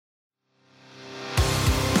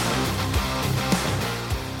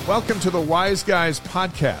Welcome to the Wise Guys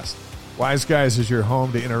podcast. Wise Guys is your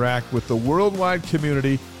home to interact with the worldwide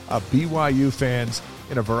community of BYU fans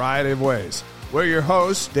in a variety of ways. We're your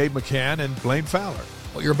hosts, Dave McCann and Blaine Fowler.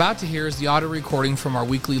 What you're about to hear is the audio recording from our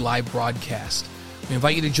weekly live broadcast. We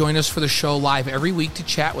invite you to join us for the show live every week to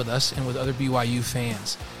chat with us and with other BYU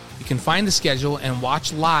fans. You can find the schedule and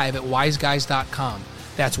watch live at wiseguys.com.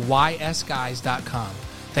 That's ysguys.com.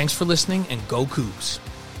 Thanks for listening, and go Cougs.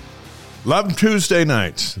 Love Tuesday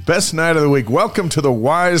nights. Best night of the week. Welcome to the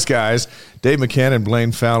Wise Guys. Dave McCann and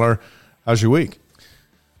Blaine Fowler. How's your week?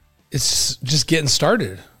 It's just getting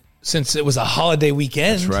started since it was a holiday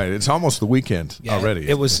weekend. That's right. It's almost the weekend already.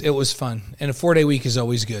 It was fun. And a 4-day week is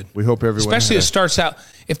always good. We hope everyone Especially it starts out,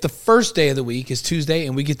 if the first day of the week is Tuesday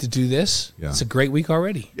and we get to do this, It's a great week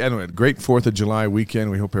already. Yeah, anyway, great 4th of July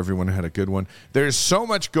weekend. We hope everyone had a good one. There's so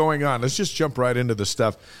much going on. Let's just jump right into the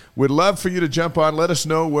stuff. We'd love for you to jump on. Let us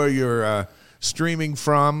know where you're streaming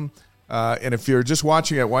from. And if you're just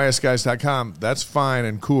watching at ysguys.com, that's fine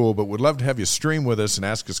and cool, but we'd love to have you stream with us and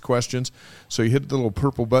ask us questions. So you hit the little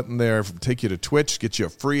purple button there, take you to Twitch, get you a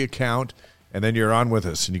free account, and then you're on with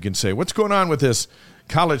us. And you can say, what's going on with this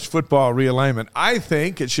college football realignment? I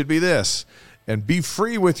think it should be this. And be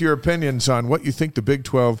free with your opinions on what you think the Big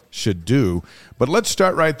 12 should do. But let's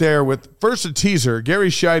start right there with, first a teaser. Gary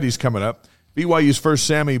Scheide's coming up. BYU's first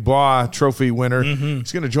Sammy Baugh Trophy winner. Mm-hmm.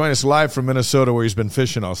 He's going to join us live from Minnesota, where he's been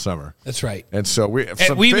fishing all summer. That's right. And so we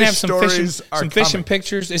have some fishing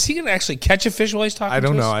pictures. Is he going to actually catch a fish while he's talking to us? I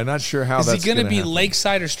don't know. I'm not sure how that's going to happen. Is he going to be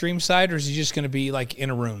lakeside or streamside, or is he just going to be like in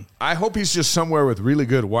a room? I hope he's just somewhere with really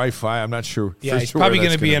good Wi-Fi. I'm not sure. Yeah, he's probably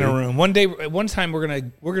going to be in a room. One time we're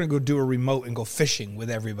going to go do a remote and go fishing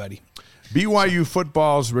with everybody. BYU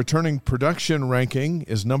football's returning production ranking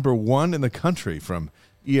is number 1 in the country from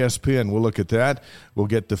ESPN. We'll look at that. We'll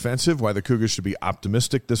get defensive, why the Cougars should be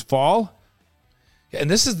optimistic this fall. Yeah,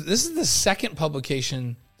 and this is the second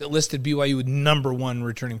publication that listed BYU with number 1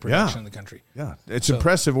 returning production in the country. Yeah, it's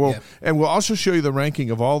impressive. And we'll also show you the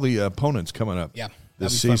ranking of all the opponents coming up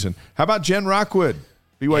this season. Fun. How about Jen Rockwood,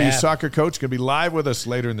 BYU soccer coach, going to be live with us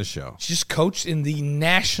later in the show. She just coached in the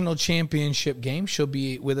national championship game. She'll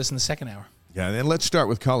be with us in the second hour. Yeah, and let's start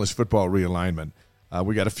with college football realignment.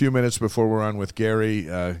 We got a few minutes before we're on with Gary.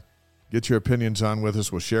 Get your opinions on with us.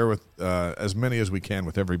 We'll share with as many as we can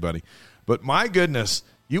with everybody. But my goodness,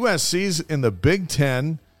 USC's in the Big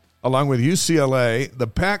Ten along with UCLA. The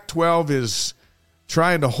Pac-12 is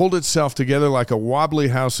trying to hold itself together like a wobbly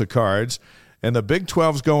house of cards. And the Big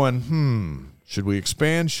 12's going, should we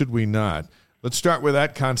expand? Should we not? Let's start with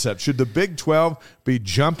that concept. Should the Big 12 be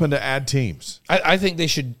jumping to add teams? I think they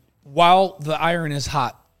should, while the iron is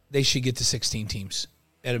hot, they should get to 16 teams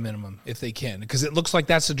at a minimum if they can, because it looks like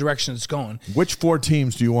that's the direction it's going. Which 4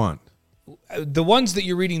 teams do you want? The ones that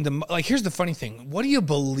you're reading, here's the funny thing. What do you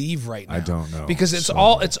believe right now? I don't know. Because it's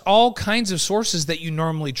all kinds of sources that you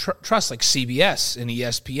normally trust, like CBS and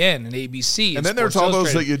ESPN and ABC. And then there's all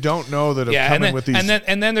those that you don't know that have come in with these.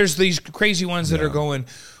 And then there's these crazy ones that are going,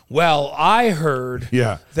 well, I heard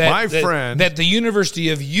that the University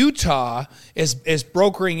of Utah is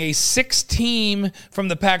brokering a 6-team from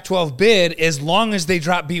the Pac-12 bid as long as they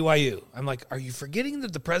drop BYU. I'm like, are you forgetting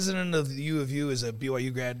that the president of the U of U is a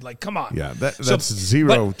BYU grad? Like, come on. Yeah, that's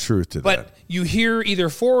zero truth to that. But you hear either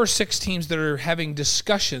 4 or 6 teams that are having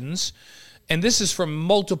discussions, and this is from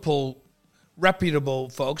multiple reputable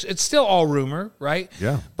folks. It's still all rumor, right?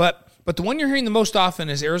 Yeah. But the one you're hearing the most often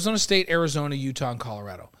is Arizona State, Arizona, Utah, and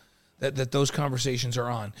Colorado. That those conversations are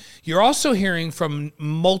on. You're also hearing from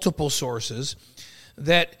multiple sources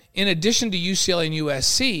that in addition to UCLA and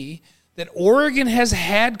USC, that Oregon has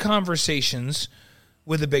had conversations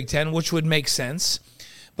with the Big Ten, which would make sense,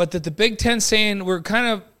 but that the Big Ten saying we're kind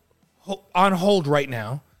of on hold right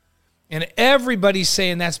now, and everybody's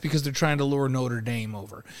saying that's because they're trying to lure Notre Dame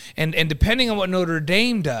over. And depending on what Notre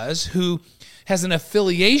Dame does, who has an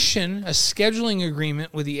affiliation, a scheduling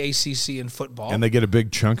agreement with the ACC in football, and they get a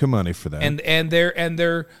big chunk of money for that. And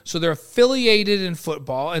they're affiliated in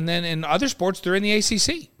football, and then in other sports they're in the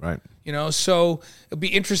ACC. Right. So it'll be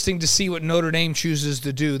interesting to see what Notre Dame chooses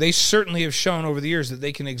to do. They certainly have shown over the years that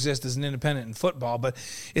they can exist as an independent in football, but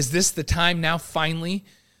is this the time now finally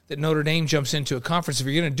that Notre Dame jumps into a conference? If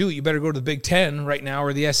you're going to do it, you better go to the Big Ten right now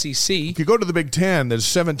or the SEC. If you go to the Big Ten, there's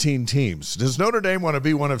 17 teams. Does Notre Dame want to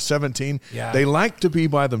be one of 17? Yeah. They like to be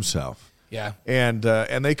by themselves. Yeah. And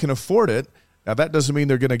they can afford it. Now, that doesn't mean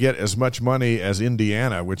they're going to get as much money as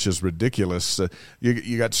Indiana, which is ridiculous.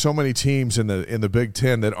 You got so many teams in the Big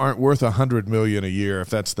Ten that aren't worth $100 million a year, if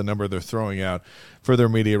that's the number they're throwing out for their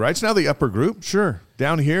media rights. Now, the upper group, sure.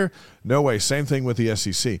 Down here, no way. Same thing with the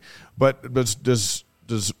SEC. But does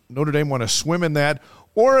Notre Dame want to swim in that,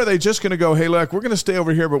 Or are they just going to go, hey, look, we're going to stay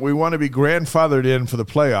over here, but we want to be grandfathered in for the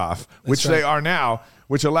playoff, which they are now,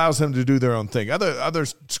 which allows them to do their own thing. Other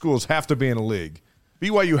schools have to be in a league.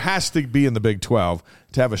 BYU has to be in the Big 12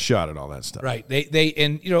 to have a shot at all that stuff. Right.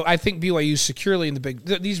 I think BYU securely in the Big.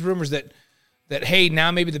 These rumors that hey,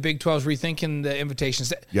 now maybe the Big 12 is rethinking the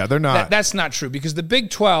invitations. Yeah, they're not. That's not true, because the Big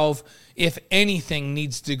 12, if anything,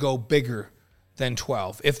 needs to go bigger than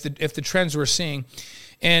 12. If the trends we're seeing,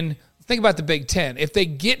 and think about the Big 10. If they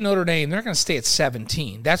get Notre Dame, they're not going to stay at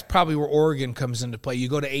 17. That's probably where Oregon comes into play. You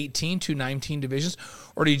go to 18, 19 divisions,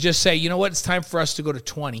 or do you just say, you know what, it's time for us to go to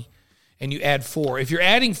 20, and you add 4? If you're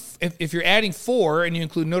adding 4 and you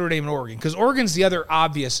include Notre Dame and Oregon, because Oregon's the other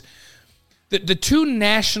obvious. The two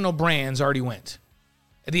national brands already went.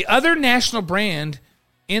 The other national brand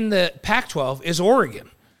in the Pac-12 is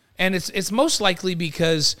Oregon, and it's most likely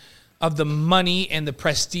because of the money and the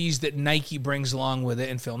prestige that Nike brings along with it,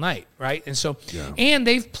 and Phil Knight, right? And so, and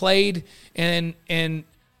they've played in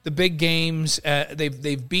the big games.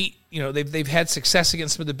 They've beat, they've had success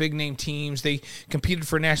against some of the big name teams. They competed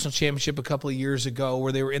for a national championship a couple of years ago,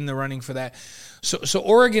 where they were in the running for that. So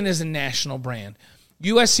Oregon is a national brand.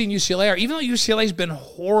 USC and UCLA are, even though UCLA's been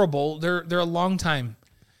horrible, they're a long time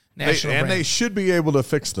national brand. They should be able to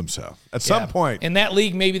fix themselves at some point. In that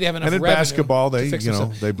league, maybe they have enough revenue. And in basketball,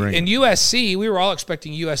 they bring. In USC, we were all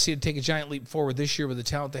expecting USC to take a giant leap forward this year with the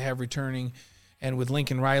talent they have returning, and with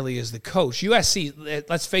Lincoln Riley as the coach. USC,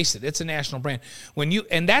 let's face it, it's a national brand.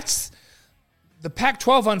 And that's the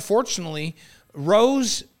Pac-12. Unfortunately,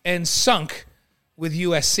 rose and sunk with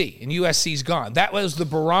USC, and USC's gone. That was the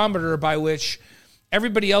barometer by which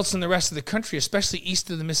everybody else in the rest of the country, especially east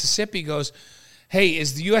of the Mississippi, goes, hey,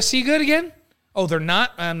 is the USC good again? Oh, they're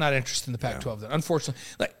not? I'm not interested in the Pac-12 then, unfortunately.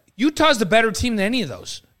 Utah's the better team than any of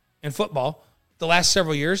those in football the last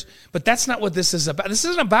several years, but that's not what this is about. This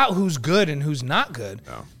isn't about who's good and who's not good.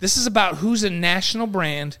 No. This is about who's a national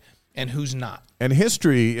brand and who's not. And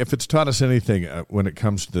history, if it's taught us anything when it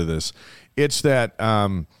comes to this, it's that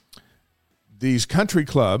these country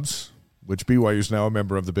clubs, which BYU is now a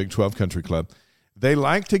member of the Big 12 Country Club, they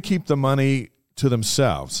like to keep the money to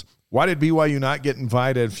themselves. Why did BYU not get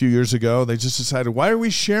invited a few years ago? They just decided, why are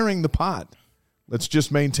we sharing the pot? Let's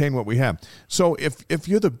just maintain what we have. So if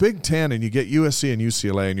you're the Big Ten and you get USC and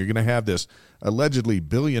UCLA and you're going to have this allegedly $1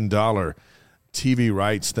 billion TV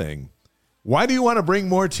rights thing, why do you want to bring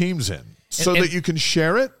more teams in? So that you can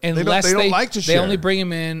share it? They don't like to share. They only bring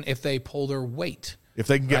them in if they pull their weight. If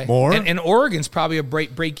they can get more. And Oregon's probably a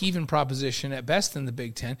break-even proposition at best in the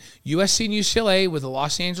Big Ten. USC and UCLA, with the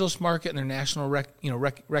Los Angeles market and their national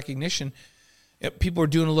recognition, people are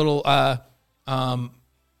doing a little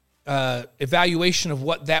evaluation of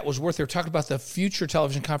what that was worth. They were talking about the future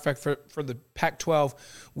television contract for the Pac-12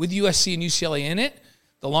 with USC and UCLA in it,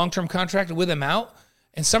 the long-term contract with them out,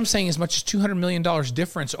 and some saying as much as $200 million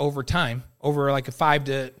difference over time, over like a 5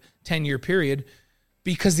 to 10-year period,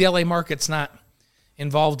 because the LA market's not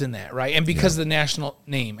involved in that, right? And because of the national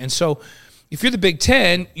name. And so if you're the Big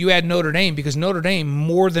Ten, you add Notre Dame, because Notre Dame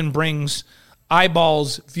more than brings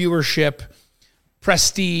eyeballs, viewership,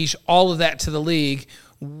 prestige, all of that to the league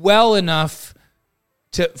well enough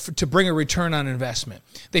to bring a return on investment.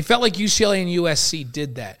 They felt like UCLA and USC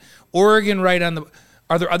did that. Oregon right on the –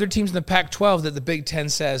 are there other teams in the Pac-12 that the Big Ten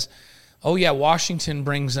says, oh, yeah, Washington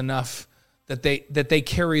brings enough that they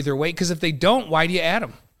carry their weight? Because if they don't, why do you add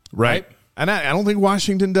them? Right? And I don't think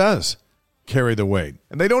Washington does carry the weight.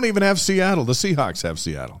 And they don't even have Seattle. The Seahawks have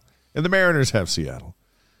Seattle. And the Mariners have Seattle.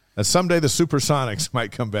 And someday the Supersonics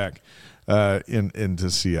might come back into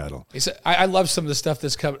Seattle. I love some of the stuff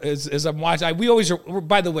that's coming as I'm watching.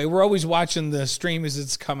 By the way, we're always watching the stream as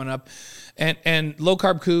it's coming up. And Low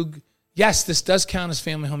Carb Coug, yes, this does count as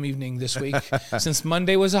Family Home Evening this week. Since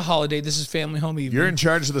Monday was a holiday, this is Family Home Evening. You're in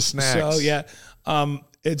charge of the snacks. So, yeah. And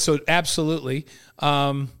so, absolutely.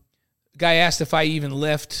 Guy asked if I even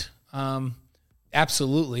lift.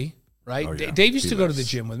 Absolutely, right? Oh, yeah. Dave used to go to the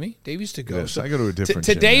gym with me. Dave used to go. Yes, so I go to a different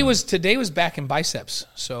today gym. Today was back in biceps,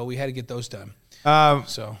 so we had to get those done.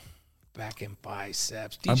 So back in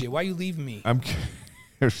biceps. DJ, why are you leaving me?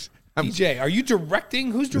 DJ, are you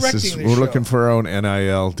directing? Who's directing this We're show? Looking for our own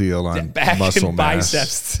NIL deal on back muscle in mass.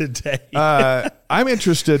 Biceps today. I'm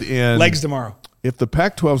interested in legs tomorrow. If the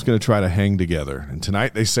Pac-12 is going to try to hang together, and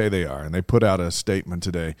tonight they say they are, and they put out a statement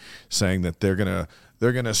today saying that they're going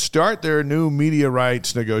to start their new media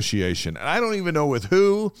rights negotiation. And I don't even know with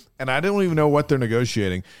who, and I don't even know what they're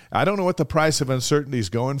negotiating. I don't know what the price of uncertainty is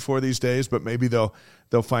going for these days, but maybe they'll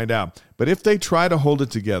find out. But if they try to hold it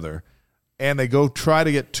together and they go try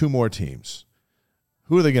to get 2 more teams,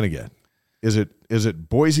 who are they going to get? Is it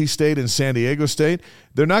Boise State and San Diego State?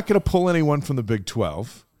 They're not going to pull anyone from the Big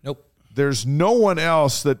 12. Nope. There's no one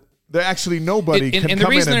else that actually nobody can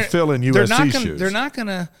come in and fill in USC shoes. They're not going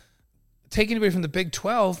to take anybody from the Big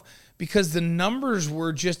 12 because the numbers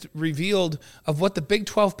were just revealed of what the Big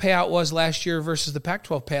 12 payout was last year versus the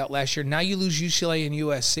Pac-12 payout last year. Now you lose UCLA and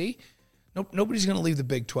USC. Nobody's going to leave the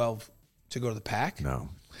Big 12 to go to the Pac. No.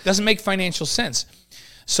 Doesn't make financial sense.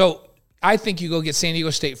 So I think you go get San Diego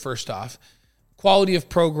State first off. Quality of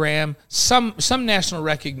program, some national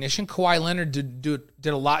recognition. Kawhi Leonard did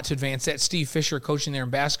a lot to advance that. Steve Fisher, coaching there in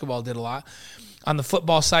basketball, did a lot. On the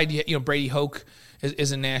football side, Brady Hoke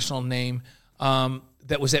is a national name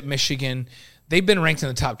that was at Michigan. They've been ranked in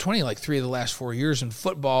the top 20 like 3 of the last 4 years in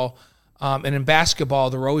football. And in basketball,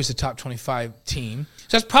 they're always the top 25 team.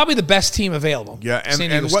 So that's probably the best team available. Yeah, San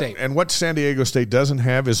Diego State. And what San Diego State doesn't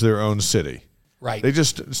have is their own city. Right.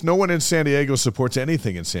 No one in San Diego supports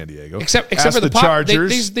anything in San Diego. Except for the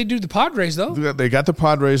Chargers. They do the Padres, though. They got the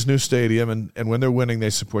Padres' new stadium, and when they're winning, they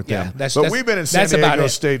support them. But we've been in San Diego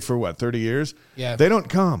State for, 30 years? Yeah. They don't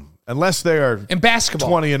come unless they are in basketball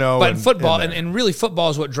 20-0. But in football, and really football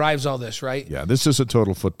is what drives all this, right? Yeah, this is a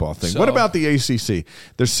total football thing. What about the ACC?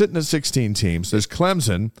 They're sitting at 16 teams. There's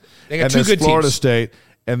Clemson, they got and two there's good Florida teams. State,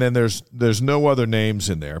 and then there's no other names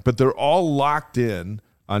in there. But they're all locked in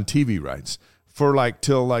on TV rights for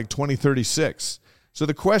till 2036. So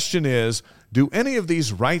the question is, do any of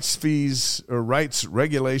these rights fees or rights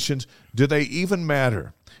regulations, do they even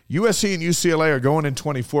matter? USC and UCLA are going in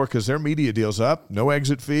 24 because their media deal's up. No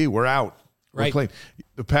exit fee. We're out. We're right. clean.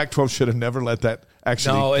 The Pac-12 should have never let that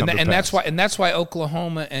actually come to pass. That's why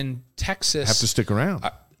Oklahoma and Texas have to stick around.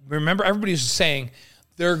 Remember, everybody's saying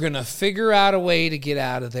they're going to figure out a way to get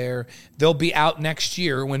out of there. They'll be out next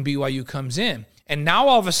year when BYU comes in. And now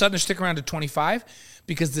all of a sudden they're sticking around to 25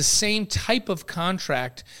 because the same type of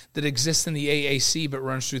contract that exists in the AAC but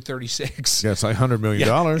runs through 36. Yeah, it's like $100 million.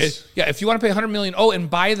 If you want to pay $100 million. Oh, and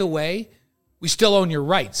by the way, we still own your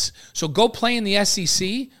rights. So go play in the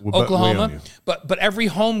SEC, Oklahoma, but every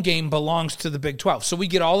home game belongs to the Big 12. So we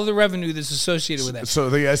get all of the revenue that's associated with that. So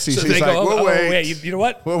the SEC so is like, we'll wait. You know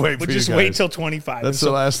what? We'll just wait till 25. That's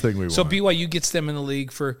the last thing we want. So BYU gets them in the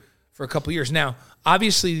league for a couple years. Now,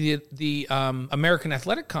 obviously, the American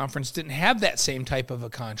Athletic Conference didn't have that same type of a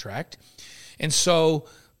contract. And so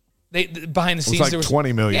behind the scenes, there was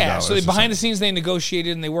 $20 million. Yeah, so behind the scenes, they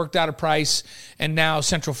negotiated and they worked out a price. And now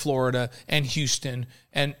Central Florida and Houston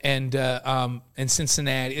and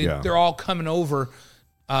Cincinnati, they're all coming over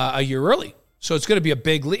a year early. So it's going to be a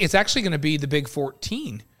big league. It's actually going to be the Big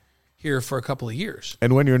 14 here for a couple of years.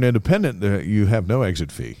 And when you're an independent, you have no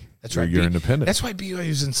exit fee. That's right. You're independent. That's why BYU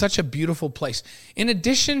is in such a beautiful place. In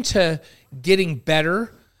addition to getting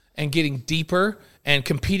better and getting deeper and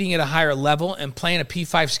competing at a higher level and playing a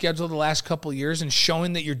P5 schedule the last couple of years and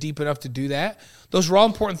showing that you're deep enough to do that, those are all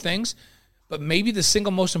important things. But maybe the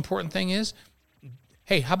single most important thing is,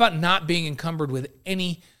 hey, how about not being encumbered with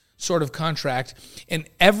any sort of contract, and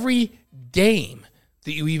every game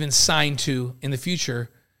that you even signed to in the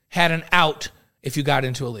future had an out if you got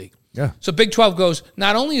into a league. Yeah. So Big 12 goes,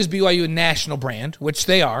 not only is BYU a national brand, which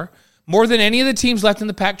they are, more than any of the teams left in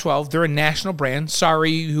the Pac-12, they're a national brand.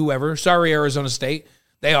 Sorry, whoever. Sorry, Arizona State.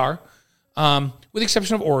 They are. With the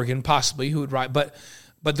exception of Oregon, possibly, who would ride. But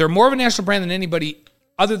they're more of a national brand than anybody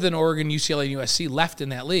other than Oregon, UCLA, and USC left in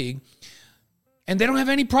that league. And they don't have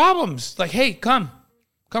any problems. Like, hey, come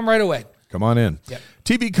right away. Come on in. Yep.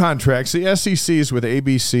 TV contracts, the SEC is with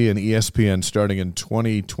ABC and ESPN starting in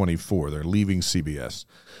 2024. They're leaving CBS.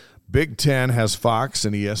 Big 10 has Fox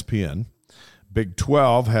and ESPN. Big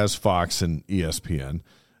 12 has Fox and ESPN.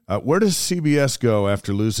 Where does CBS go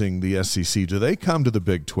after losing the SEC? Do they come to the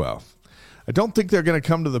Big 12? I don't think they're going to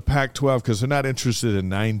come to the Pac-12 because they're not interested in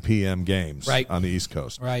 9 p.m. games on the East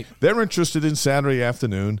Coast. Right. They're interested in Saturday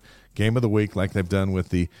afternoon, game of the week like they've done with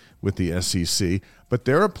the SEC. But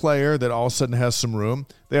they're a player that all of a sudden has some room.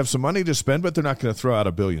 They have some money to spend, but they're not going to throw out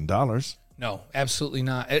 $1 billion. No, absolutely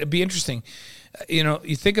not. It'd be interesting.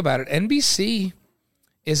 You think about it. NBC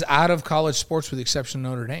is out of college sports with the exception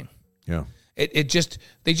of Notre Dame. Yeah. They just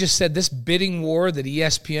said this bidding war that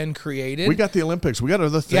ESPN created. We got the Olympics. We got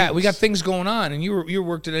other things. Yeah, we got things going on. And you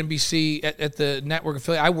worked at NBC at the network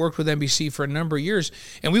affiliate. I worked with NBC for a number of years,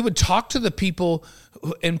 and we would talk to the people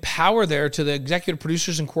in power there, to the executive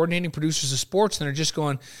producers and coordinating producers of sports, and they're just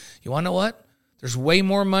going, you want to know what? There's way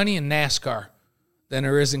more money in NASCAR than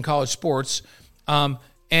there is in college sports.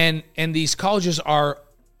 And these colleges are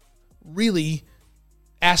really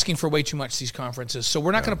asking for way too much, these conferences. So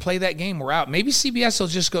we're not going to play that game. We're out. Maybe CBS will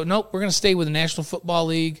just go, nope, we're going to stay with the National Football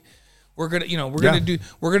League. we're gonna do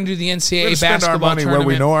the NCAA spend basketball our money tournament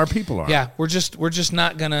where we know our people are. Yeah, we're just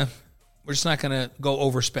not gonna go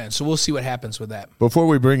overspend. So we'll see what happens with that. Before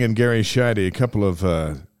we bring in Gary Scheide, a couple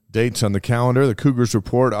of dates on the calendar. The Cougars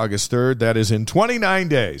report August 3rd. That is in 29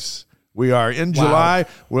 days. We are in July.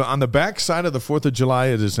 We're on the back side of the 4th of July.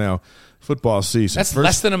 It is now football season. That's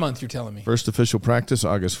less than a month, you're telling me. First official practice,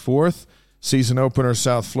 August 4th. Season opener,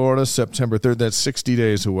 South Florida, September 3rd. That's 60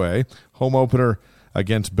 days away. Home opener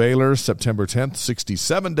against Baylor, September 10th,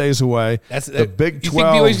 67 days away. That's the Big 12. You think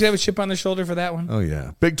BYU's going to have a chip on their shoulder for that one? Oh,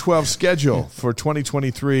 yeah. Big 12 schedule for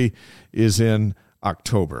 2023 is in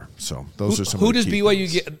October. So those are some Who of the does key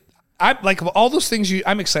BYU things. get? Of all those things,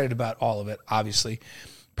 I'm excited about all of it, obviously.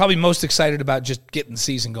 Probably most excited about just getting the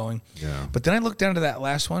season going. Yeah. But then I looked down to that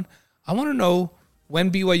last one. I want to know when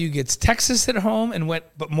BYU gets Texas at home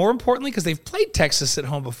but more importantly, because they've played Texas at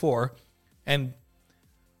home before and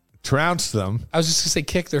trounced them. I was just going to say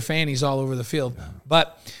kick their fannies all over the field. Yeah.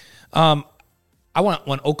 But I want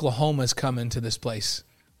when Oklahoma's coming to this place.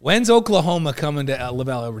 When's Oklahoma coming to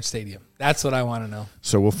LaVell Edwards Stadium? That's what I want to know.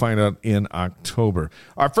 So we'll find out in October.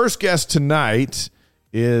 Our first guest tonight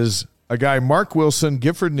is a guy, Mark Wilson,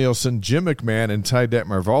 Gifford Nielsen, Jim McMahon, and Ty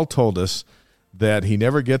Detmer have all told us that he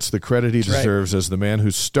never gets the credit he deserves as the man who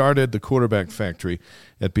started the quarterback factory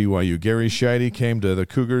at BYU. Gary Scheide came to the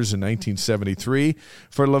Cougars in 1973.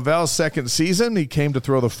 For LaVell's second season, he came to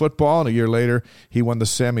throw the football, and a year later, he won the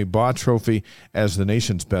Sammy Baugh Trophy as the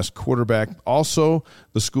nation's best quarterback. Also,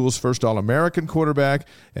 the school's first All-American quarterback,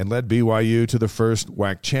 and led BYU to the first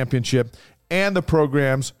WAC championship and the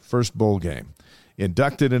program's first bowl game.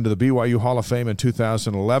 Inducted into the BYU Hall of Fame in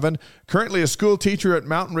 2011. Currently a school teacher at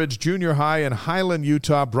Mountain Ridge Junior High in Highland,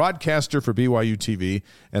 Utah, broadcaster for BYU TV,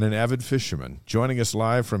 and an avid fisherman. Joining us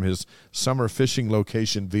live from his summer fishing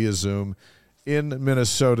location via Zoom in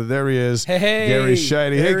Minnesota. There he is, Gary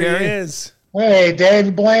Scheide. Hey, Gary. He is. Hey,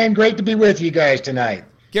 Dave Blaine. Great to be with you guys tonight.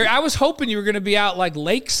 Gary, I was hoping you were going to be out like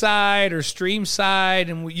lakeside or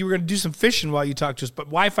streamside, and you were going to do some fishing while you talked to us, but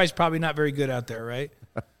Wi-Fi's probably not very good out there, right?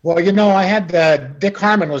 Well, I had Dick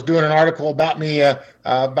Harmon was doing an article about me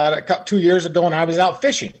about 2 years ago, and I was out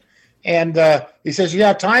fishing. And he says, "You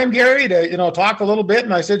have time, Gary, to talk a little bit?"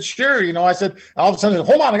 And I said, "Sure." I said, all of a sudden,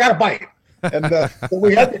 "Hold on, I got a bite." And so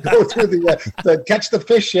we had to go through the catch the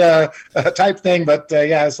fish type thing. But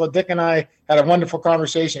so Dick and I had a wonderful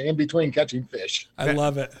conversation in between catching fish. I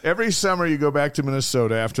love it. Every summer you go back to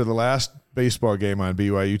Minnesota after the last baseball game on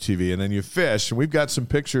BYU TV, and then you fish. And we've got some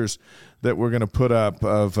pictures that we're going to put up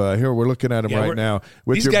of here. We're looking at them right now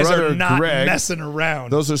with these your guys brother are not Greg. Messing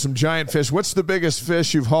around. Those are some giant fish. What's the biggest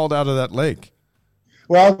fish you've hauled out of that lake?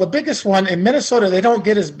 Well, the biggest one in Minnesota, they don't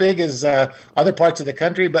get as big as other parts of the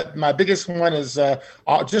country, but my biggest one is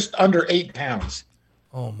just under 8 pounds.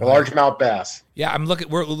 Oh, my. A largemouth bass. Yeah,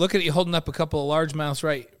 we're looking at you holding up a couple of largemouths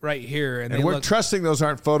right here, and we're trusting those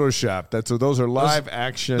aren't photoshopped. Those are live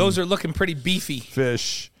action. Those are looking pretty beefy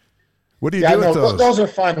fish. What do you do with those? Those are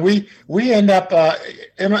fun. We end up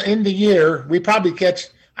in the year we probably catch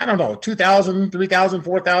 2,000, 3,000,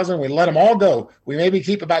 4,000. We let them all go. We maybe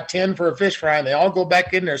keep about 10 for a fish fry, and they all go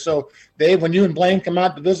back in there. So, Dave, when you and Blaine come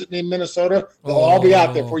out to visit me in Minnesota, they'll all be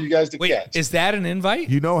out there for you guys to catch. Is that an invite?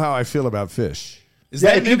 You know how I feel about fish.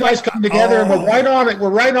 If you guys come together, and we're right on it.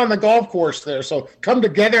 We're right on the golf course there. So come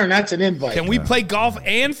together, and that's an invite. Can we play golf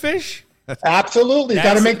and fish? Absolutely. You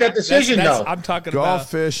got to make that decision, though. I'm talking golf, about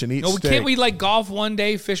fish, and eat steak. Can't we golf one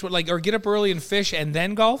day, fish or get up early and fish and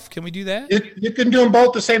then golf? Can we do that? You can do them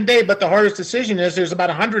both the same day, but the hardest decision is there's about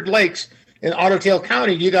 100 lakes in Otter Tail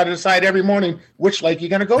County. You got to decide every morning which lake you're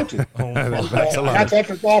going to go to. That's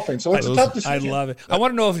after golfing, so it's a tough decision. I love it. I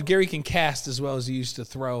want to know if Gary can cast as well as he used to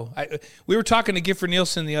throw. We were talking to Gifford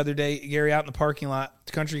Nielsen the other day, Gary, out in the parking lot,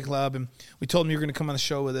 the country club, and we told him you were going to come on the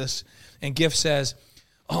show with us. And Giff says,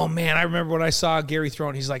 "Oh man, I remember when I saw Gary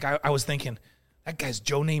throwing." He's like, I was thinking, that guy's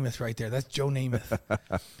Joe Namath right there. That's Joe Namath.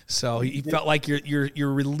 So he felt like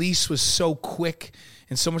your release was so quick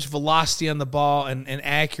and so much velocity on the ball and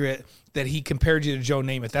accurate that he compared you to Joe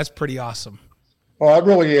Namath. That's pretty awesome. Well, it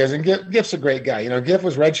really is. And Giff's a great guy. Giff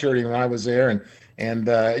was redshirting when I was there,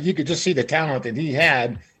 and you could just see the talent that he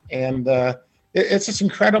had. And it's just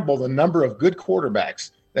incredible the number of good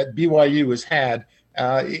quarterbacks that BYU has had,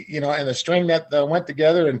 and the string that went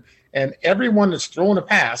together. And everyone that's thrown a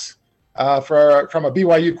pass from a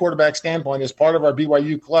BYU quarterback standpoint is part of our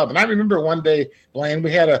BYU club. And I remember one day, Blaine,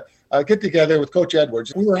 we had a get together with Coach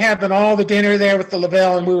Edwards. We were having all the dinner there with the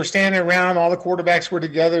LaVell, and we were standing around. All the quarterbacks were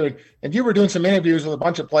together, and you were doing some interviews with a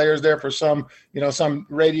bunch of players there for some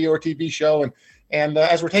radio or TV show. And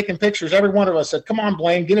as we're taking pictures, every one of us said, "Come on,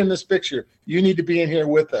 Blaine, get in this picture. You need to be in here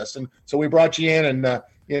with us." And so we brought you in, and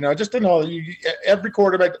just to know every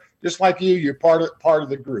quarterback, just like you're part of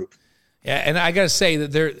the group. Yeah, and I got to say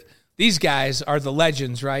that these guys are the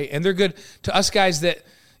legends, right? And they're good to us guys that,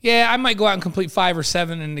 I might go out and complete 5 or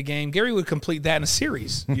 7 in the game. Gary would complete that in a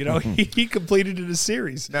series. He completed it in a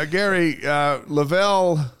series. Now, Gary,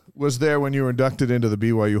 Lavelle was there when you were inducted into the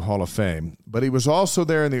BYU Hall of Fame, but he was also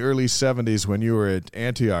there in the early 70s when you were at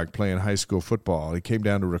Antioch playing high school football. He came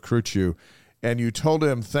down to recruit you, and you told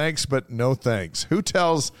him thanks but no thanks. Who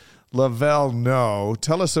tells Lavelle no?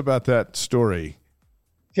 Tell us about that story.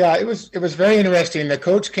 Yeah, it was very interesting. The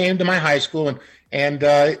coach came to my high school, and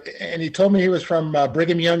he told me he was from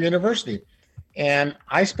Brigham Young University. And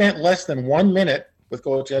I spent less than 1 minute with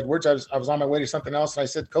Coach Edwards. I was on my way to something else, and I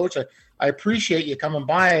said, Coach, I appreciate you coming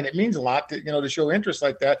by, and it means a lot to show interest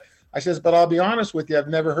like that. I says, but I'll be honest with you, I've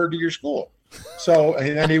never heard of your school. So,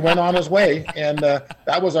 and then he went on his way, and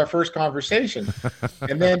that was our first conversation.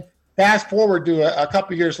 And then fast forward to a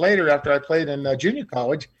couple of years later, after I played in junior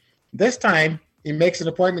college, this time he makes an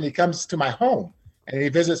appointment. He comes to my home, and he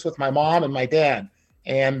visits with my mom and my dad.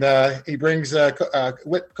 And he brings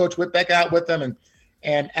Coach Whitbeck out with him.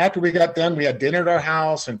 And after we got done, we had dinner at our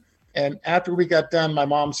house. And after we got done, my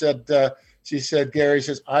mom said, Gary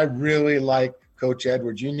says, I really like Coach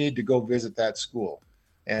Edwards. You need to go visit that school.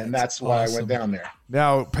 And that's why awesome. I went down there.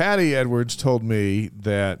 Now, Patty Edwards told me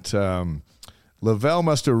that Lavelle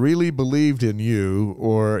must have really believed in you,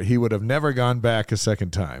 or he would have never gone back a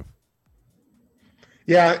second time.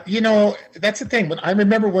 Yeah, that's the thing. I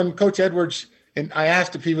remember when Coach Edwards, and I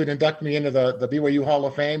asked if he would induct me into the BYU Hall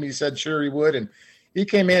of Fame. He said, sure, he would. And he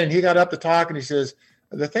came in and he got up to talk, and he says,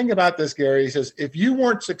 the thing about this, Gary, he says, if you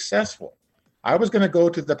weren't successful, I was going to go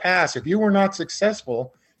to the past. If you were not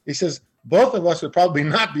successful, he says, both of us would probably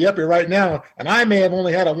not be up here right now. And I may have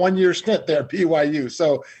only had a 1-year stint there at BYU.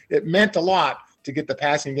 So it meant a lot to get the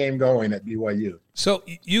passing game going at BYU. So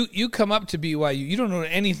you come up to BYU. You don't know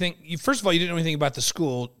anything. First of all, you didn't know anything about the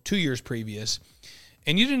school 2 years previous.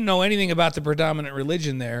 And you didn't know anything about the predominant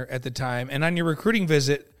religion there at the time. And on your recruiting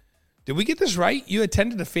visit, did we get this right? You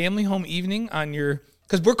attended a family home evening on your –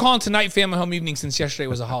 because we're calling tonight family home evening since yesterday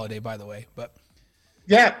was a holiday, by the way. But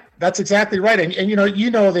yeah, that's exactly right. And you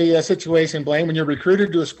know the situation, Blaine, when you're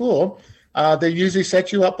recruited to a school, they usually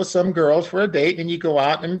set you up with some girls for a date, and you go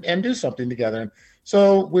out and do something together. And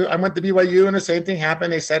so I went to BYU, and the same thing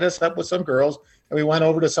happened. They set us up with some girls, and we went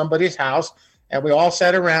over to somebody's house, and we all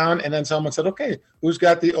sat around, and then someone said, okay, who's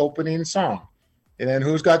got the opening song? And then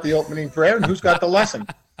who's got the opening prayer, and who's got the lesson?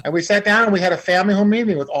 And we sat down, and we had a family home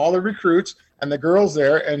meeting with all the recruits and the girls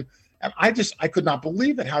there. And I could not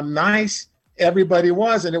believe it, how nice everybody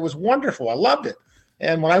was. And it was wonderful. I loved it.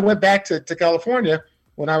 And when I went back to California,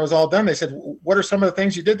 when I was all done, they said, what are some of the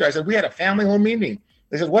things you did there? I said, we had a family home meeting.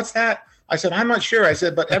 They said, what's that? I said, I'm not sure. I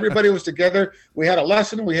said, but everybody was together. We had a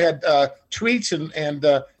lesson. We had treats, and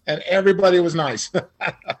everybody was nice.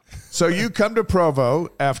 So you come to Provo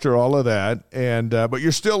after all of that, and but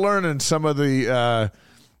you're still learning some of the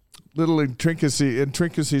little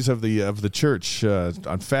intricacies of the church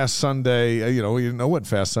on Fast Sunday. You didn't know what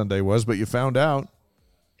Fast Sunday was, but you found out.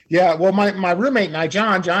 Yeah, well, my roommate and I,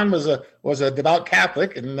 John was a devout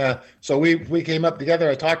Catholic, and so we came up together.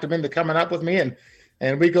 I talked him into coming up with me,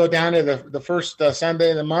 and we go down to the first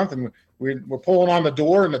Sunday of the month, and we're pulling on the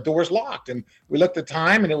door, and the door's locked. And we looked at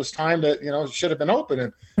time, and it was time to, it should have been open.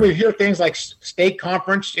 And we hear things like steak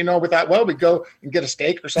conference, we thought, well, we'd go and get a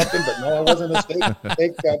steak or something, but no, it wasn't a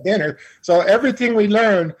steak dinner. So everything we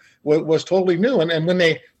learned was totally new. And when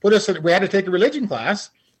they put us we had to take a religion class.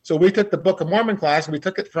 So we took the Book of Mormon class, and we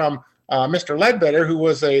took it from Mr. Ledbetter, who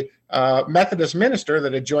was a Methodist minister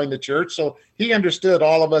that had joined the church. So he understood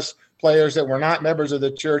all of us players that were not members of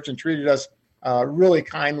the church and treated us really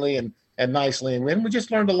kindly and nicely. And we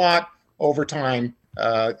just learned a lot over time,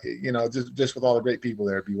 just with all the great people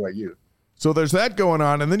there at BYU. So there's that going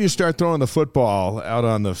on, and then you start throwing the football out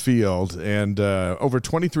on the field, and over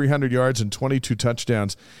 2,300 yards and 22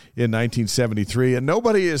 touchdowns in 1973, and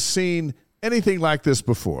nobody has seen anything like this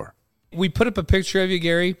before. We put up a picture of you,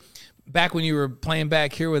 Gary, back when you were playing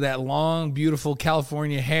back here with that long, beautiful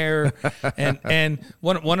California hair, and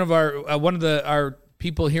one of our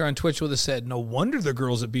people here on Twitch would have said, "No wonder the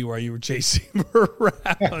girls at BYU were chasing him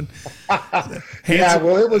around." Yeah,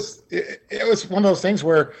 well, it was one of those things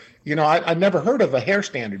where I'd never heard of a hair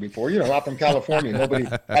standard before. Up in California, nobody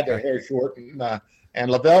had their hair short, and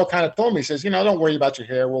Lavelle kind of told me, he says, "Don't worry about your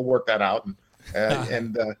hair. We'll work that out." But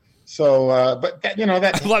that,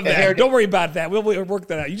 I love that. Hair, don't worry about that. We'll work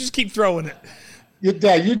that out. You just keep throwing it.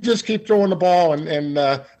 You just keep throwing the ball and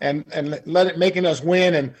let it making us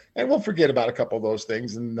win, and we'll forget about a couple of those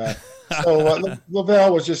things. And so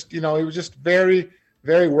Lavelle was just, he was just very,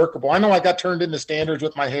 very workable. I know I got turned into standards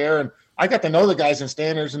with my hair, and I got to know the guys in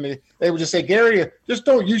standards, and they would just say, Gary, just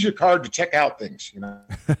don't use your card to check out things,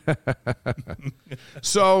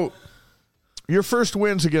 So your first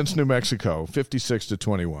wins against New Mexico,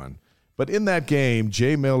 56-21. But in that game,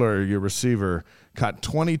 Jay Miller, your receiver, caught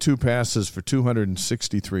 22 passes for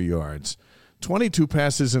 263 yards. 22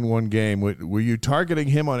 passes in one game. Were you targeting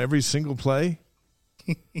him on every single play?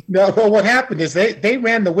 No, well, what happened is they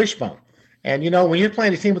ran the wishbone. And, when you're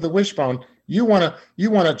playing a team with a wishbone, you want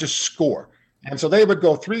to just score. And so they would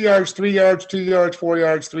go 3 yards, 3 yards, 2 yards, 4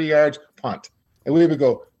 yards, 3 yards, punt. And we would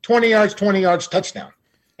go 20 yards, touchdown.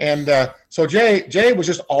 And so Jay was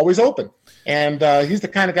just always open. And he's the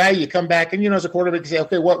kind of guy you come back and, as a quarterback, you say,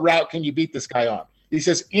 okay, what route can you beat this guy on? He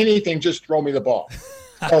says, anything, just throw me the ball.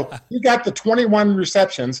 So he got the 21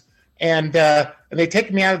 receptions, and they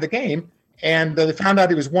take me out of the game, and they found out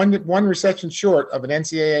he was one reception short of an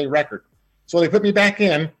NCAA record. So they put me back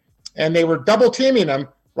in, and they were double teaming him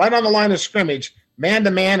right on the line of scrimmage, man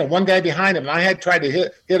to man, and one guy behind him. And I had tried to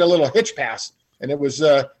hit a little hitch pass, and it was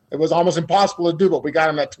almost impossible to do, but we got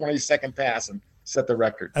him that 20-second pass and set the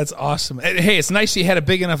record. That's awesome. Hey, it's nice you had a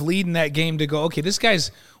big enough lead in that game to go, okay, this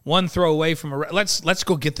guy's one throw away from let's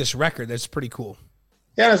go get this record. That's pretty cool.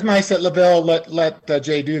 Yeah, it's nice that LaVelle let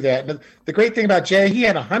Jay do that. But the great thing about Jay, he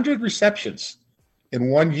had 100 receptions in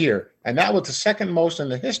 1 year, and that was the second most in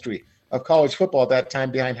the history of college football at that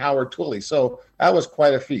time, behind Howard Twilley. So that was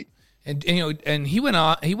quite a feat. And he went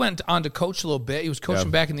on to coach a little bit. He was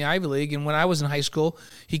coaching back in the Ivy League, and when I was in high school,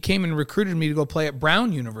 he came and recruited me to go play at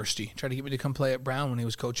Brown University. Tried to get me to come play at Brown when he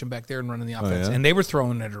was coaching back there and running the offense, and they were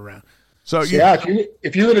throwing it around. So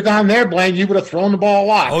if you would have gone there, Blaine, you would have thrown the ball a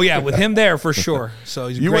lot. Oh yeah, with him there for sure. So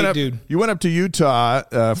he's a great dude. You went up to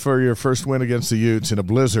Utah for your first win against the Utes in a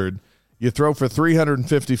blizzard. You throw for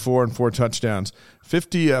 354 and 4 touchdowns,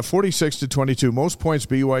 46-22, most points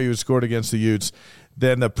BYU scored against the Utes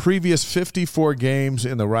than the previous 54 games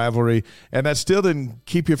in the rivalry, and that still didn't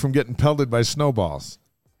keep you from getting pelted by snowballs.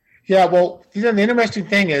 Yeah, well, the interesting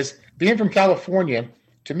thing is, being from California,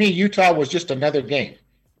 to me, Utah was just another game.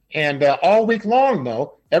 And all week long,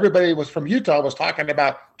 though, everybody was from Utah was talking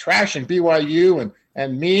about trashing BYU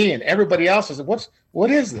and me and everybody else. I said,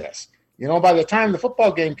 what is this? By the time the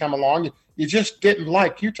football game come along, you just didn't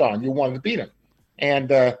like Utah and you wanted to beat them.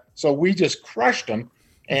 And so we just crushed them.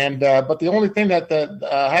 And but the only thing that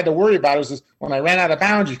I had to worry about was when I ran out of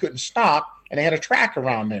bounds, you couldn't stop, and they had a track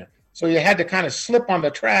around there. So you had to kind of slip on the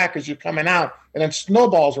track as you're coming out, and then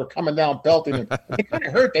snowballs were coming down pelting. And it kind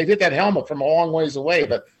of hurt. They did that helmet from a long ways away,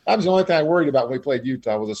 but that was the only thing I worried about when we played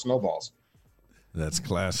Utah was the snowballs. That's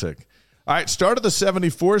classic. All right, start of the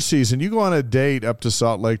 74 season, you go on a date up to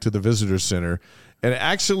Salt Lake to the Visitor Center, and it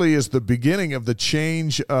actually is the beginning of the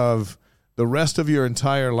change of the rest of your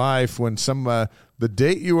entire life when the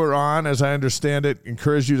date you were on, as I understand it,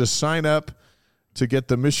 encouraged you to sign up to get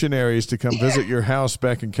the missionaries to come visit your house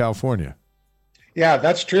back in California. Yeah,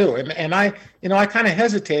 that's true. And I kind of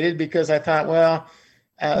hesitated because I thought, well,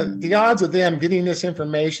 the odds of them getting this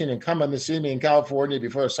information and coming to see me in California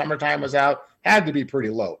before summertime was out had to be pretty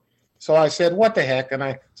low. So I said, what the heck? And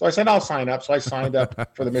I said, I'll sign up. So I signed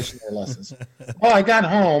up for the missionary lessons. Well, I got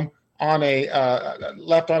home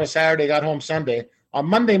left on a Saturday, got home Sunday. On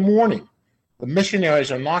Monday morning, the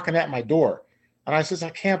missionaries are knocking at my door. And I says, I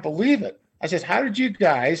can't believe it. I said, how did you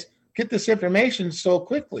guys get this information so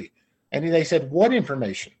quickly? And they said, what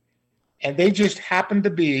information? And they just happened to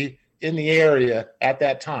be in the area at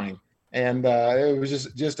that time. And it was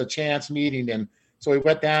just a chance meeting. And so we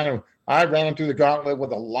went down and I ran them through the gauntlet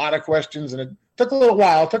with a lot of questions. And it took a little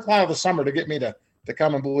while. It took a lot of the summer to get me to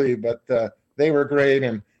come and believe. But they were great.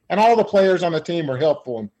 And all the players on the team were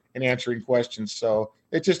helpful in answering questions. So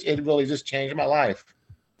it really just changed my life.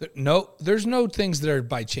 There's no things that are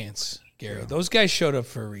by chance, Gary. Those guys showed up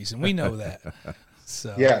for a reason. We know that.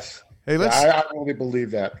 So yes. Hey, I really believe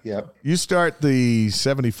that. Yep. You start the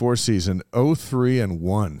 74 season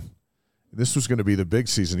 0-3-1. This was going to be the big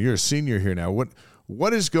season. You're a senior here now.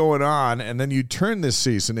 What is going on? And then you turn this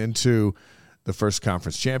season into the first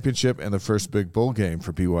conference championship and the first big bowl game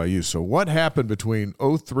for BYU. So what happened between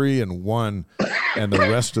 0-3-1 and the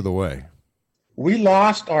rest of the way? We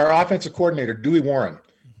lost our offensive coordinator, Dewey Warren.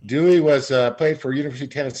 Dewey was played for University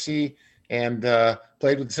of Tennessee and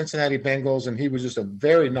played with the Cincinnati Bengals, and he was just a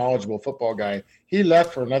very knowledgeable football guy. He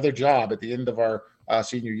left for another job at the end of our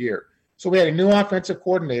senior year. So we had a new offensive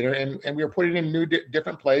coordinator, and we were putting in new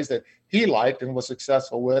different plays that he liked and was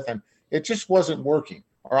successful with, and it just wasn't working.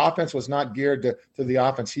 Our offense was not geared to the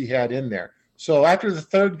offense he had in there. So after the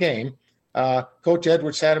third game, Coach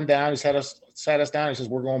Edwards sat him down. He sat us down. He says,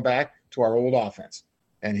 we're going back to our old offense.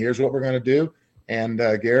 And here's what we're going to do. And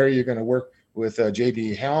Gary, you're going to work with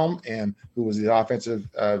J.D. Helm, and who was the offensive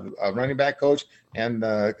running back coach, and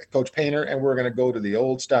Coach Painter, and we're going to go to the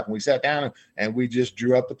old stuff. And we sat down and we just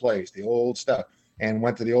drew up the plays, the old stuff, and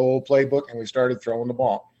went to the old playbook, and we started throwing the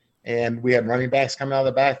ball. And we had running backs coming out of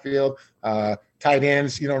the backfield, tight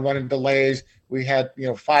ends, running delays. We had,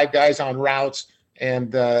 5 guys on routes,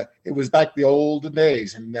 and it was like the old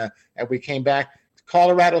days. And we came back to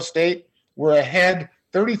Colorado State. We're ahead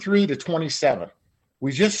 33-27.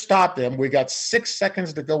 We just stopped them. We got 6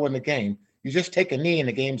 seconds to go in the game. You just take a knee and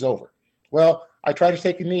the game's over. Well, I try to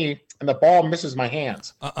take a knee, and the ball misses my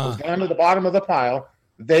hands. Goes down to the bottom of the pile.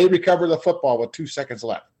 They recover the football with 2 seconds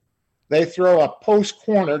left. They throw a post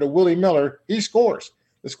corner to Willie Miller. He scores.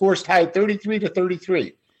 The score's tied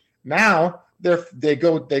 33-33. Now they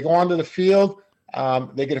go onto the field.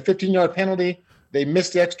 They get a 15-yard penalty. They miss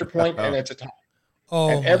the extra point, and it's a tie. Oh,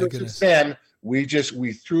 and ever since then, we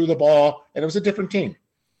threw the ball, and it was a different team.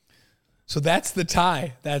 So that's the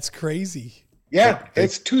tie. That's crazy. Yeah,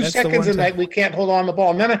 it's 2 seconds, and we can't hold on the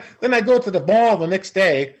ball. And then I go to the ball the next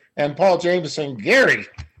day, and Paul James is saying, Gary,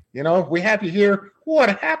 we have you here.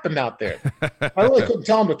 What happened out there? I really couldn't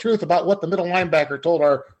tell him the truth about what the middle linebacker told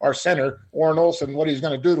our center, Warren Olson, what he's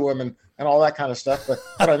going to do to him and all that kind of stuff. But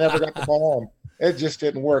I never got the ball, and it just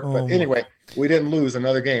didn't work. But anyway, we didn't lose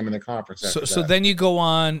another game in the conference. So then you go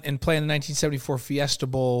on and play in the 1974 Fiesta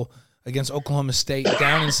Bowl against Oklahoma State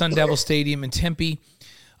down in Sun Devil Stadium in Tempe.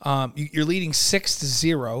 You're leading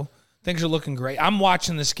 6-0. Things are looking great. I'm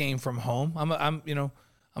watching this game from home.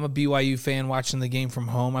 I'm a BYU fan watching the game from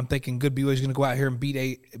home. I'm thinking good BYU is going to go out here and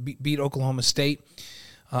beat Oklahoma State.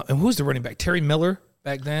 And who was the running back? Terry Miller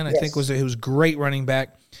back then, I think he was great running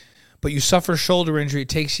back. But you suffer a shoulder injury, it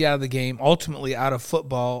takes you out of the game, ultimately out of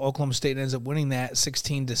football. Oklahoma State ends up winning that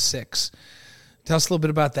 16-6. Tell us a little bit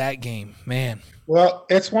about that game, man. Well,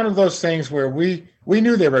 it's one of those things where we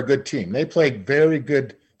knew they were a good team. They played very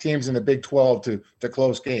good teams in the Big 12 to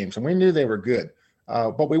close games, and we knew they were good.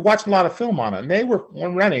 But we watched a lot of film on it, and they were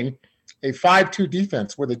running a 5-2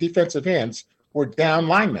 defense where the defensive ends were down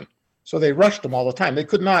linemen. So they rushed them all the time. They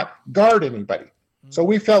could not guard anybody. So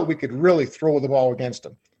we felt we could really throw the ball against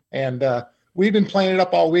them. And we've been playing it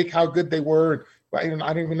up all week, how good they were. I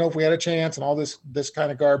didn't even know if we had a chance and all this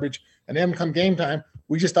kind of garbage. And then come game time,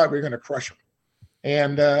 we just thought we were going to crush them.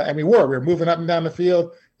 And we were. We were moving up and down the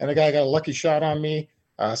field, and a guy got a lucky shot on me,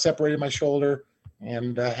 separated my shoulder,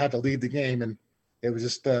 and had to leave the game. And it was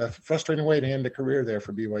just a frustrating way to end a career there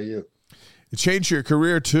for BYU. It changed your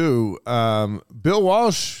career, too. Bill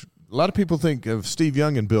Walsh, a lot of people think of Steve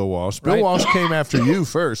Young and Bill Walsh. Bill Walsh came after you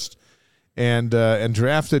first and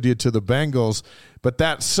drafted you to the Bengals. But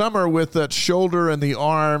that summer with that shoulder and the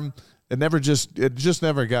arm, it just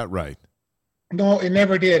never got right. No, it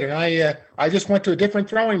never did. And I just went to a different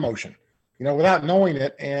throwing motion, without knowing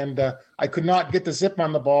it. And I could not get the zip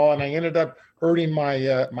on the ball, and I ended up hurting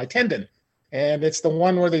my tendon. And it's the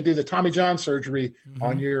one where they do the Tommy John surgery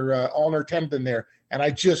on your ulnar tendon there. And I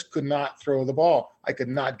just could not throw the ball. I could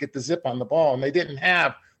not get the zip on the ball. And they didn't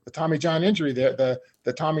have the Tommy John injury there,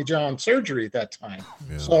 the Tommy John surgery at that time.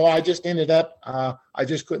 Yeah. So I just ended up, I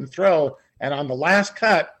just couldn't throw. And on the last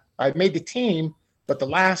cut, I made the team, but the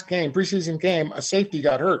last game, preseason game, a safety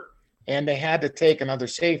got hurt. And they had to take another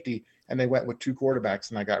safety, and they went with 2 quarterbacks,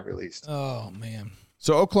 and I got released. Oh, man.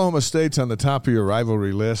 So Oklahoma State's on the top of your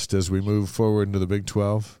rivalry list as we move forward into the Big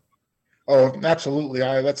 12? Oh, absolutely.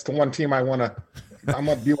 That's the one team I want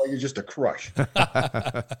BYU just to crush.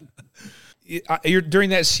 During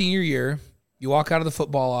that senior year, you walk out of the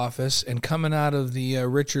football office, and coming out of the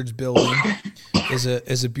Richards building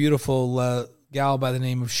is a beautiful gal by the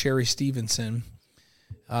name of Sherry Stevenson.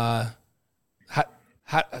 You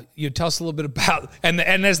tell us a little bit about, and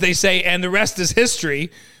as they say, and the rest is history.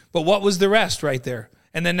 But what was the rest right there?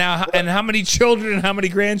 And then now, and how many children and how many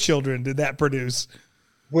grandchildren did that produce?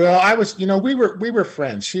 Well, I was, we were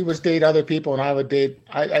friends. She would date other people, and I would date.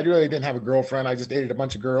 I really didn't have a girlfriend. I just dated a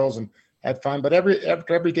bunch of girls and had fun. But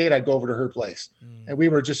after every date, I'd go over to her place, and we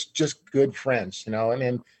were just good friends,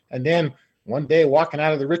 And then one day, walking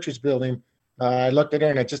out of the Richards building, I looked at her,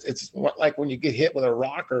 and it's like when you get hit with a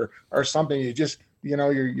rock or something, you just,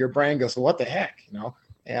 your brain goes, well, what the heck,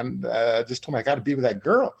 And just told me I got to be with that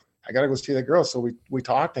girl. I got to go see that girl. So we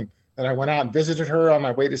talked, and then I went out and visited her on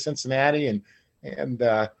my way to Cincinnati, and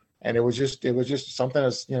it was just something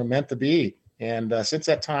that's meant to be. And since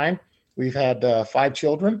that time, we've had 5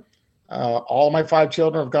 children. All my 5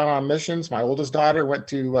 children have gone on missions. My oldest daughter went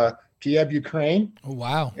to Kiev, Ukraine. Oh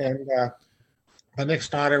wow! And my next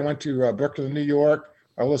daughter went to Brooklyn, New York.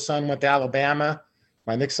 My oldest son went to Alabama.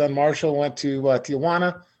 My next son Marshall went to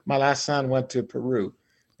Tijuana. My last son went to Peru.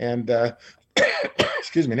 And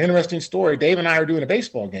excuse me, an interesting story. Dave and I are doing a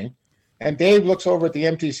baseball game, and Dave looks over at the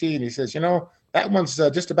MTC and he says, that one's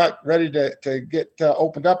just about ready to get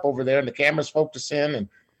opened up over there, and the camera's focused in.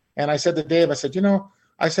 And I said to Dave,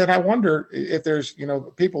 I said, I wonder if there's,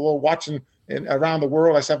 people watching around the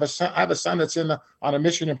world. I said, I have a son that's on a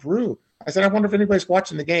mission in Peru. I said, I wonder if anybody's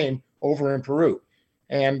watching the game over in Peru.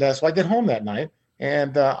 And so I get home that night,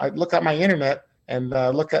 and I look at my internet and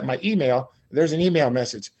look at my email. There's an email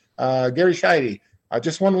message. Gary Scheide, I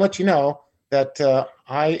just want to let you know that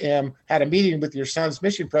I had a meeting with your son's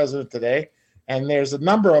mission president today, and there's a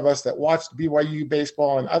number of us that watched BYU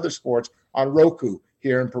baseball and other sports on Roku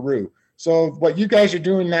here in Peru. So what you guys are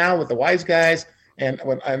doing now with the Wise Guys and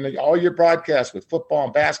all your broadcasts with football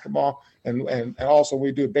and basketball, and also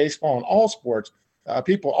we do baseball and all sports,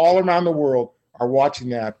 people all around the world are watching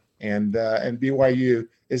that, and BYU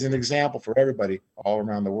is an example for everybody all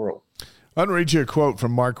around the world. I'm going to read you a quote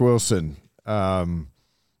from Mark Wilson.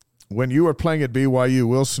 When you were playing at BYU,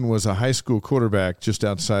 Wilson was a high school quarterback just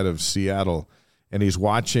outside of Seattle, and he's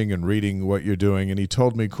watching and reading what you're doing, and he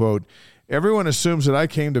told me, quote, everyone assumes that I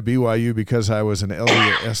came to BYU because I was an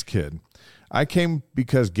LDS kid. I came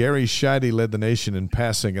because Gary Scheide led the nation in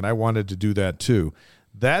passing, and I wanted to do that too.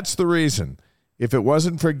 That's the reason. If it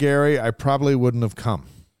wasn't for Gary, I probably wouldn't have come.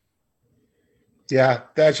 Yeah,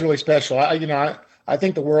 that's really special. I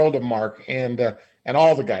think the world of Mark and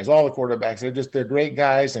all the guys, all the quarterbacks. They're great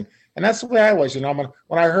guys, and that's the way I was.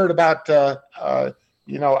 When I heard about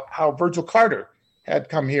how Virgil Carter had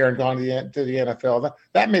come here and gone to the NFL,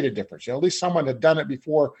 that made a difference. At least someone had done it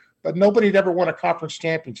before, but nobody had ever won a conference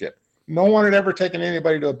championship. No one had ever taken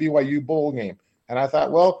anybody to a BYU bowl game. And I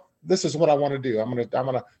thought, well, this is what I want to do. I'm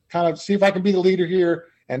gonna kind of see if I can be the leader here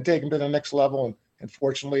and take them to the next level. And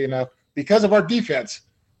fortunately enough, because of our defense,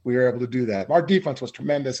 we were able to do that. Our defense was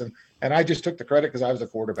tremendous, and I just took the credit because I was the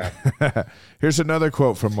quarterback. Here's another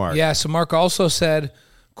quote from Mark. Yeah, so Mark also said,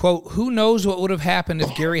 quote, who knows what would have happened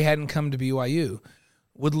if Gary hadn't come to BYU?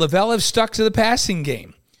 Would Lavelle have stuck to the passing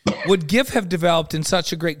game? Would Giff have developed in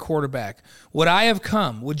such a great quarterback? Would I have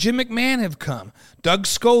come? Would Jim McMahon have come? Doug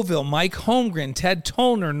Scoville, Mike Holmgren, Ted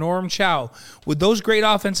Toner, Norm Chow. Would those great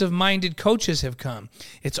offensive-minded coaches have come?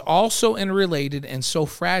 It's all so interrelated and so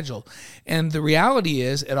fragile. And the reality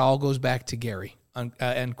is it all goes back to Gary,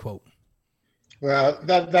 end quote. Well,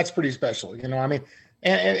 that's pretty special. And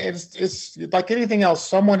it's like anything else,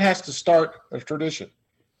 someone has to start a tradition.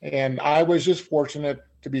 And I was just fortunate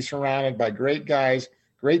to be surrounded by great guys,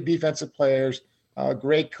 great defensive players,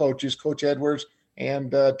 great coaches, Coach Edwards,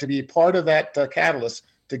 and to be part of that catalyst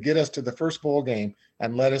to get us to the first bowl game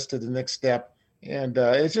and led us to the next step. And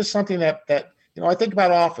it's just something that I think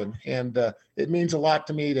about often, and it means a lot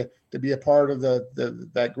to me to be a part of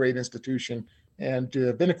that great institution and to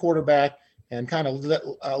have been a quarterback and kind of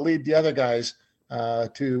lead the other guys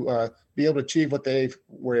to be able to achieve what they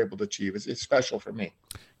were able to achieve. It's special for me.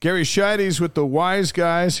 Gary Scheide's with the Wise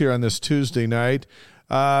Guys here on this Tuesday night.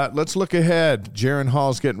 Let's look ahead. Jaren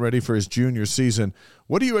Hall's getting ready for his junior season.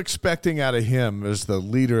 What are you expecting out of him as the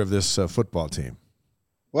leader of this football team?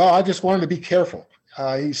 Well, I just want him to be careful.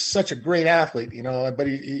 He's such a great athlete, but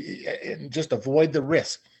he just avoid the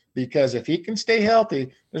risk, because if he can stay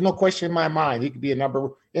healthy, there's no question in my mind he could be a number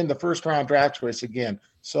in the first-round draft choice again.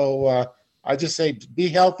 So I just say be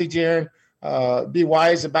healthy, Jaren. Be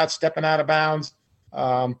wise about stepping out of bounds.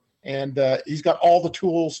 And he's got all the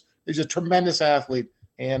tools. He's a tremendous athlete.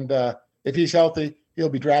 And if he's healthy, he'll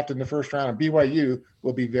be drafted in the first round. And BYU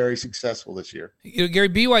will be very successful this year. Gary,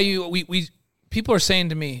 BYU, we people are saying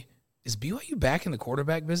to me, is BYU back in the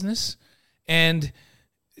quarterback business? And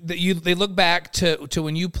they look back to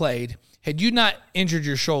when you played. Had you not injured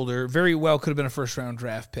your shoulder, very well could have been a first-round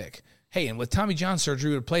draft pick. Hey, and with Tommy John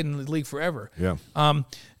surgery, would have played in the league forever. Yeah. So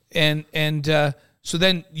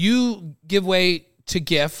then you give way to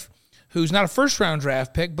Giff, who's not a first-round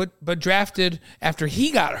draft pick, but drafted after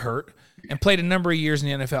he got hurt and played a number of years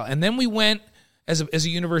in the NFL. And then we went as a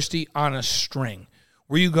university on a string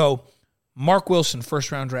where you go Mark Wilson,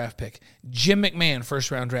 first-round draft pick. Jim McMahon,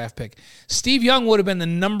 first-round draft pick. Steve Young would have been the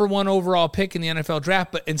number one overall pick in the NFL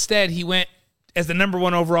draft, but instead he went as the number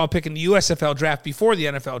one overall pick in the USFL draft before the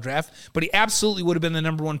NFL draft, but he absolutely would have been the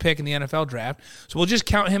number one pick in the NFL draft. So we'll just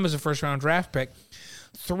count him as a first-round draft pick.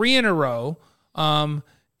 3 in a row.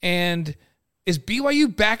 And is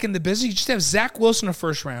BYU back in the business? You just have Zach Wilson, a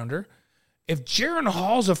first-rounder. If Jaren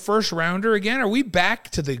Hall's a first-rounder again, are we back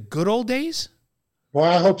to the good old days? Well,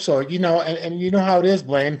 I hope so. And you know how it is,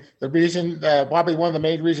 Blaine. The reason, probably one of the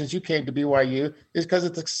main reasons you came to BYU is because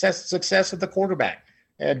of the success of the quarterback.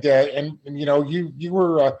 And you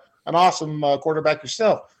were an awesome quarterback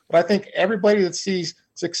yourself. But I think everybody that sees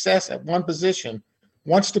success at one position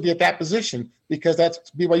wants to be at that position because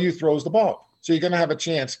that's BYU throws the ball. So you're going to have a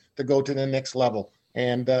chance to go to the next level.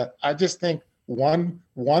 And I just think one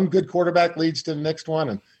good quarterback leads to the next one.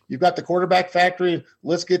 And you've got the quarterback factory.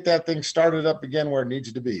 Let's get that thing started up again where it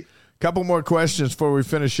needs to be. Couple more questions before we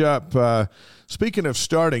finish up. Speaking of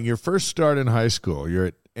starting, your first start in high school, you're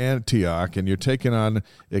at Antioch, and you're taking on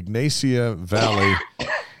Ignacia Valley.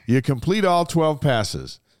 You complete all 12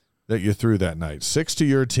 passes that you threw that night, 6 to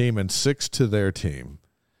your team and 6 to their team.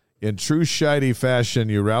 In true Scheide fashion,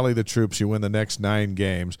 you rally the troops, you win the next 9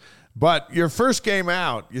 games. But your first game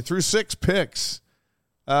out, you threw 6 picks,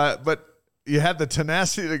 but you had the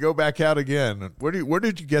tenacity to go back out again. Where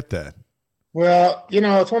did you get that? Well,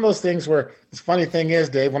 it's one of those things where the funny thing is,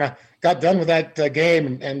 Dave, when I got done with that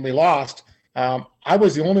game and we lost, I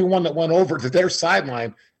was the only one that went over to their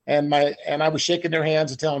sideline, and I was shaking their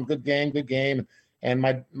hands and telling them, good game. And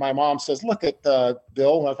my mom says, look at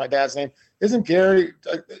Bill, that's my dad's name. Isn't Gary,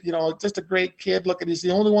 just a great kid? Look at, he's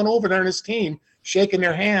the only one over there in his team shaking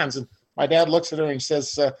their hands. And my dad looks at her and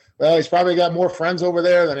says, well, he's probably got more friends over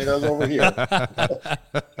there than he does over here.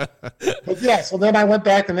 But yeah, so then I went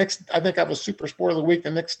back I think I was Super Sport of the Week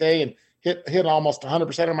the next day and hit almost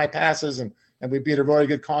 100% of my passes, and we beat a very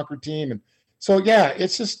good Concord team. And so, yeah,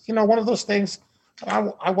 it's just, one of those things.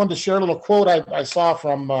 I wanted to share a little quote I saw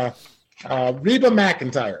from Reba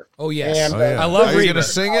McEntire. Oh, yes. And, I love Reba. Are you going to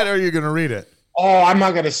sing it or are you going to read it? Oh, I'm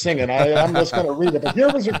not going to sing it. I'm just going to read it. But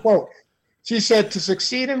here was her quote. She said, to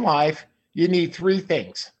succeed in life, you need 3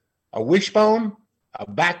 things: a wishbone, a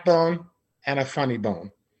backbone, and a funny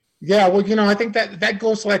bone. Yeah, well, I think that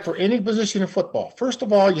goes like for any position in football. First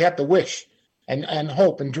of all, you have to wish and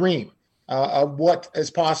hope and dream of what is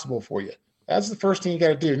possible for you. That's the first thing you got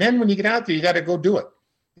to do. And then when you get out there, you got to go do it.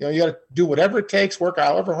 You got to do whatever it takes, work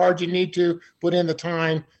however hard you need to, put in the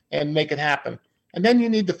time and make it happen. And then you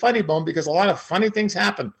need the funny bone because a lot of funny things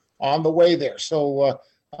happen on the way there. So,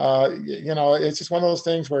 it's just one of those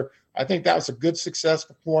things where I think that was a good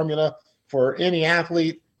successful formula for any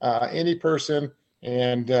athlete, any person.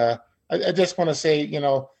 And I just want to say,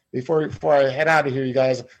 before I head out of here, you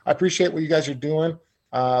guys, I appreciate what you guys are doing.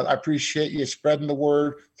 I appreciate you spreading the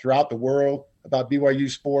word throughout the world about BYU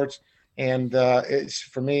sports. And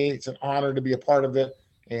for me, it's an honor to be a part of it.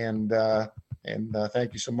 And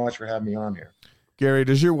thank you so much for having me on here. Gary,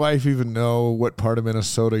 does your wife even know what part of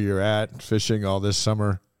Minnesota you're at fishing all this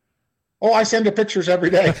summer? Oh, I send her pictures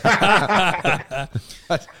every day. I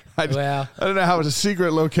don't know how a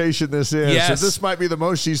secret location this is. Yes. So this might be the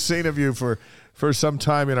most she's seen of you for some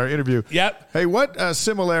time in our interview. Yep. Hey, what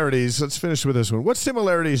similarities, let's finish with this one. What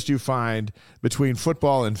similarities do you find between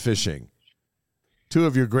football and fishing? 2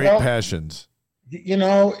 of your great passions.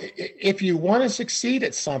 If you want to succeed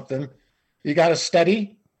at something, you got to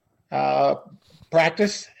study,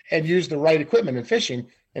 practice, and use the right equipment. In fishing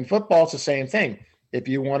and football, it's the same thing. If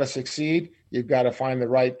you want to succeed, you've got to find the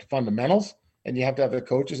right fundamentals, and you have to have the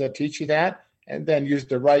coaches that teach you that, and then use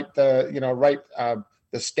the right, the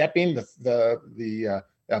stepping, the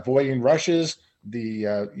avoiding rushes,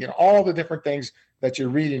 all the different things that you're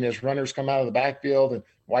reading as runners come out of the backfield and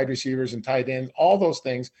wide receivers and tight ends, all those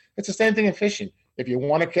things. It's the same thing in fishing. If you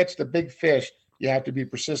want to catch the big fish, you have to be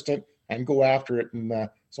persistent and go after it. And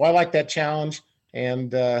so I like that challenge,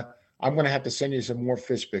 and I'm going to have to send you some more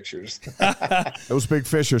fish pictures. Those big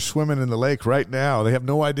fish are swimming in the lake right now. They have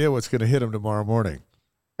no idea what's going to hit them tomorrow morning.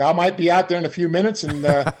 I might be out there in a few minutes and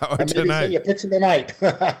maybe send you a picture tonight.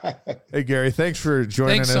 Hey, Gary, thanks for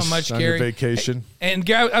joining us so much, on Gary. your vacation. And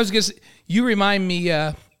Gary, I was going to say, you remind me,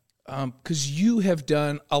 because you have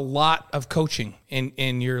done a lot of coaching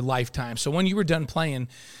in your lifetime. So when you were done playing,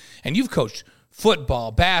 and you've coached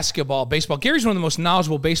football, basketball, baseball. Gary's one of the most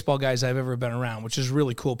knowledgeable baseball guys I've ever been around, which is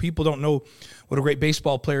really cool. People don't know what a great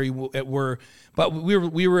baseball player you were. But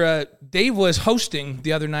we were Dave was hosting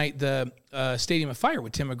the other night the Stadium of Fire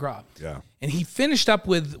with Tim McGraw. Yeah. And he finished up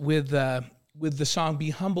with the song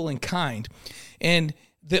 "Be Humble and Kind," and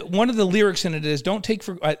one of the lyrics in it is "Don't take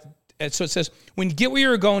for." So it says, "When you get where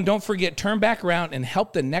you're going, don't forget, turn back around and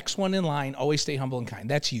help the next one in line. Always stay humble and kind."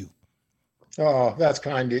 That's you. Oh, that's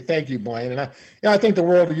kind. Thank you, Blaine. And I think the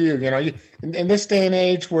world of you. In this day and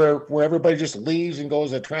age where everybody just leaves and goes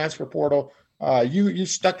to the transfer portal, you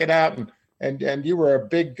stuck it out and you were a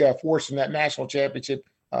big force in that national championship.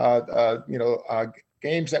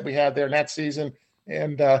 Games that we had there in that season.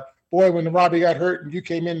 And boy, when Robbie got hurt and you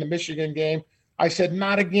came in the Michigan game, I said,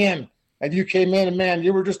 "Not again." And you came in, and man,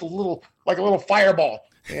 you were just like a little fireball,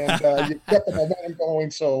 and you kept the momentum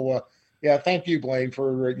going. So. Yeah, thank you, Blaine,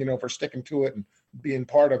 for sticking to it and being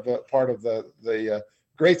part of the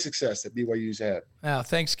great success that BYU's had. Oh,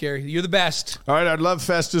 thanks, Gary. You're the best. All right, I'd love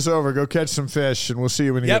Fest is over. Go catch some fish, and we'll see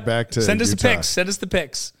you when you get back to Send us Utah. the pics. Send us the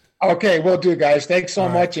pics. Okay, we'll do, guys. Thanks so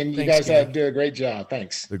much, and you guys Gary. do a great job.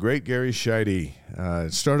 Thanks. The great Gary Scheide.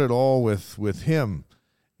 It started all with him,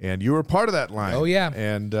 and you were part of that line. Oh, yeah.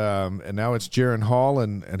 And now it's Jaron Hall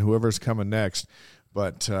and whoever's coming next.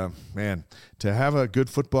 But, man, to have a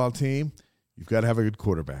good football team, you've got to have a good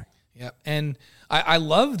quarterback. Yeah, and I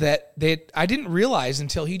love that I didn't realize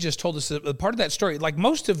until he just told us that part of that story. Like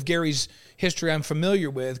most of Gary's history, I'm familiar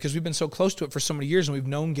with because we've been so close to it for so many years, and we've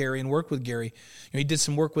known Gary and worked with Gary. He did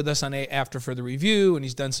some work with us on After for the Review, and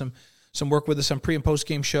he's done some work with us on pre and post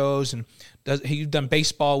game shows, and he's done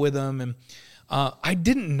baseball with them. And I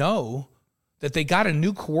didn't know that they got a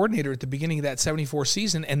new coordinator at the beginning of that 74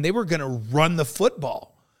 season, and they were going to run the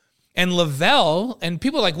football. And Lavelle, and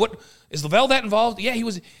people are like, what, is Lavelle that involved? Yeah, he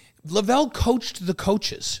was. Lavelle coached the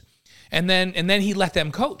coaches, and then he let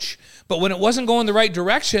them coach. But when it wasn't going the right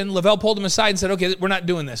direction, Lavelle pulled him aside and said, okay, we're not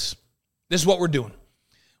doing this. This is what we're doing.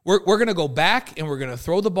 We're going to go back, and we're going to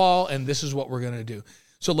throw the ball, and this is what we're going to do.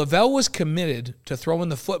 So Lavelle was committed to throwing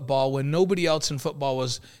the football when nobody else in football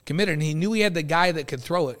was committed, and he knew he had the guy that could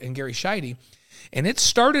throw it in Gary Scheide. And it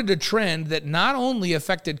started a trend that not only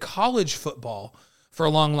affected college football for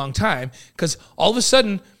a long, long time, because all of a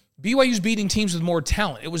sudden – BYU's beating teams with more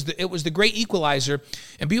talent. It was the great equalizer,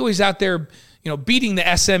 and BYU's out there, beating the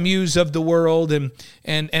SMUs of the world, and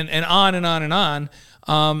on and on and on.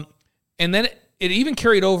 And then it even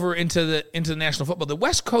carried over into the national football. The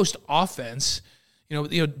West Coast offense,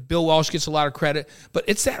 Bill Walsh gets a lot of credit, but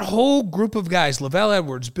it's that whole group of guys: Lavelle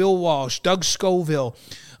Edwards, Bill Walsh, Doug Scoville,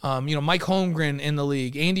 Mike Holmgren in the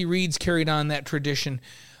league. Andy Reid's carried on that tradition.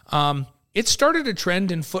 It started a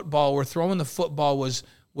trend in football where throwing the football was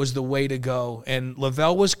the way to go, and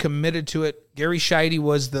Lavelle was committed to it. Gary Scheide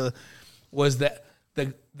was the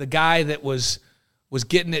guy that was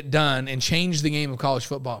getting it done and changed the game of college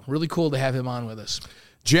football. Really cool to have him on with us.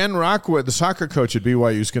 Jen Rockwood, the soccer coach at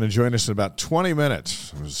BYU, is going to join us in about 20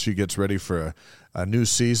 minutes as she gets ready for a new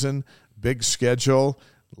season. Big schedule,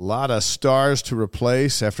 a lot of stars to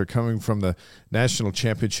replace after coming from the national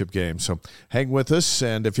championship game. So hang with us,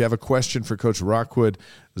 and if you have a question for Coach Rockwood,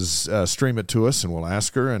 stream it to us, and we'll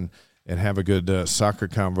ask her and have a good soccer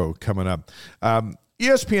convo coming up.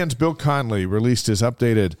 ESPN's Bill Connelly released his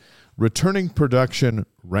updated returning production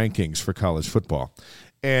rankings for college football.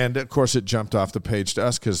 And, of course, it jumped off the page to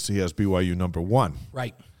us because he has BYU number 1.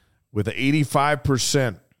 Right. With an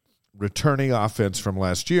 85% returning offense from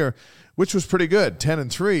last year, which was pretty good,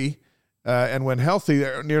 10-3, and when healthy,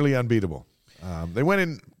 they're nearly unbeatable. They went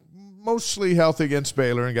in mostly healthy against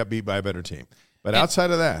Baylor and got beat by a better team. But outside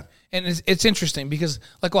of that. And it's interesting because,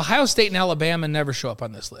 like, Ohio State and Alabama never show up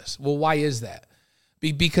on this list. Well, why is that?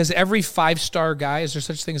 Because every 5-star guy, is there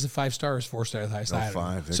such thing as a 5-star or is 4-star the highest? No,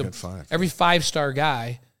 5. They got 5. Every 5-star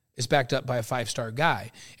guy is backed up by a 5-star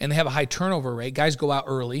guy. And they have a high turnover rate. Guys go out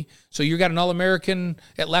early. So you got an All-American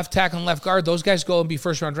at left tackle and left guard. Those guys go and be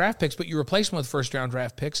first-round draft picks, but you replace them with first-round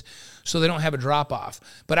draft picks so they don't have a drop-off.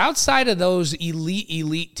 But outside of those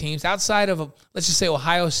elite teams, outside of, let's just say,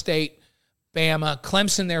 Ohio State, Bama,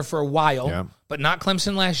 Clemson there for a while, but not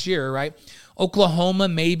Clemson last year, right? Oklahoma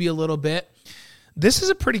maybe a little bit. This is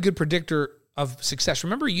a pretty good predictor of success.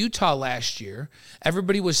 Remember Utah last year?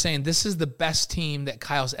 Everybody was saying this is the best team that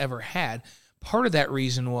Kyle's ever had. Part of that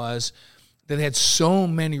reason was that they had so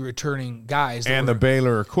many returning guys. And the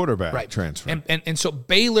Baylor quarterback transfer. And so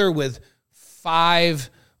Baylor with 5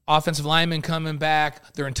 offensive linemen coming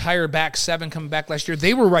back, their entire back 7 coming back last year,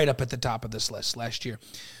 they were right up at the top of this list last year.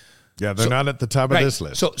 Yeah, they're not at the top of this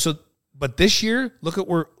list. But this year, look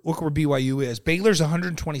where BYU is. Baylor's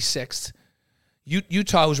 126th.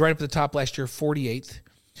 Utah was right up at the top last year, 48th.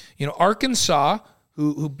 Arkansas,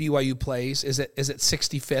 who BYU plays, is at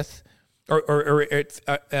 65th or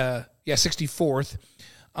 64th.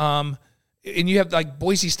 And you have like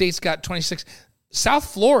Boise State's got 26.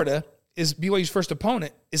 South Florida is BYU's first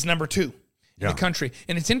opponent, is number 2 in the country.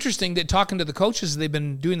 And it's interesting that talking to the coaches, they've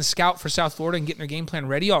been doing the scout for South Florida and getting their game plan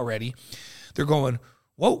ready already. They're going,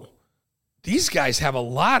 whoa, these guys have a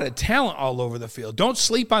lot of talent all over the field. Don't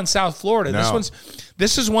sleep on South Florida. No.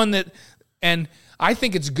 This is one that, and I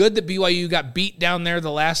think it's good that BYU got beat down there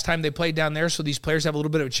the last time they played down there, so these players have a little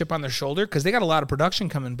bit of a chip on their shoulder because they got a lot of production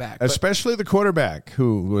coming back. Especially the quarterback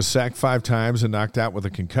who was sacked 5 times and knocked out with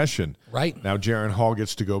a concussion. Right. Now Jaron Hall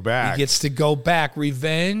gets to go back. He gets to go back.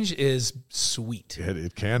 Revenge is sweet.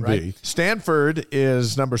 It can be. Stanford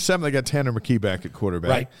is number 7. They got Tanner McKee back at quarterback.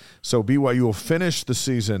 Right. So BYU will finish the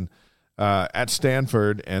season at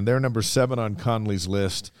Stanford, and they're number 7 on Conley's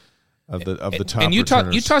list of the top And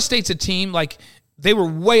returners. Utah State's a team like they were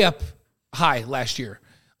way up high last year.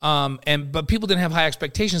 But people didn't have high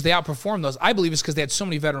expectations. They outperformed those. I believe it's because they had so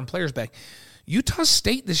many veteran players back. Utah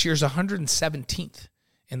State this year is 117th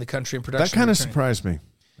in the country in production. That kind of surprised me.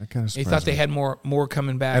 They thought they had more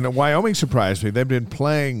coming back. And Wyoming surprised me. They've been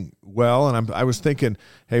playing well, and I was thinking,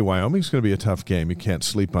 hey, Wyoming's going to be a tough game. You can't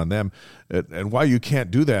sleep on them. And why you can't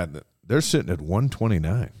do that, they're sitting at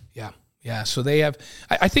 129. Yeah. So they have.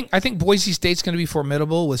 I think Boise State's going to be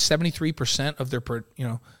formidable with 73% of their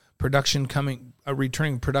production coming,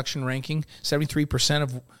 returning production ranking. 73%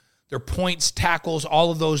 of their points, tackles,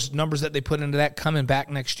 all of those numbers that they put into that coming back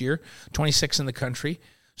next year. 26 in the country.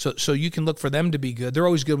 So you can look for them to be good. They're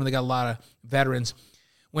always good when they got a lot of veterans.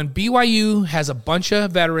 When BYU has a bunch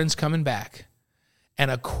of veterans coming back and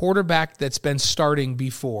a quarterback that's been starting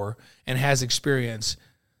before and has experience,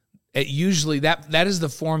 it usually that is the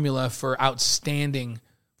formula for outstanding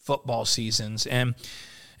football seasons. And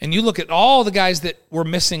you look at all the guys that were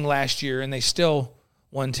missing last year and they still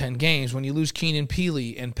won 10 games. When you lose Keenan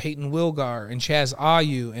Peely and Peyton Wilgar and Chaz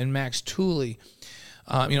Ayu and Max Tooley,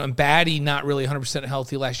 and Batty not really 100%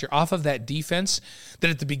 healthy last year, off of that defense that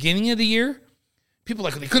at the beginning of the year, people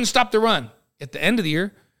they couldn't stop the run. At the end of the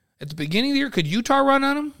year, at the beginning of the year, could Utah run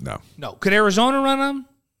on them? No. Could Arizona run on them?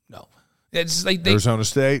 No. It's like Arizona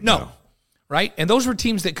State? No. Right? And those were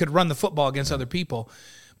teams that could run the football against other people.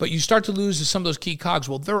 But you start to lose some of those key cogs.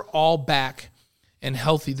 Well, they're all back and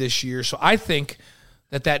healthy this year. So I think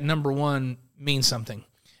that number one means something.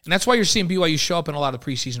 And that's why you're seeing BYU show up in a lot of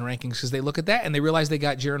preseason rankings, because they look at that and they realize they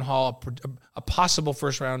got Jaron Hall, a possible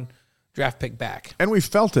first-round draft pick back. And we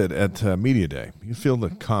felt it at Media Day. You feel the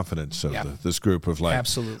confidence of this group of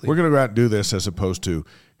absolutely. We're going to go out and do this, as opposed to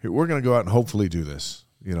we're going to go out and hopefully do this.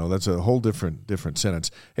 That's a whole different sentence.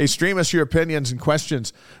 Hey, stream us your opinions and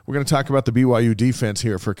questions. We're going to talk about the BYU defense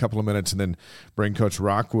here for a couple of minutes and then bring Coach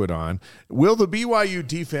Rockwood on. Will the BYU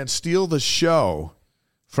defense steal the show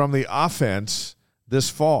from the offense this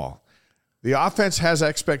fall? The offense has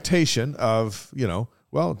expectation of,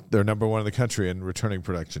 they're number one in the country in returning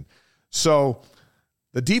production. So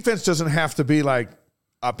the defense doesn't have to be like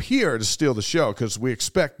up here to steal the show, because we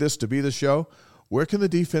expect this to be the show. Where can the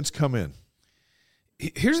defense come in?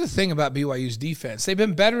 Here's the thing about BYU's defense. They've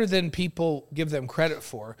been better than people give them credit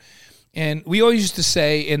for. And we always used to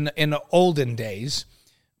say in the olden days,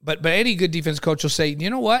 but any good defense coach will say, you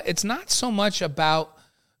know what? It's not so much about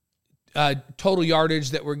total yardage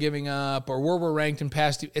that we're giving up or where we're ranked in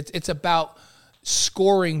past. It's about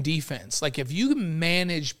scoring defense. Like, if you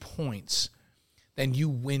manage points, then you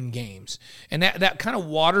win games. And that kind of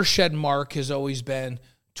watershed mark has always been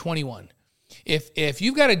 21. If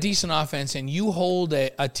you've got a decent offense and you hold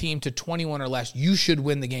a team to 21 or less, you should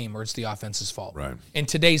win the game, or it's the offense's fault. Right. In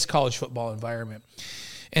today's college football environment.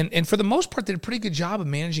 And for the most part, they did a pretty good job of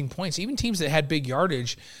managing points. Even teams that had big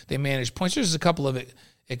yardage, they managed points. There's a couple of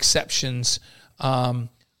exceptions,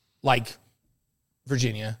 like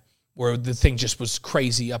Virginia, where the thing just was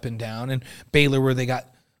crazy up and down, and Baylor, where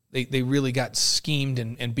they really got schemed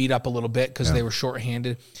and beat up a little bit because they were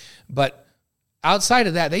shorthanded. But outside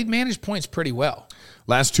of that, they managed points pretty well.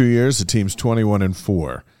 Last 2 years, the team's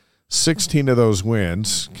 21-4. 16 of those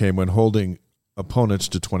wins came when holding opponents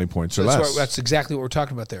to 20 points or less. That's exactly what we're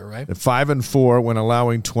talking about there, right? 5-4 when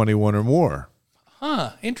allowing 21 or more.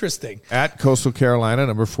 Interesting. At Coastal Carolina,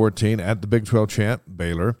 number 14. At the Big 12 champ,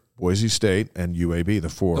 Baylor, Boise State, and UAB,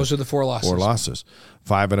 Those are the four losses. 4 losses.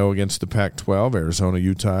 5-0 against the Pac-12, Arizona,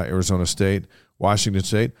 Utah, Arizona State, Washington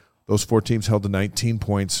State. Those 4 teams held to 19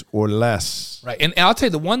 points or less. Right. And I'll tell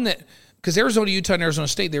you, the one that, because Arizona, Utah, and Arizona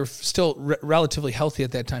State, they were still relatively healthy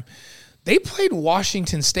at that time. They played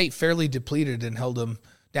Washington State fairly depleted and held them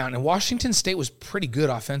down. And Washington State was pretty good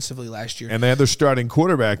offensively last year. And they had their starting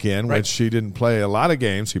quarterback in, which he didn't play a lot of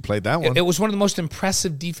games. He played that one. It was one of the most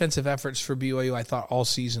impressive defensive efforts for BYU, I thought, all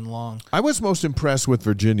season long. I was most impressed with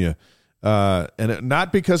Virginia,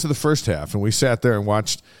 not because of the first half. And we sat there and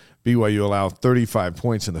watched BYU allow 35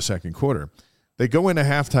 points in the second quarter. They go into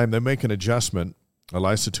halftime, they make an adjustment,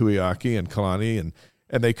 Elisa Tuiaki and Kalani,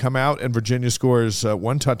 and they come out, and Virginia scores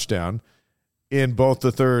 1 touchdown in both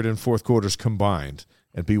the third and fourth quarters combined,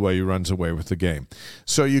 and BYU runs away with the game.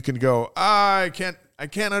 So you can go, I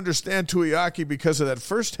can't understand Tuiaki because of that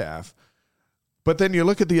first half, but then you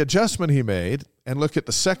look at the adjustment he made and look at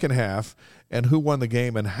the second half and who won the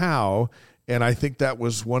game and how, and I think that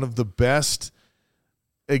was one of the best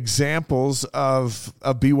examples of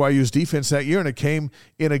BYU's defense that year, and it came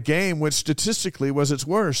in a game which statistically was its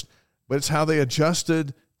worst, but it's how they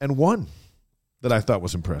adjusted and won that I thought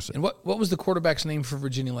was impressive. And what was the quarterback's name for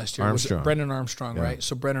Virginia last year? Armstrong. Was it Brendan Armstrong, yeah. Right?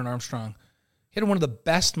 So Brendan Armstrong hit one of the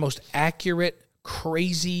best, most accurate,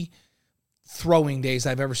 crazy throwing days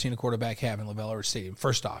I've ever seen a quarterback have in LaBelle Everett Stadium,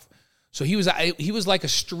 first off. So he was like a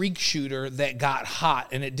streak shooter that got hot,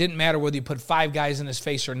 and it didn't matter whether you put 5 guys in his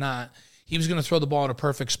face or not. He was going to throw the ball in a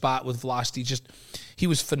perfect spot with velocity. He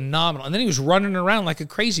was phenomenal. And then he was running around like a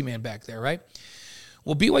crazy man back there, right?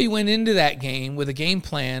 Well, BYU went into that game with a game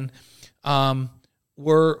plan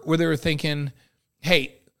where they were thinking,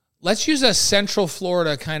 hey, let's use a Central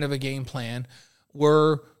Florida kind of a game plan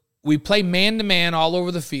where we play man-to-man all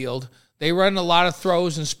over the field. They run a lot of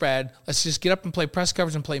throws and spread. Let's just get up and play press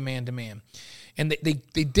coverage and play man-to-man. And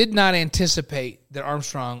they did not anticipate that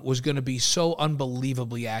Armstrong was going to be so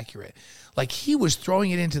unbelievably accurate. Like, he was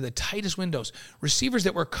throwing it into the tightest windows. Receivers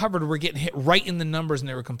that were covered were getting hit right in the numbers, and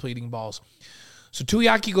they were completing balls. So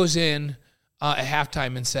Tuiaki goes in at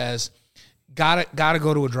halftime and says, gotta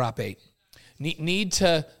go to a drop 8.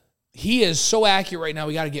 He is so accurate right now,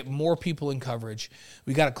 we got to get more people in coverage.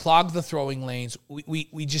 We got to clog the throwing lanes.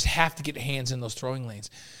 We just have to get hands in those throwing lanes.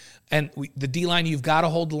 And the D-line, you've got to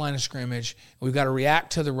hold the line of scrimmage. We've got to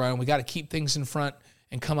react to the run. We got to keep things in front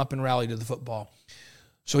and come up and rally to the football.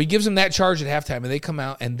 So he gives them that charge at halftime, and they come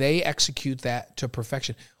out and they execute that to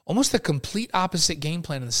perfection. Almost the complete opposite game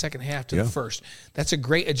plan in the second half to the first. That's a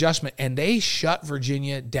great adjustment, and they shut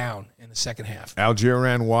Virginia down in the second half. Algier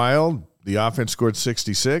ran wild. The offense scored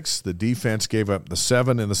 66. The defense gave up the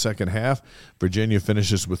 7 in the second half. Virginia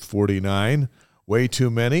finishes with 49. Way too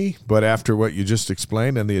many, but after what you just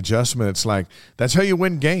explained and the adjustment, it's like that's how you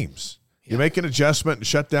win games. You make an adjustment and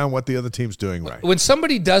shut down what the other team's doing right. When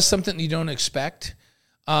somebody does something you don't expect,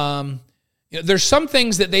 there's some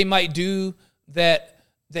things that they might do that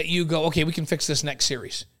you go, okay, we can fix this next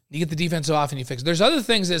series. You get the defensive off and you fix it. There's other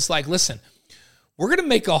things that's like, listen, we're going to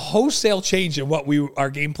make a wholesale change in what our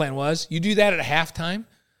game plan was. You do that at halftime,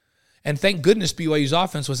 and thank goodness BYU's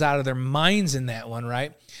offense was out of their minds in that one,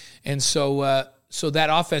 right? And so that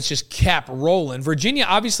offense just kept rolling. Virginia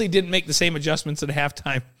obviously didn't make the same adjustments at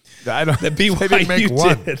halftime that BYU they didn't make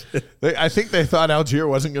one. did. I think they thought Algier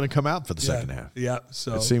wasn't going to come out for the second half. Yeah,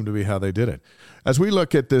 so it seemed to be how they did it. As we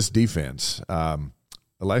look at this defense,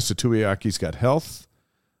 Elisa Tuiaki's got health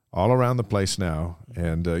all around the place now.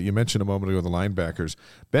 And you mentioned a moment ago the linebackers.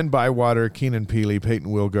 Ben Bywater, Keenan Peely, Peyton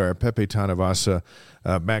Wilgar, Pepe Tanavasa,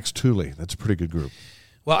 Max Tooley. That's a pretty good group.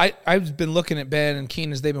 Well, I've been looking at Ben and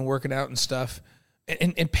Keenan as they've been working out and stuff.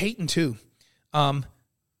 And Peyton, too.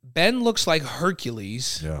 Ben looks like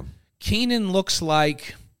Hercules. Yeah. Keenan looks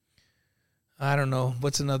like, I don't know,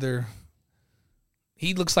 what's another?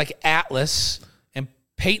 He looks like Atlas, and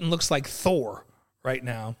Peyton looks like Thor right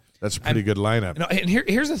now. That's a pretty good lineup. And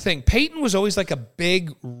here's the thing. Peyton was always like a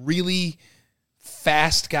big, really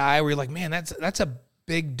fast guy where you're like, man, that's a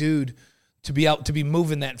big dude to be out to be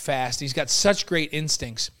moving that fast. He's got such great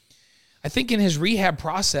instincts. I think in his rehab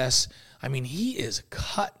process, I mean, he is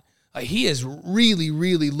cut. He is really,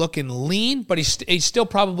 really looking lean, but he's still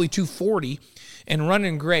probably 240 and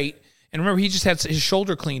running great. And remember, he just had his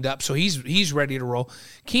shoulder cleaned up, so he's ready to roll.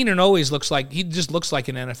 Keenan always looks like an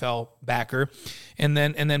NFL backer, and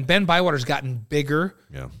then Ben Bywater's gotten bigger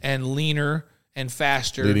and leaner and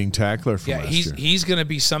faster. Leading tackler from last year. He's going to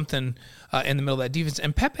be something in the middle of that defense.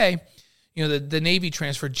 And Pepe, the Navy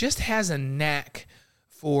transfer, just has a knack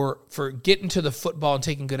for getting to the football and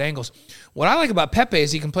taking good angles. What I like about Pepe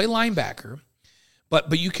is he can play linebacker.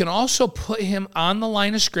 But you can also put him on the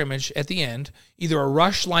line of scrimmage at the end, either a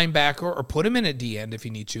rush linebacker or put him in at D end if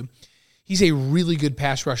you need to. He's a really good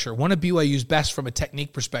pass rusher, one of BYU's best from a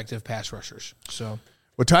technique perspective pass rushers. So,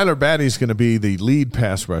 well, Tyler Batty's going to be the lead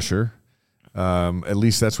pass rusher. At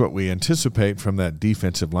least that's what we anticipate from that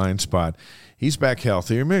defensive line spot. He's back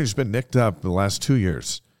healthy. Remember, he's been nicked up the last 2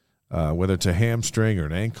 years, whether it's a hamstring or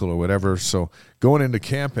an ankle or whatever. So going into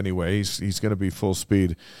camp anyway, he's going to be full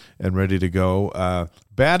speed and ready to go.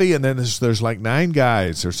 Batty, and then there's like 9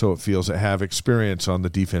 guys or so it feels that have experience on the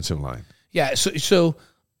defensive line. Yeah, so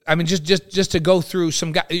I mean, just to go through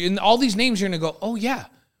some guys, and all these names you're going to go, oh yeah,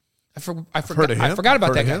 I forgot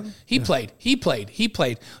about that guy. He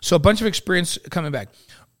played. So a bunch of experience coming back.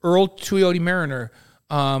 Earl Tuioti Mariner,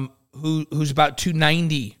 who's about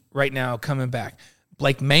 290 right now, coming back.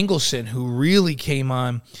 Blake Mangelson, who really came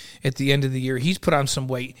on at the end of the year. He's put on some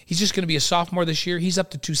weight. He's just going to be a sophomore this year. He's up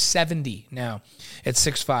to 270 now at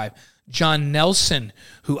 6'5". John Nelson,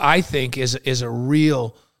 who I think is a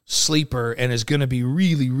real sleeper and is going to be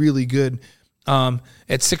really, really good at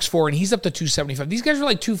 6'4", and he's up to 275. These guys were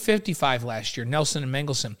like 255 last year, Nelson and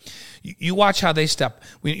Mangelson. You watch how they step.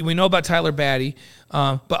 We know about Tyler Batty,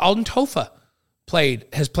 but Alden Tofa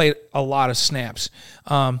has played a lot of snaps.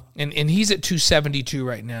 And he's at 272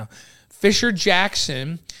 right now. Fisher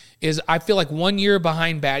Jackson is I feel like 1 year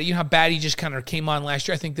behind Batty. You know how Batty just kind of came on last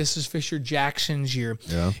year? I think this is Fisher Jackson's year.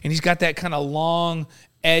 Yeah. And he's got that kind of long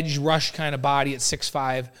edge rush kind of body at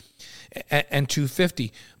 6'5" and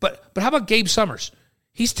 250. But how about Gabe Summers?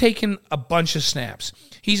 He's taken a bunch of snaps.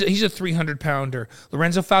 He's a 300-pounder.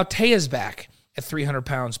 Lorenzo Fautea's back at 300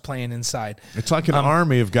 pounds playing inside. It's like an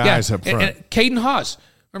army of guys up front. And Caden Haws.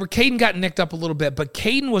 Remember, Caden got nicked up a little bit, but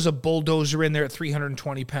Caden was a bulldozer in there at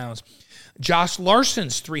 320 pounds. Josh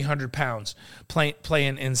Larson's 300 pounds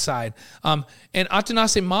playing inside. And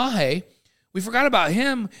Atanase Mahe, we forgot about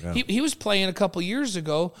him. Yeah. He was playing a couple years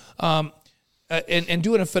ago and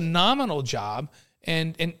doing a phenomenal job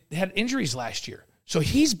and had injuries last year. So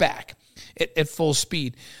he's back at full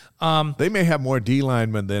speed. They may have more D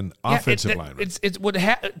linemen than offensive linemen. It's what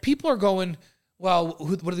people are going, well,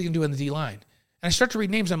 what are they going to do in the D line? And I start to read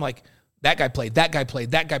names. I'm like, that guy played, that guy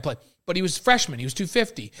played, that guy played. But he was a freshman. He was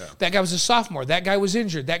 250. Yeah. That guy was a sophomore. That guy was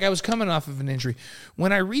injured. That guy was coming off of an injury.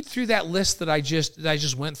 When I read through that list that I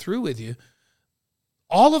just went through with you,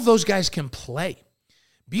 all of those guys can play.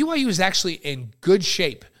 BYU is actually in good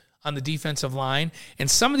shape on the defensive line, and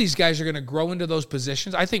some of these guys are going to grow into those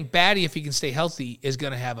positions. I think Batty, if he can stay healthy, is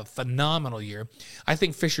going to have a phenomenal year. I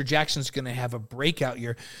think Fisher Jackson's going to have a breakout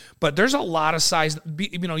year. But there's a lot of size.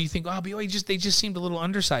 You think, oh, BYU they just seemed a little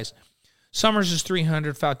undersized. Summers is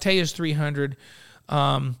 300. Fautea is 300.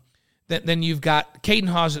 Then you've got Caden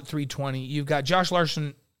Haws at 320. You've got Josh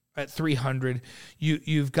Larson at 300.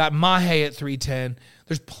 You've got Mahe at 310.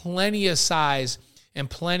 There's plenty of size and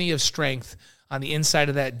plenty of strength on the inside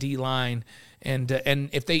of that D line, and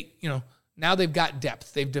if they, now they've got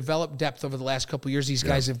depth. They've developed depth over the last couple of years. These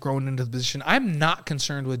guys have grown into the position. I'm not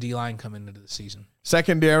concerned with D line coming into the season.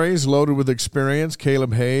 Secondaries loaded with experience: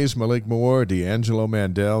 Caleb Hayes, Malik Moore, D'Angelo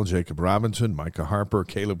Mandel, Jacob Robinson, Micah Harper,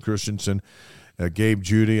 Caleb Christensen, Gabe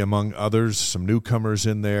Judy, among others. Some newcomers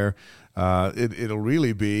in there. It'll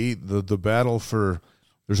really be the battle for.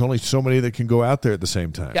 There's only so many that can go out there at the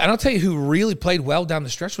same time. Yeah, and I'll tell you who really played well down the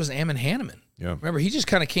stretch was Ammon Hanneman. Yeah. Remember, he just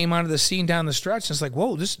kind of came onto the scene down the stretch. And it's like,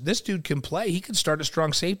 whoa, this dude can play. He could start a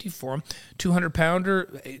strong safety for him.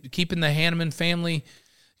 200-pounder, keeping the Hanneman family,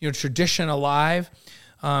 tradition alive.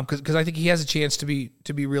 Because I think he has a chance to be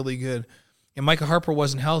really good. And Micah Harper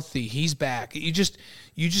wasn't healthy. He's back. You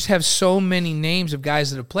just have so many names of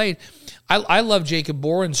guys that have played. I love Jacob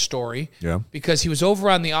Boren's story. Yeah. Because he was over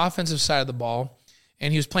on the offensive side of the ball,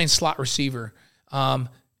 and he was playing slot receiver.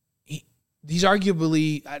 He's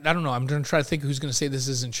arguably, I don't know, I'm going to try to think who's going to say this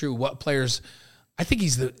isn't true. What players, I think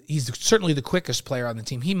he's certainly the quickest player on the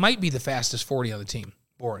team. He might be the fastest 40 on the team,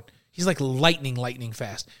 Boren. He's like lightning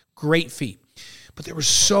fast. Great feet. But they were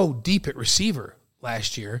so deep at receiver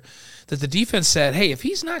last year that the defense said, hey, if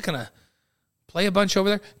he's not going to play a bunch over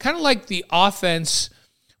there, kind of like the offense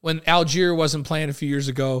when Algier wasn't playing a few years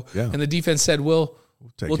ago, and the defense said, we'll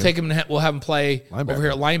take him. We'll have him play over here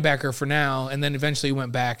at linebacker for now, and then eventually he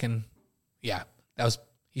went back and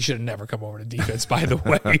he should have never come over to defense, by the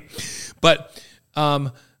way. But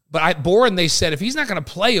Boren, they said if he's not going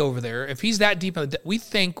to play over there, if he's that deep, we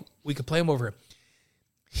think we could play him over here.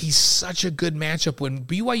 He's such a good matchup when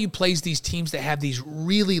BYU plays these teams that have these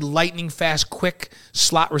really lightning fast, quick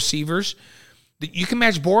slot receivers. That you can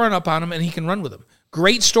match Boren up on him and he can run with them.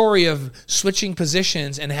 Great story of switching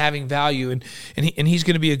positions and having value, and he's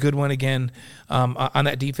going to be a good one again on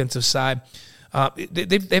that defensive side.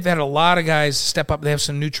 They've had a lot of guys step up. They have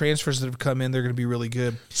some new transfers that have come in. They're going to be really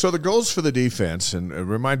good. So the goals for the defense, and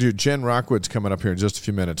remind you, Jen Rockwood's coming up here in just a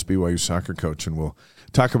few minutes, BYU soccer coach, and we'll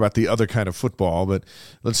talk about the other kind of football. But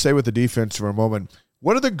let's stay with the defense for a moment.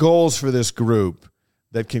 What are the goals for this group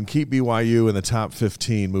that can keep BYU in the top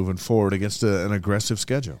 15 moving forward against an aggressive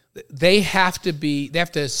schedule? They have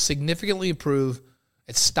to significantly improve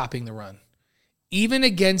at stopping the run, even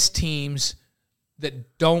against teams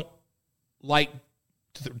that don't like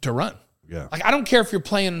to run. Yeah. Like, I don't care if you're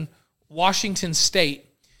playing Washington State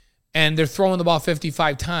and they're throwing the ball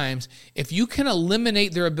 55 times. If you can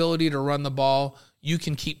eliminate their ability to run the ball, you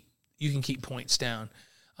can keep points down.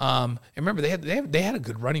 And remember, they had a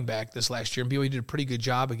good running back this last year, and BYU did a pretty good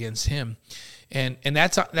job against him. And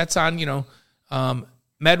that's on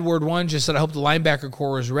Medward One just said, I hope the linebacker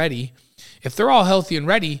core is ready. If they're all healthy and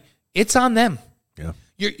ready, it's on them. Yeah.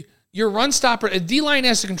 Your run stopper, a D-line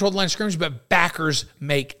has to control the line of scrimmage, but backers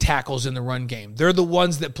make tackles in the run game. They're the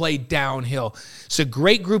ones that play downhill. It's a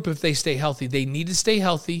great group if they stay healthy. They need to stay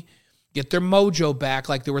healthy, get their mojo back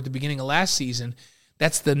like they were at the beginning of last season.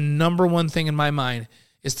 That's the number one thing in my mind,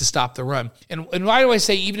 is to stop the run. And why do I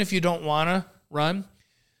say even if you don't want to run?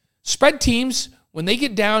 Spread teams, when they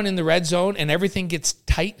get down in the red zone and everything gets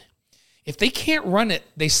tight, if they can't run it,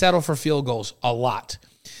 they settle for field goals a lot.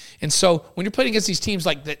 And so when you're playing against these teams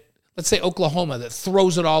like that, let's say Oklahoma, that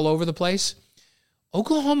throws it all over the place,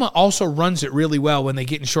 Oklahoma also runs it really well when they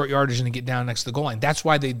get in short yardage and they get down next to the goal line. That's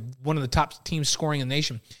why they one of the top teams scoring in the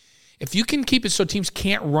nation. If you can keep it so teams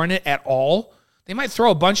can't run it at all, they might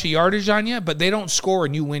throw a bunch of yardage on you, but they don't score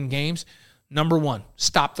and you win games. Number one,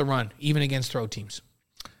 stop the run, even against throw teams.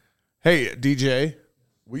 Hey, DJ,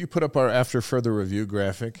 will you put up our after further review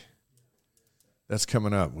graphic? That's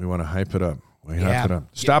coming up. We want to hype it up.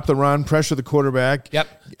 Stop the run, pressure the quarterback. Yep.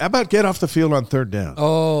 How about get off the field on third down?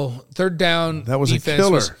 Oh, third down. That was a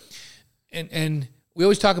killer. And we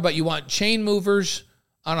always talk about you want chain movers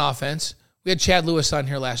on offense. We had Chad Lewis on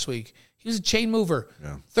here last week. He was a chain mover.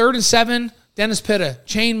 Yeah. 3rd and 7, Dennis Pitta,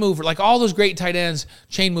 chain mover. Like all those great tight ends,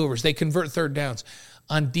 chain movers. They convert third downs.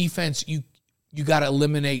 On defense, you got to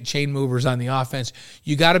eliminate chain movers on the offense.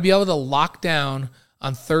 You got to be able to lock down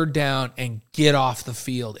on third down and get off the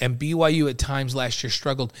field. And BYU at times last year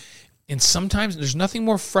struggled. And sometimes there's nothing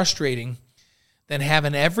more frustrating than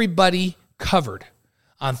having everybody covered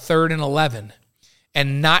on 3rd and 11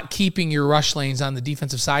 and not keeping your rush lanes on the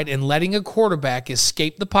defensive side and letting a quarterback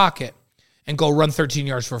escape the pocket and go run 13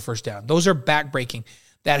 yards for a first down. Those are backbreaking.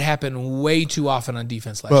 That happened way too often on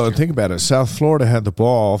defense last year. Well, think about it. South Florida had the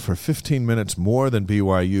ball for 15 minutes more than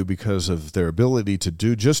BYU because of their ability to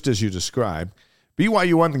do just as you described.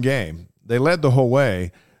 BYU won the game. They led the whole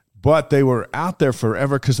way, but they were out there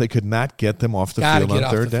forever because they could not get them off the field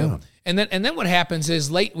on third down. And then what happens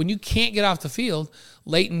is late when you can't get off the field,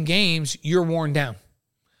 late in games, you're worn down.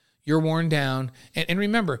 You're worn down. And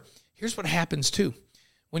remember, here's what happens too.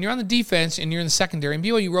 When you're on the defense and you're in the secondary, and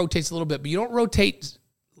BYU rotates a little bit, but you don't rotate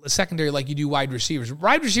the secondary like you do wide receivers.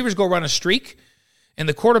 Wide receivers go run a streak, and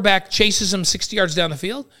the quarterback chases them 60 yards down the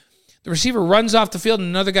field. The receiver runs off the field, and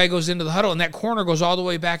another guy goes into the huddle, and that corner goes all the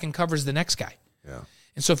way back and covers the next guy. Yeah.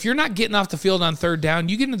 And so if you're not getting off the field on third down,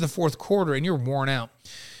 you get into the fourth quarter, and you're worn out.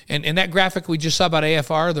 And that graphic we just saw about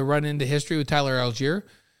AFR, the run into history with Tyler Algier,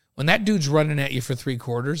 when that dude's running at you for 3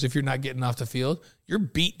 quarters, if you're not getting off the field, you're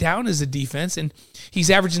beat down as a defense, and he's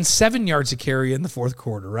averaging 7 yards a carry in the fourth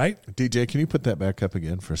quarter, right? DJ, can you put that back up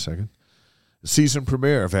again for a second? The season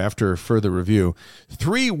premiere of After Further Review.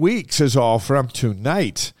 3 weeks is all from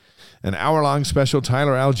tonight. An hour-long special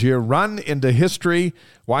Tyler Algier run into history.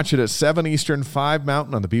 Watch it at 7 Eastern, 5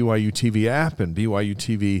 Mountain on the BYU TV app and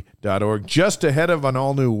BYUtv.org. Just ahead of an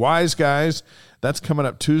all-new Wise Guys. That's coming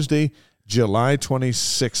up Tuesday, July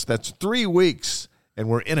 26th. That's 3 weeks, and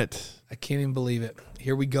we're in it. I can't even believe it.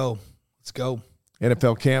 Here we go. Let's go.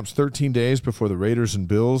 NFL camps 13 days before the Raiders and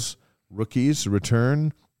Bills rookies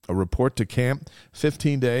return. A report to camp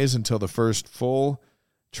 15 days until the first full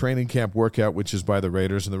training camp workout, which is by the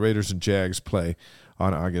Raiders, and the Raiders and Jags play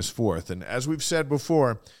on August 4th. And as we've said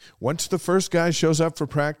before, once the first guy shows up for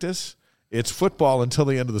practice, it's football until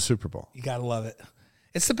the end of the Super Bowl. You got to love it.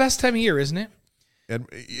 It's the best time of year, isn't it? And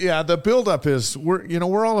yeah, the buildup is,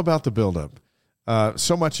 we're all about the buildup.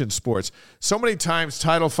 So much in sports. So many times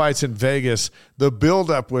title fights in Vegas, the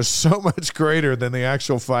buildup was so much greater than the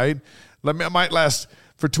actual fight. It might last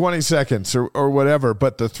for 20 seconds or whatever,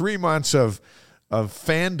 but the 3 months of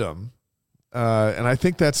fandom, and I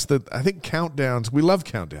think countdowns, we love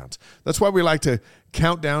countdowns. That's why we like to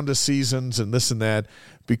count down to seasons and this and that,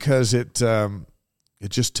 because it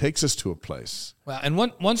just takes us to a place. Well, and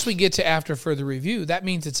once we get to After Further Review, that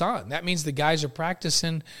means it's on. That means the guys are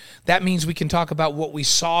practicing. That means we can talk about what we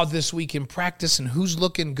saw this week in practice and who's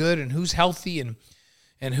looking good and who's healthy and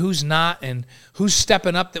who's not and who's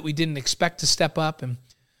stepping up that we didn't expect to step up. And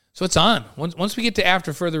so it's on. Once we get to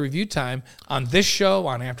After Further Review time on this show,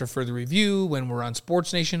 on After Further Review, when we're on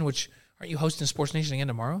Sports Nation, which aren't you hosting Sports Nation again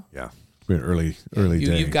tomorrow? Yeah, we're an early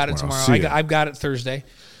day. You've got it tomorrow. I've got it Thursday.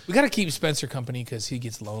 We got to keep Spencer company because he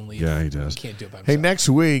gets lonely. Yeah, he does. He can't do it by himself. Hey, next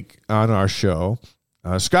week on our show,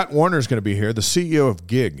 Scott Warner is going to be here, the CEO of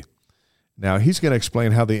Gig. Now, he's going to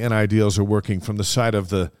explain how the NI deals are working from the side of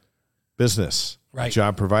the business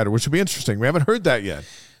job provider, which will be interesting. We haven't heard that yet.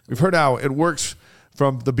 We've heard how it works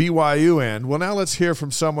from the BYU end. Well, now let's hear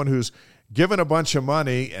from someone who's given a bunch of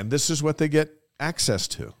money, and this is what they get access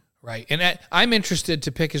to. Right, and I'm interested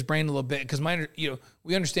to pick his brain a little bit because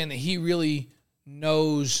we understand that he really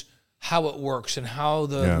knows how it works and how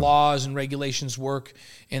the laws and regulations work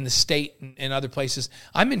in the state and other places.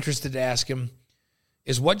 I'm interested to ask him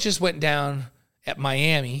is what just went down at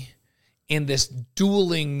Miami in this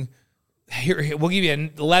dueling. Here we'll give you an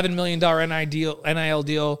 $11 million NIL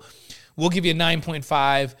deal. We'll give you a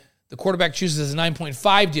 9.5. The quarterback chooses a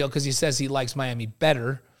 9.5 deal because he says he likes Miami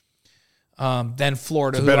better than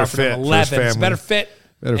Florida, who offered him 11. It's a better fit,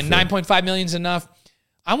 and 9.5 million is enough.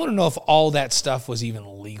 I want to know if all that stuff was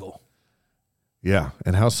even legal. Yeah,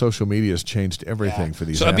 and how social media has changed everything for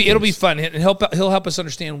these So athletes. it'll be fun. And he'll help us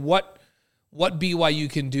understand what BYU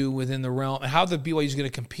can do within the realm, and how the BYU is going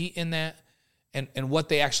to compete in that, and what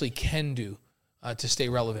they actually can do to stay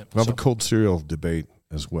relevant. We'll have a cold cereal debate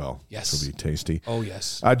as well. Yes. It'll be tasty. Oh,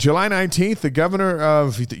 yes. July 19th, the governor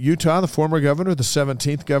of Utah, the former governor, the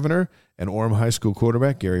 17th governor, and Orem High School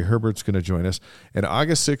quarterback, Gary Herbert's going to join us. And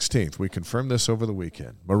August 16th, we confirmed this over the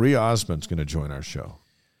weekend, Maria Osmond's going to join our show.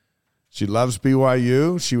 She loves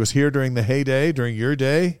BYU. She was here during the heyday, during your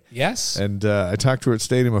day. Yes. And I talked to her at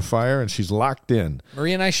Stadium of Fire, and she's locked in.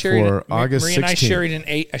 Maria and I shared August 16th. Maria and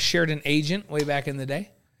I shared an agent way back in the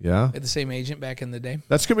day. Yeah. We had the same agent back in the day.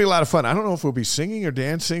 That's going to be a lot of fun. I don't know if we'll be singing or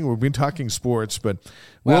dancing. We've been talking sports, but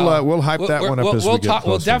we'll hype that one up as we get closer.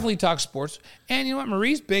 We'll definitely talk sports. And you know what?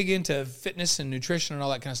 Marie's big into fitness and nutrition and all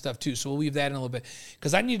that kind of stuff too. So we'll leave that in a little bit,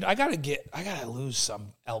 because I gotta lose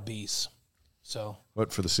some lbs. So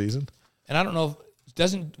What, for the season? And I don't know if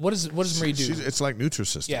what does Marie do? It's like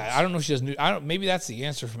Nutrisystem. Yeah, I don't know if she does. Maybe that's the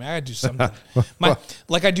answer for me. I gotta do something.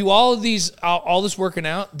 Like I do all of these, all this working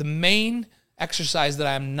out. The main exercise that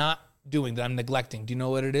I'm not doing, that I'm neglecting. Do you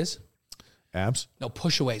know what it is? Abs? No,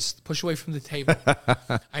 push-aways. Push away from the table.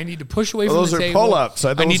 I need to push away from the table. Those are pull-ups.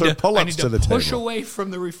 Those are pull-ups to the table. Push away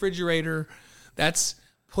from the refrigerator. That's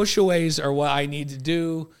push-aways are what I need to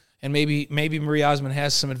do. And maybe Marie Osmond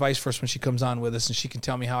has some advice for us when she comes on with us, and she can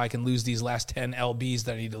tell me how I can lose these last 10 lbs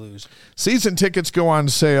that I need to lose. Season tickets go on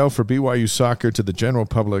sale for BYU soccer to the general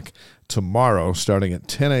public tomorrow, starting at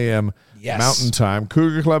 10 a.m. Mountain Time.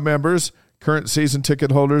 Cougar Club members, current season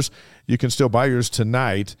ticket holders, you can still buy yours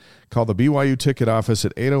tonight. Call the BYU ticket office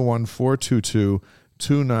at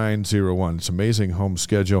 801-422-2901. It's an amazing home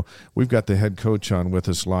schedule. We've got the head coach on with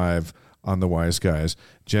us live on the Wise Guys,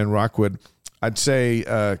 Jen Rockwood. I'd say,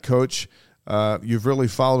 Coach, you've really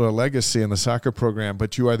followed a legacy in the soccer program,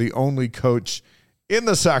 but you are the only coach in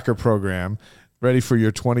the soccer program ready for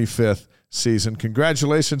your 25th season.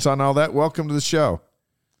 Congratulations on all that. Welcome to the show.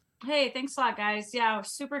 Hey, thanks a lot, guys. Yeah, we're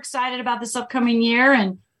super excited about this upcoming year,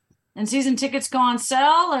 and season tickets go on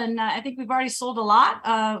sale. And I think we've already sold a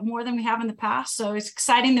lot, more than we have in the past. So it's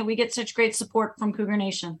exciting that we get such great support from Cougar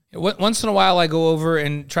Nation. Once in a while, I go over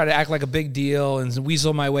and try to act like a big deal and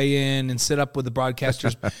weasel my way in and sit up with the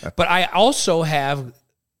broadcasters. But I also have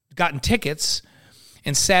gotten tickets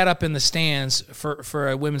and sat up in the stands for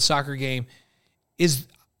a women's soccer game.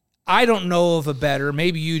 I don't know of a better,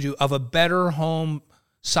 maybe you do, of a better home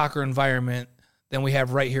soccer environment than we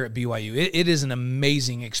have right here at BYU. It is an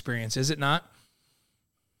amazing experience, is it not?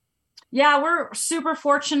 Yeah, we're super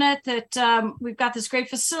fortunate that we've got this great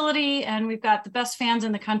facility and we've got the best fans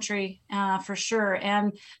in the country, for sure.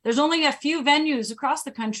 And there's only a few venues across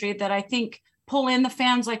the country that I think pull in the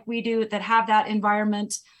fans like we do, that have that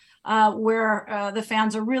environment where the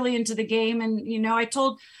fans are really into the game. And, you know, I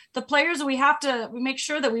told the players that we make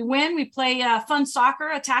sure that we win. We play fun soccer,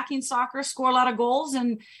 attacking soccer, score a lot of goals,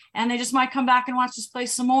 and they just might come back and watch us play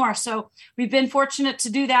some more. So we've been fortunate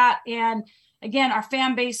to do that. And again, our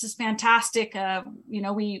fan base is fantastic. You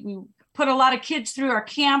know, we put a lot of kids through our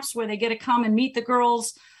camps where they get to come and meet the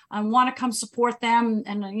girls and want to come support them.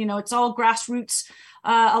 And, you know, it's all grassroots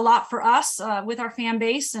a lot for us with our fan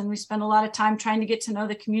base. And we spend a lot of time trying to get to know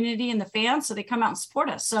the community and the fans, so they come out and support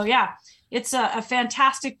us. So, yeah, it's a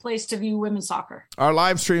fantastic place to view women's soccer. Our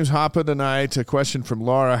live stream's hopping tonight. A question from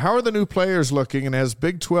Laura. How are the new players looking, and has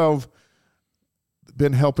Big 12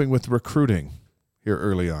 been helping with recruiting here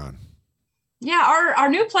early on? Yeah, our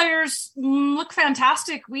new players look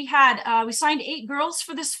fantastic. We signed 8 girls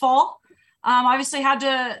for this fall. Obviously had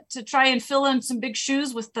to try and fill in some big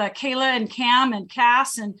shoes with Kayla and Cam and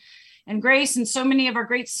Cass and Grace and so many of our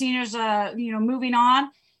great seniors, moving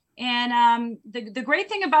on. And the great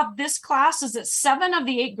thing about this class is that 7 of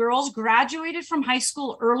the 8 girls graduated from high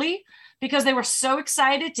school early because they were so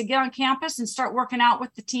excited to get on campus and start working out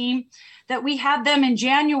with the team that we had them in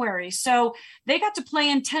January. So they got to play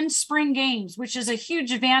in 10 spring games, which is a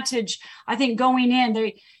huge advantage, I think, going in.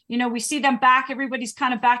 We see them back. Everybody's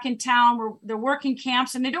kind of back in town. They're working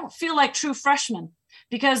camps, and they don't feel like true freshmen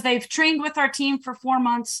because they've trained with our team for 4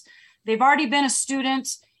 months. They've already been a student,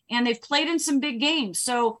 and they've played in some big games.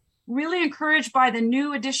 So really encouraged by the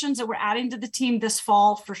new additions that we're adding to the team this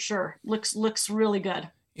fall, for sure. Looks really good.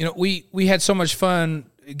 You know, we had so much fun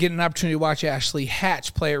getting an opportunity to watch Ashley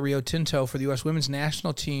Hatch play at Rio Tinto for the U.S. women's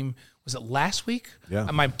national team. Was it last week? Yeah.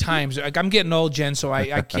 My times, I'm getting old, Jen, so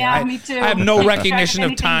I can't. Yeah, me too. I have no recognition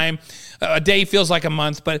of time. A day feels like a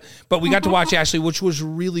month, but we got to watch Ashley, which was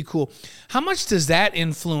really cool. How much does that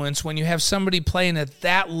influence when you have somebody playing at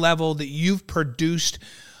that level that you've produced?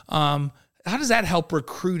 How does that help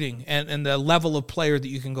recruiting and the level of player that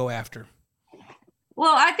you can go after?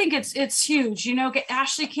 Well, I think it's huge.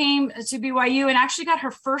 Ashley came to BYU and actually got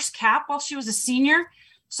her first cap while she was a senior.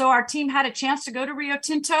 So our team had a chance to go to Rio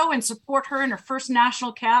Tinto and support her in her first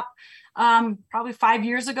national cap, probably 5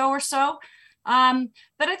 years ago or so.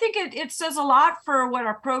 But I think it says a lot for what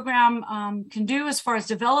our program can do as far as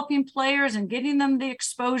developing players and getting them the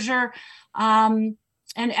exposure. And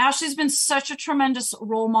Ashley's been such a tremendous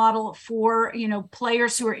role model for,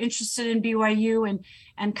 players who are interested in BYU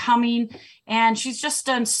and coming. And she's just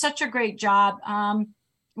done such a great job.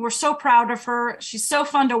 We're so proud of her. She's so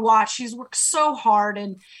fun to watch. She's worked so hard,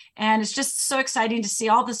 and it's just so exciting to see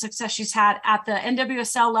all the success she's had at the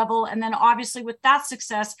NWSL level. And then obviously with that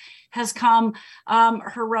success has come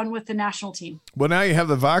her run with the national team. Well, now you have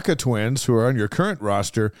the Vaca twins who are on your current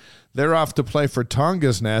roster. They're off to play for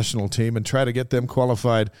Tonga's national team and try to get them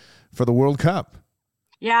qualified for the World Cup.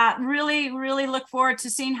 Yeah, really, really look forward to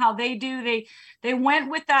seeing how they do. They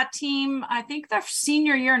went with that team, I think their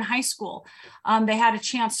senior year in high school. They had a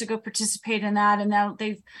chance to go participate in that, and now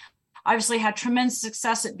they've obviously had tremendous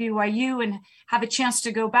success at BYU and have a chance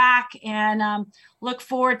to go back and look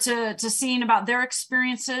forward to seeing about their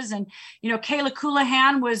experiences. And, Kayla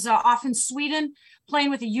Coulihan was off in Sweden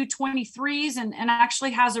playing with the U23s and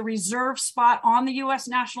actually has a reserve spot on the U.S.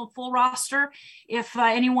 national full roster if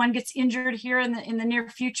anyone gets injured here in the near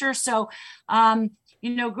future. So,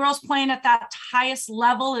 girls playing at that highest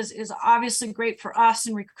level is obviously great for us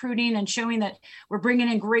in recruiting and showing that we're bringing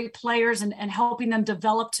in great players and helping them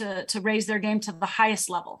develop to raise their game to the highest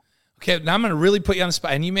level. Okay, now I'm going to really put you on the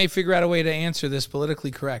spot, and you may figure out a way to answer this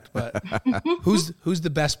politically correct, but who's the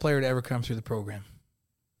best player to ever come through the program?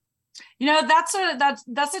 That's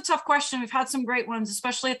a tough question. We've had some great ones,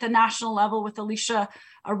 especially at the national level with Alicia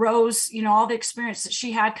Rose, all the experience that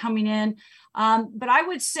she had coming in. But I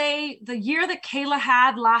would say the year that Kayla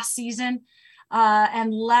had last season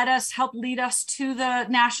and help lead us to the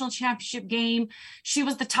national championship game, she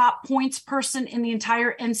was the top points person in the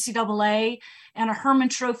entire NCAA and a Hermann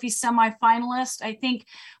Trophy semifinalist. I think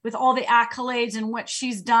with all the accolades and what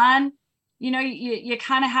she's done, you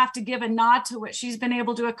kind of have to give a nod to what she's been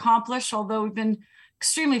able to accomplish, although we've been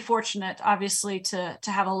extremely fortunate, obviously, to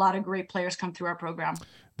have a lot of great players come through our program.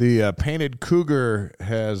 The Painted Cougar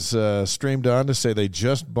has streamed on to say they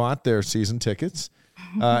just bought their season tickets.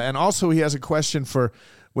 And also he has a question for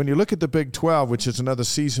when you look at the Big 12, which is another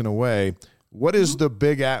season away, what is the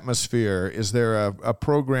big atmosphere? Is there a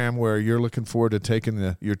program where you're looking forward to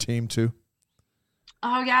taking your team to?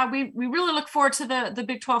 Oh, yeah, we really look forward to the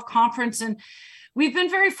Big 12 conference. And we've been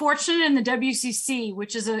very fortunate in the WCC,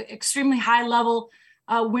 which is an extremely high-level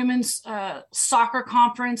women's soccer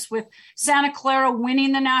conference, with Santa Clara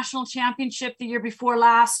winning the national championship the year before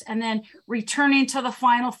last and then returning to the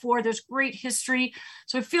Final Four. There's great history.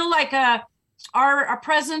 So I feel like our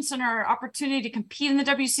presence and our opportunity to compete in the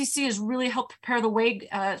WCC has really helped prepare the way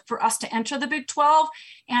for us to enter the Big 12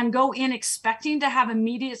 and go in expecting to have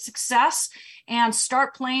immediate success and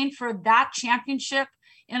start playing for that championship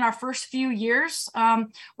in our first few years.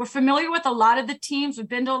 We're familiar with a lot of the teams. We've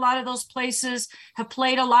been to a lot of those places, have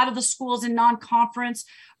played a lot of the schools in non-conference.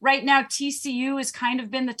 Right now, TCU has kind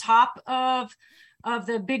of been the top of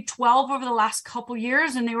the Big 12 over the last couple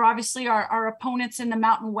years, and they were obviously our opponents in the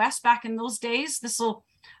Mountain West back in those days. This will,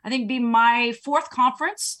 I think, be my fourth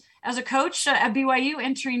conference as a coach at BYU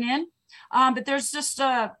entering in. But there's just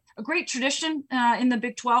a great tradition in the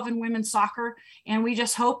Big 12 in women's soccer, and we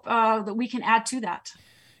just hope that we can add to that.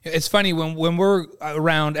 It's funny, when we're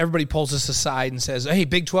around, everybody pulls us aside and says, hey,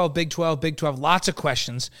 Big 12, Big 12, Big 12, lots of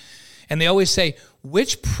questions. And they always say,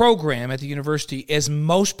 which program at the university is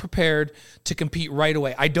most prepared to compete right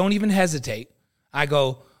away? I don't even hesitate. I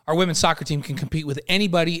go, our women's soccer team can compete with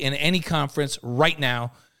anybody in any conference right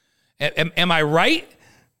now. Am I right?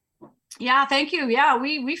 Yeah, thank you. Yeah,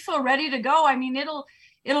 we feel ready to go. I mean,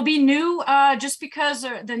 it'll be new just because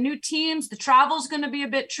the new teams, the travel is going to be a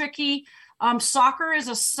bit tricky. Soccer is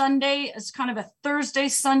it's kind of a Thursday,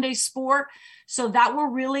 Sunday sport. So that will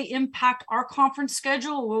really impact our conference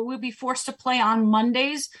schedule, where we'll be forced to play on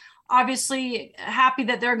Mondays. Obviously, happy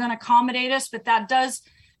that they're going to accommodate us, but that does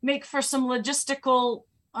make for some logistical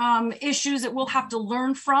issues that we'll have to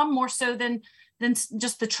learn from, more so than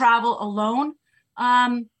just the travel alone.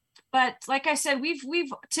 But like I said,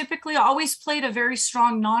 we've typically always played a very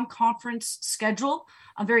strong non-conference schedule,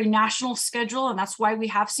 a very national schedule, and that's why we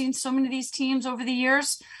have seen so many of these teams over the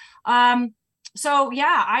years. So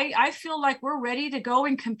yeah, I feel like we're ready to go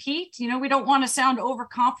and compete. We don't want to sound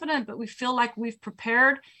overconfident, but we feel like we've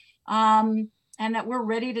prepared and that we're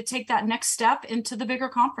ready to take that next step into the bigger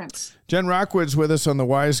conference. Jen Rockwood's with us on the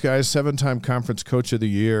Wise Guys, 7-time conference coach of the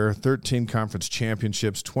year, 13 conference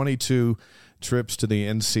championships, 22 trips to the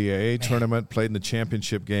NCAA tournament, played in the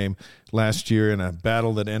championship game last year in a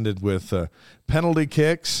battle that ended with penalty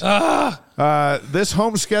kicks. This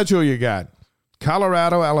home schedule you got: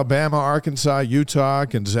 Colorado, Alabama, Arkansas, Utah,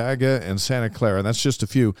 Gonzaga, and Santa Clara. And that's just a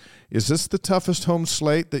few. Is this the toughest home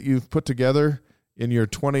slate that you've put together in your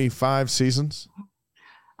 25 seasons?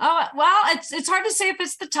 Well, it's hard to say if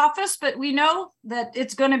it's the toughest, but we know that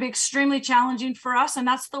it's going to be extremely challenging for us, and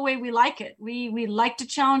that's the way we like it. We like to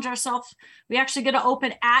challenge ourselves. We actually get to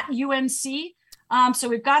open at UNC. So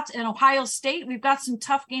we've got in Ohio State, we've got some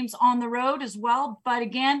tough games on the road as well. But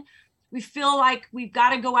again, we feel like we've got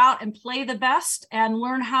to go out and play the best and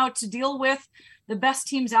learn how to deal with the best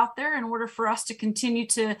teams out there in order for us to continue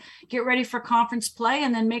to get ready for conference play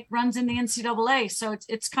and then make runs in the NCAA. So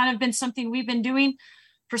it's kind of been something we've been doing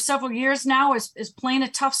for several years now, is playing a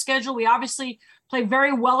tough schedule. We obviously play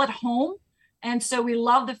very well at home. And so we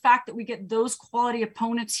love the fact that we get those quality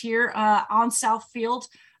opponents here on South Field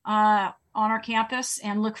on our campus,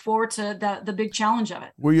 and look forward to the big challenge of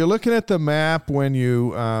it. Were you looking at the map when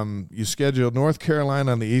you scheduled North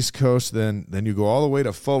Carolina on the East Coast, then you go all the way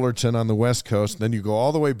to Fullerton on the West Coast, then you go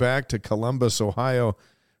all the way back to Columbus, Ohio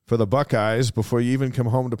for the Buckeyes before you even come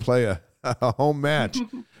home to play a home match?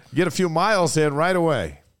 Get a few miles in right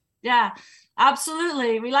away. Yeah,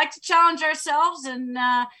 absolutely. We like to challenge ourselves, and,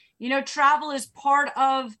 travel is part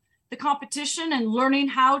of the competition and learning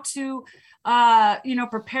how to,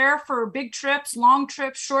 prepare for big trips, long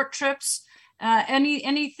trips, short trips,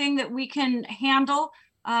 anything that we can handle.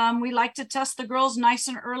 We like to test the girls nice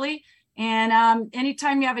and early. And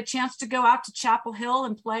anytime you have a chance to go out to Chapel Hill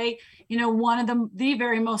and play, one of the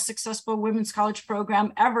very most successful women's college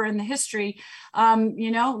program ever in the history,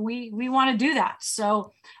 we want to do that.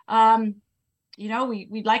 So,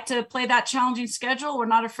 we'd like to play that challenging schedule. We're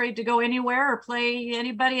not afraid to go anywhere or play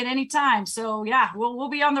anybody at any time. So, yeah, we'll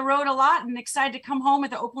be on the road a lot and excited to come home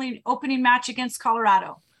at the opening match against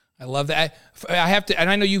Colorado. I love that. I have to, and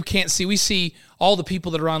I know you can't see. We see all the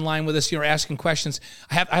people that are online with us, asking questions.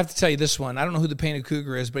 I have to tell you this one. I don't know who the Painted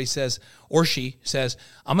Cougar is, but she says,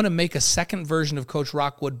 I'm going to make a second version of Coach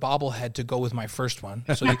Rockwood bobblehead to go with my first one.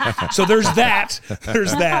 So there's that.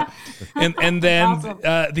 There's that. And then awesome.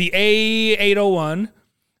 The A801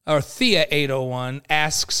 or Thea 801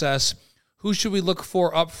 asks us, who should we look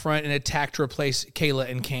for up front in attack to replace Kayla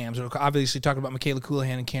and Cam? So obviously talking about Michaela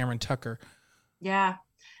Coulihan and Cameron Tucker. Yeah.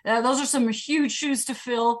 Those are some huge shoes to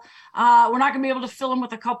fill. We're not going to be able to fill them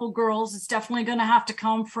with a couple girls. It's definitely going to have to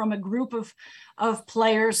come from a group of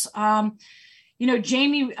players.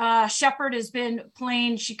 Jamie Shepard has been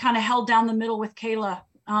playing. She kind of held down the middle with Kayla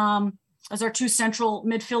as our two central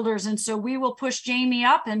midfielders. And so we will push Jamie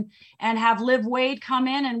up and have Liv Wade come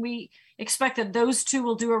in. And we expect that those two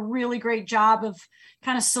will do a really great job of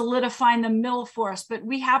kind of solidifying the middle for us. But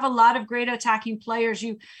we have a lot of great attacking players.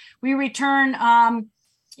 We return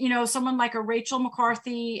someone like a Rachel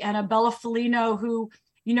McCarthy and a Bella Felino who,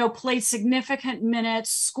 played significant minutes,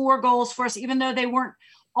 score goals for us, even though they weren't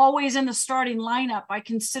always in the starting lineup. I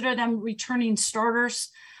consider them returning starters.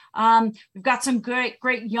 We've got some great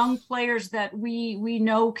young players that we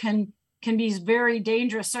know can be very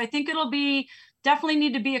dangerous. So I think it'll definitely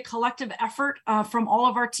need to be a collective effort from all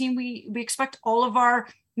of our team. We expect all of our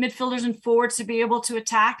midfielders and forwards to be able to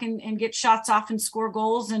attack and get shots off and score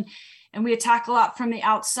goals. And we attack a lot from the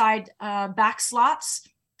outside back slots.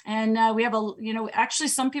 And we have actually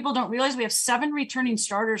some people don't realize we have 7 returning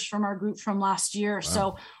starters from our group from last year. Wow.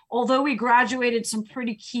 So although we graduated some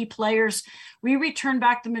pretty key players, we returned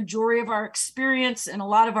back the majority of our experience and a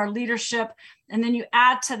lot of our leadership. And then you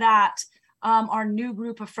add to that our new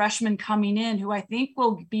group of freshmen coming in, who I think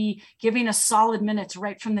will be giving us solid minutes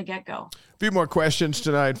right from the get-go. A few more questions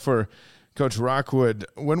tonight for Coach Rockwood.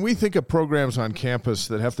 When we think of programs on campus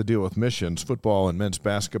that have to deal with missions, football and men's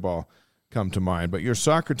basketball come to mind, but your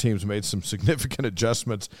soccer team's made some significant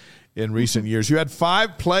adjustments in recent years. You had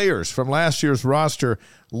 5 players from last year's roster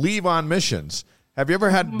leave on missions. Have you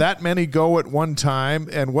ever had that many go at one time,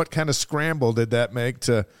 and what kind of scramble did that make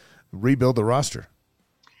to rebuild the roster?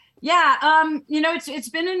 Yeah, it's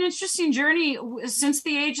been an interesting journey since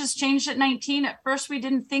the age has changed at 19. At first, we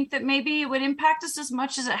didn't think that maybe it would impact us as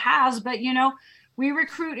much as it has, but, we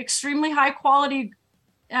recruit extremely high quality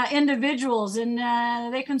individuals, and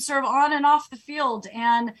they can serve on and off the field.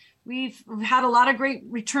 And we've had a lot of great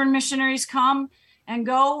return missionaries come and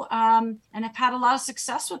go, and have had a lot of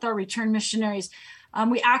success with our return missionaries.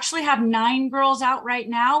 We actually have 9 girls out right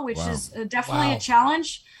now, which is definitely a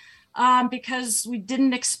challenge. Because we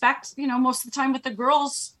didn't expect, most of the time with the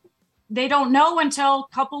girls, they don't know until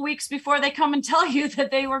a couple weeks before they come and tell you that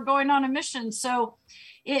they were going on a mission. So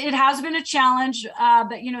it has been a challenge,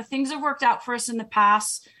 but things have worked out for us in the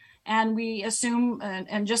past, and we assume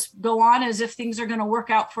and just go on as if things are going to work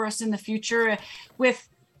out for us in the future.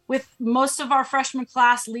 With most of our freshman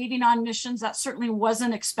class leaving on missions, that certainly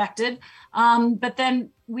wasn't expected. But then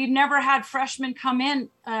we've never had freshmen come in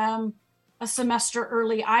a semester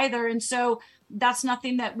early either. And so that's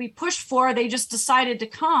nothing that we pushed for. They just decided to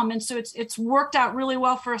come. And so it's worked out really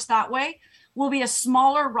well for us that way. We'll be a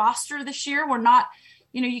smaller roster this year. We're not,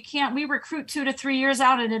 we recruit 2 to 3 years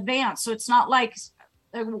out in advance. So it's not like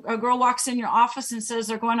a girl walks in your office and says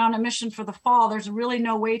they're going on a mission for the fall. There's really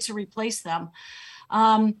no way to replace them.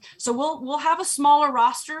 So we'll have a smaller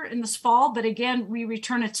roster in this fall, but again, we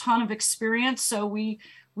return a ton of experience. So we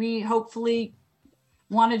hopefully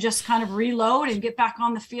want to just kind of reload and get back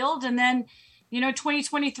on the field. And then,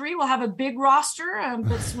 2023, we'll have a big roster,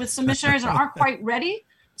 but with some missionaries that aren't quite ready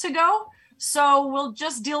to go. So we'll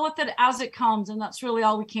just deal with it as it comes, and that's really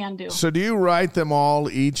all we can do. So do you write them all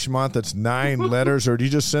each month? It's 9 letters, or do you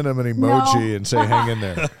just send them an emoji and say, hang in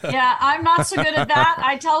there? Yeah, I'm not so good at that.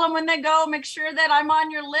 I tell them when they go, make sure that I'm on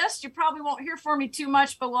your list. You probably won't hear from me too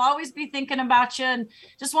much, but we'll always be thinking about you and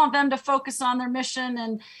just want them to focus on their mission.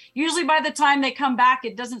 And usually by the time they come back,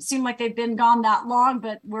 it doesn't seem like they've been gone that long,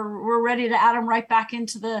 but we're ready to add them right back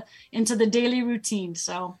into the daily routine.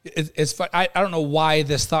 So it's fun. I don't know why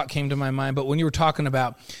this thought came to my mind, but when you were talking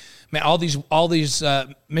about, man, all these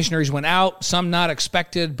missionaries went out, some not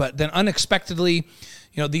expected, but then unexpectedly,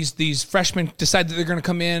 these freshmen decide that they're going to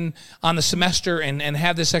come in on the semester and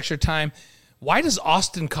have this extra time. Why does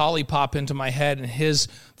Austin Collie pop into my head and his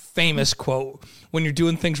famous quote, when you're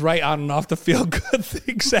doing things right on and off the field, good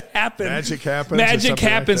things happen. Magic happens. Magic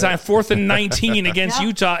happens like on 4th and 19 against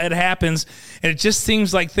Utah. It happens. And it just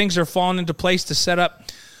seems like things are falling into place to set up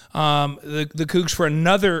the Cougs for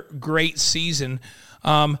another great season.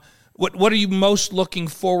 What are you most looking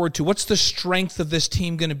forward to? What's the strength of this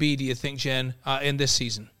team going to be, do you think, Jen, in this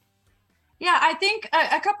season? Yeah, I think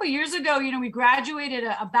a couple of years ago, we graduated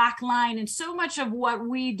a back line, and so much of what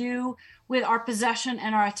we do with our possession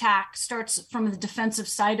and our attack starts from the defensive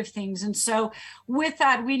side of things. And so with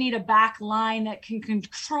that, we need a back line that can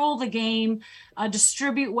control the game,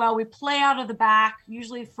 distribute well. We play out of the back,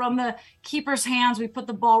 usually from the keeper's hands. We put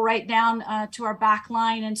the ball right down to our back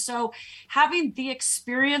line. And so having the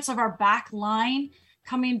experience of our back line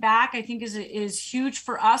coming back, I think is huge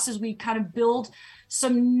for us as we kind of build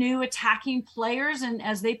some new attacking players and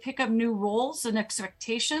as they pick up new roles and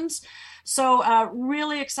expectations. So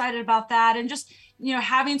really excited about that. And just,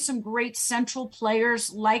 having some great central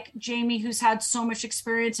players like Jamie, who's had so much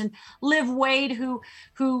experience, and Liv Wade, who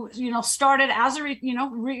started as a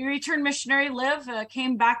return missionary. Liv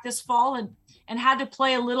came back this fall and had to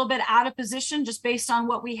play a little bit out of position just based on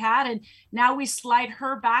what we had. And now we slide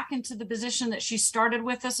her back into the position that she started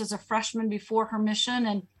with us as a freshman before her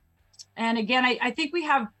mission. And again, I think we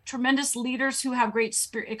have tremendous leaders who have great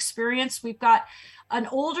experience. We've got an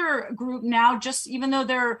older group now, just even though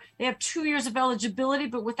they have 2 years of eligibility,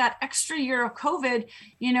 but with that extra year of COVID,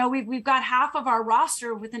 we've got half of our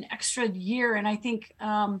roster with an extra year. And I think,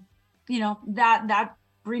 that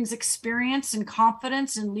brings experience and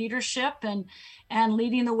confidence and leadership and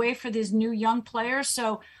leading the way for these new young players.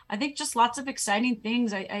 So I think just lots of exciting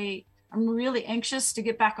things. I'm really anxious to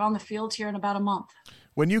get back on the field here in about a month.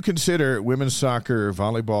 When you consider women's soccer,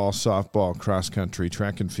 volleyball, softball, cross country,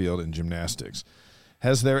 track and field, and gymnastics,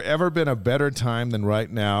 has there ever been a better time than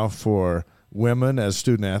right now for women as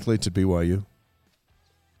student athletes at BYU?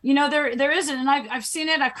 There isn't, and I've seen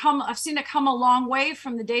it. I've seen it come a long way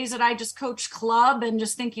from the days that I just coached club and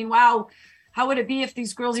just thinking, wow, how would it be if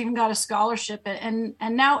these girls even got a scholarship? And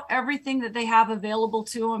now everything that they have available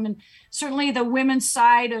to them, and certainly the women's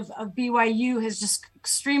side of BYU has just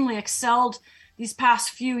extremely excelled these past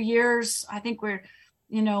few years. I think we're,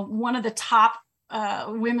 one of the top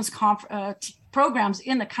women's programs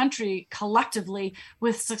in the country collectively,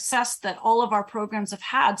 with success that all of our programs have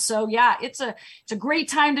had. So yeah, it's a great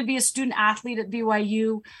time to be a student athlete at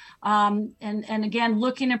BYU. And again,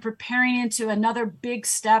 looking and preparing into another big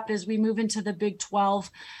step as we move into the Big 12.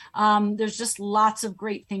 There's just lots of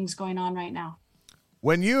great things going on right now.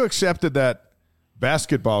 When you accepted that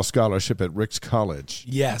basketball scholarship at Ricks College,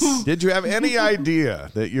 yes, did you have any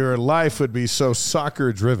idea that your life would be so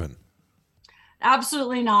soccer driven?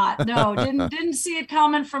 Absolutely not. No, didn't see it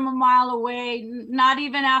coming from a mile away. Not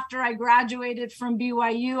even after I graduated from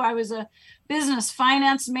BYU. I was a business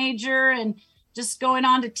finance major and just going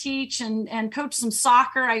on to teach and coach some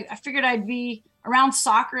soccer. I figured I'd be around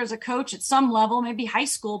soccer as a coach at some level, maybe high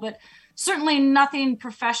school, but certainly nothing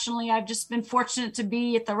professionally. I've just been fortunate to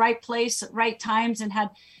be at the right place at right times and had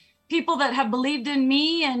people that have believed in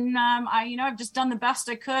me, and I've just done the best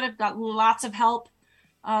I could. I've got lots of help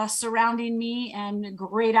surrounding me, and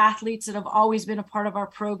great athletes that have always been a part of our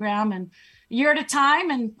program, and a year at a time,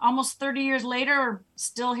 and almost 30 years later, we're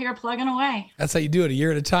still here plugging away. That's how you do it, a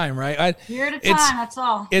year at a time, right? Year at a time, that's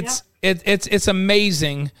all. It's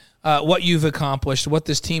amazing what you've accomplished, what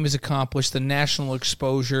this team has accomplished, the national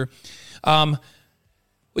exposure.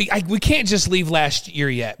 We can't just leave last year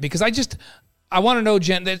yet, because I want to know,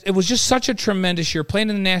 Jen, that it was just such a tremendous year, playing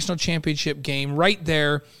in the national championship game right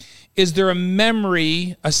there. Is there a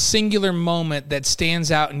memory, a singular moment that stands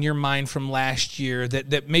out in your mind from last year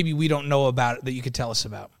that maybe we don't know about, that you could tell us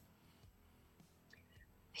about?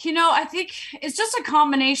 I think it's just a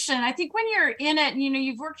combination. I think when you're in it,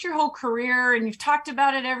 you've worked your whole career and you've talked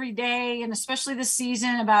about it every day, and especially this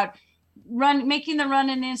season about making the run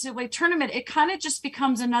in the NCAA tournament, it kind of just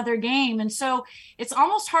becomes another game. And so it's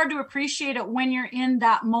almost hard to appreciate it when you're in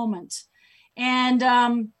that moment.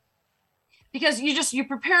 And because you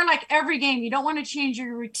prepare like every game, you don't want to change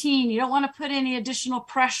your routine. You don't want to put any additional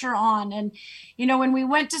pressure on. And, when we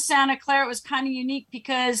went to Santa Clara, it was kind of unique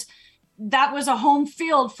because that was a home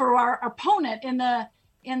field for our opponent in the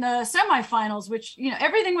semifinals, which,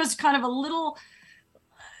 everything was kind of a little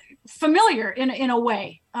familiar in a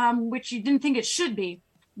way, which you didn't think it should be.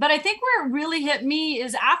 But I think where it really hit me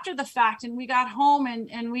is after the fact, and we got home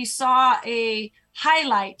and we saw a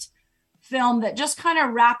highlight film that just kind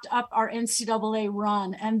of wrapped up our NCAA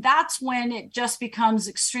run. And that's when it just becomes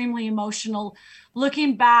extremely emotional,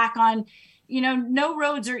 looking back on, no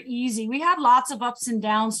roads are easy. We had lots of ups and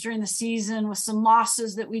downs during the season with some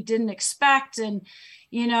losses that we didn't expect, and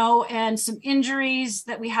some injuries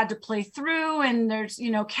that we had to play through. And there's,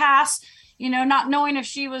 Cass, not knowing if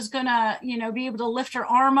she was going to, be able to lift her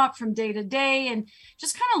arm up from day to day, and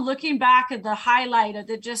just kind of looking back at the highlight of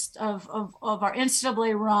of our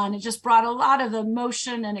NCAA run. It just brought a lot of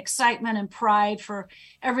emotion and excitement and pride for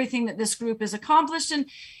everything that this group has accomplished.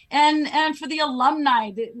 And for the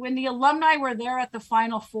alumni, when the alumni were there at the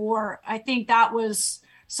Final Four, I think that was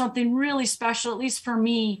something really special, at least for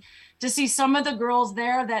me, to see some of the girls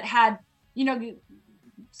there that had,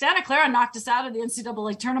 Santa Clara knocked us out of the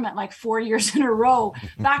NCAA tournament like 4 years in a row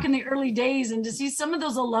back in the early days. And to see some of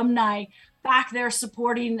those alumni back there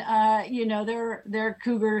supporting, their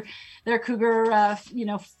Cougar,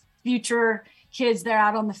 future kids there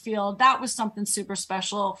out on the field, that was something super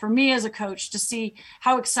special for me as a coach, to see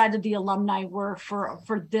how excited the alumni were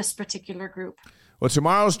for this particular group. Well,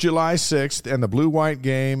 tomorrow's July 6th, and the blue-white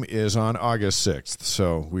game is on August 6th.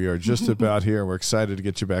 So we are just about here. We're excited to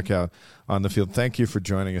get you back out on the field. Thank you for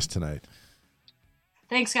joining us tonight.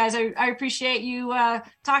 Thanks, guys. I appreciate you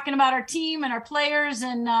talking about our team and our players,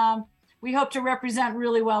 and we hope to represent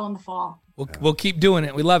really well in the fall. We'll keep doing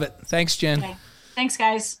it. We love it. Thanks, Jen. Okay. Thanks,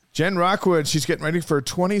 guys. Jen Rockwood, she's getting ready for her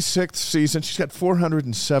 26th season. She's got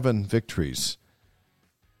 407 victories.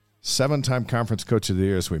 7-time Conference Coach of the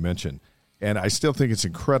Year, as we mentioned. And I still think it's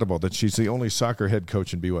incredible that she's the only soccer head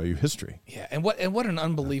coach in BYU history. Yeah, and what an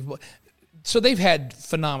unbelievable. So they've had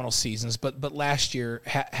phenomenal seasons, but last year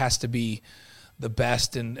has to be the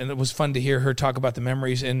best. And it was fun to hear her talk about the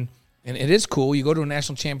memories. And it is cool. You go to a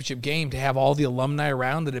national championship game to have all the alumni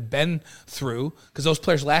around that have been through, because those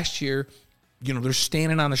players last year, they're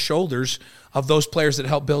standing on the shoulders of those players that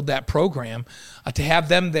helped build that program. To have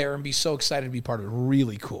them there and be so excited to be part of it,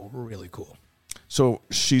 really cool, really cool. So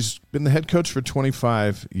she's been the head coach for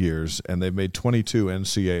 25 years, and they've made 22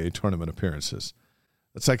 NCAA tournament appearances.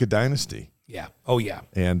 That's like a dynasty. Yeah. Oh, yeah.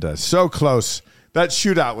 And so close. That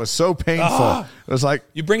shootout was so painful. It was like,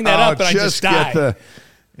 you bring that up, and I just die.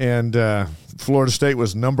 And Florida State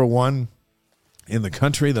was number one in the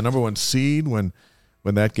country, the number one seed when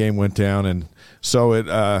that game went down. And so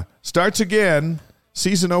it starts again.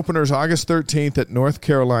 Season opener is August 13th at North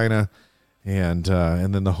Carolina. And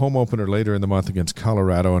then the home opener later in the month against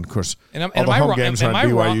Colorado, and of course, all the home games on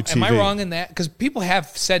BYU TV. Am I wrong in that? Because people have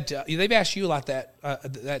said they've asked you a lot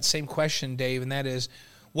that same question, Dave, and that is,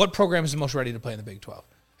 what program is the most ready to play in the Big 12?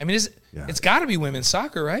 I mean, it's got to be women's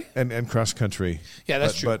soccer, right? And cross country. Yeah,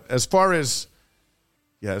 that's true. But as far as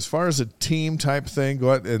a team type thing,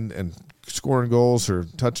 go out and scoring goals or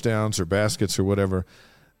touchdowns or baskets or whatever,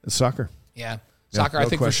 it's soccer. Yeah. Soccer, no I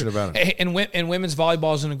think, question for sure. about it. And women's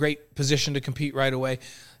volleyball is in a great position to compete right away.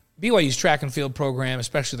 BYU's track and field program,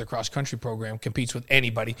 especially their cross-country program, competes with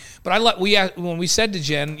anybody. But when we said to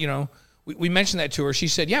Jen, we mentioned that to her, she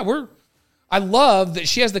said, I love that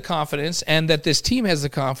she has the confidence and that this team has the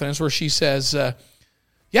confidence where she says,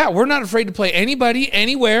 we're not afraid to play anybody,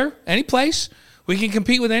 anywhere, any place. We can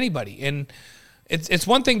compete with anybody. And it's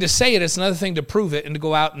one thing to say it, it's another thing to prove it and to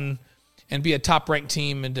go out and and be a top-ranked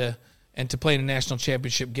team and to play in a national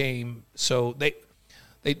championship game. So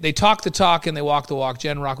they talk the talk and they walk the walk.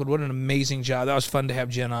 Jen Rockwood, what an amazing job. That was fun to have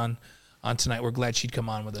Jen on tonight. We're glad she'd come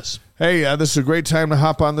on with us. Hey, this is a great time to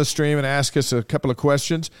hop on the stream and ask us a couple of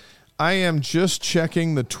questions. I am just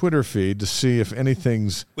checking the Twitter feed to see if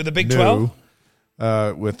anything's with the Big new,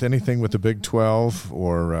 12, with anything with the Big 12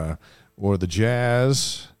 or the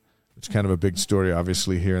Jazz. It's kind of a big story,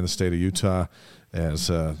 obviously, here in the state of Utah, as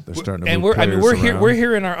they're starting to move players around. We're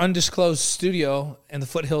here in our undisclosed studio in the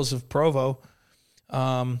foothills of Provo,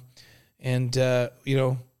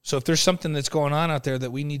 so if there's something that's going on out there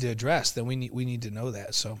that we need to address, then we need to know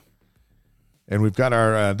that. So. And we've got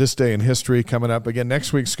our This Day in History coming up. Again,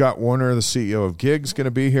 next week, Scott Warner, the CEO of GIG's, going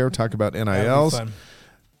to be here. Talk about NILs.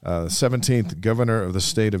 The 17th governor of the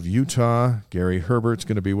state of Utah, Gary Herbert's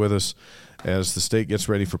going to be with us as the state gets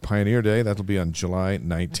ready for Pioneer Day. That'll be on July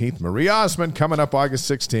 19th. Marie Osmond coming up August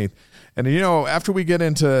 16th. And, after we get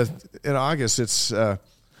in August, it's for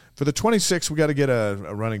the 26th, we got to get a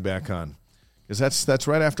running back on. Because that's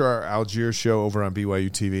right after our Algiers show over on BYU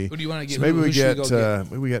TV. Who do you want to get? So maybe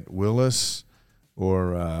we get Willis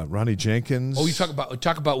or Ronnie Jenkins. Oh, you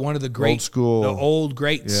talk about one of the great old school, the old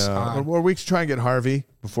greats. Yeah, or we could try and get Harvey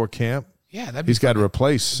before camp. Yeah, he's got to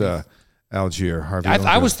replace Algier. Harvey.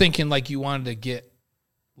 I was thinking like you wanted to get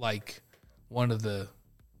like one of the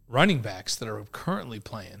running backs that are currently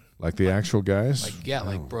playing, like the actual guys.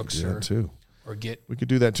 Like Brooks we could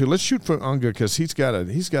do that too. Let's shoot for Unga because he's got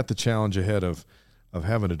the challenge ahead of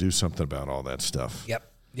having to do something about all that stuff. Yep.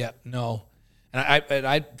 No, and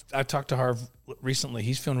I talked to Harv recently.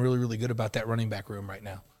 He's feeling really, really good about that running back room right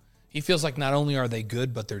now. He feels like not only are they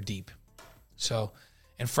good, but they're deep. So,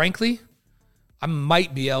 and frankly, I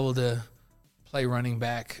might be able to play running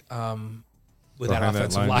back with that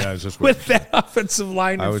offensive line. With that offensive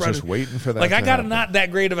line in front of me. I was just waiting for that. Like I got not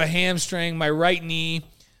that great of a hamstring. My right knee.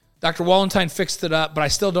 Dr. Wallenstein fixed it up, but I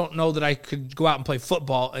still don't know that I could go out and play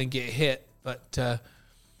football and get hit. But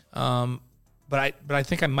I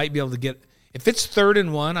think I might be able to get. If it's 3rd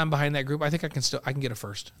and 1, I'm behind that group. I think I can get a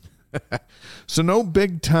first. So no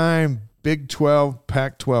big time Big 12,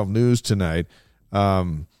 Pac-12 news tonight,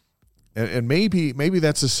 and maybe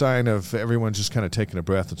that's a sign of everyone just kind of taking a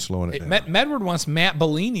breath and slowing it down. Medward wants Matt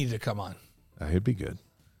Bellini to come on. He'd be good.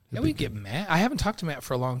 We get Matt. I haven't talked to Matt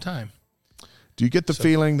for a long time. Do you get the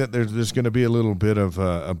feeling that there's going to be a little bit of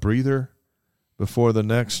a breather before the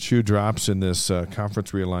next shoe drops in this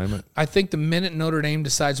conference realignment? I think the minute Notre Dame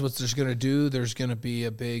decides what there's going to do, there's going to be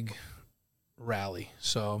a big rally.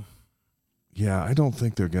 So, yeah, I don't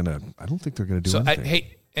think they're going to do anything.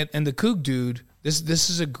 And the Coug dude, this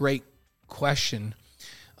is a great question.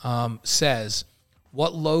 Says,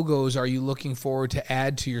 what logos are you looking forward to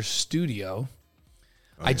add to your studio?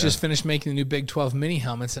 I just finished making the new Big 12 mini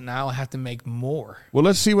helmets, and now I'll have to make more. Well,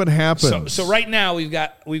 let's see what happens. So right now we've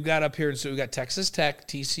got up here. So we've got Texas Tech,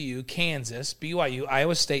 TCU, Kansas, BYU,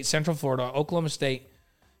 Iowa State, Central Florida, Oklahoma State,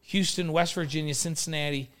 Houston, West Virginia,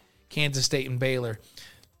 Cincinnati, Kansas State, and Baylor.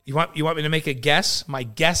 You want me to make a guess? My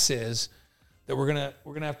guess is that we're gonna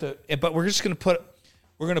have to, but we're just gonna put.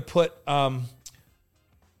 I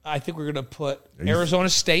think we're gonna put Arizona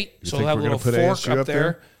State. So we'll have a little fork up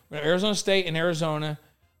there. Arizona State and Arizona.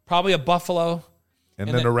 Probably a Buffalo. And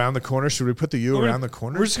then around the corner, should we put the U around the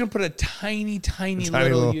corner? We're just going to put a tiny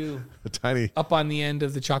little U up on the end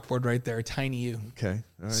of the chalkboard right there, a tiny U. Okay.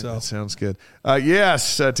 All right. That sounds good.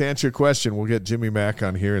 Yes, to answer your question, we'll get Jimmy Mack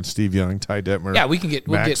on here and Steve Young, Ty Detmer. Yeah, we'll get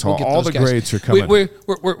all the grades are coming. We're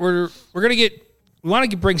going to we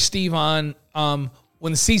want to bring Steve on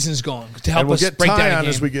when the season's going to help us break down a game.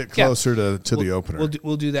 As we get closer to the opener.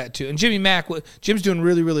 We'll do that too. And Jimmy Mack, Jim's doing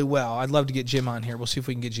really, really well. I'd love to get Jim on here. We'll see if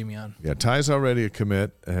we can get Jimmy on. Yeah, Ty's already a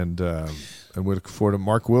commit, and we look forward to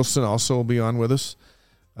Mark Wilson also will be on with us.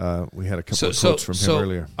 We had a couple of quotes from him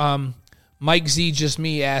earlier. Mike Z Just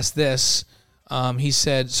Me asked this. He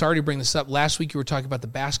said, sorry to bring this up. Last week you were talking about the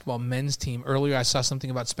basketball men's team. Earlier I saw something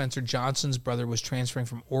about Spencer Johnson's brother was transferring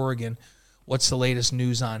from Oregon. What's the latest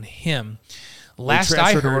news on him? Last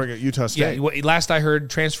I heard, Utah State. Yeah, last I heard,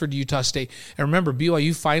 transferred to Utah State. And remember,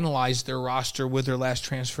 BYU finalized their roster with their last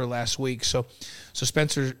transfer last week. So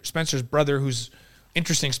Spencer's brother, who's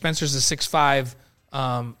interesting, Spencer's a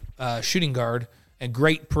 6'5" shooting guard and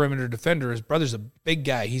great perimeter defender. His brother's a big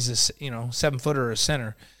guy. He's a 7-footer or a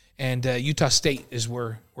center. And Utah State is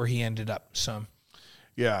where he ended up. So,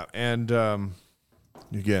 yeah, and.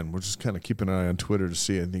 Again, we're just kind of keeping an eye on Twitter to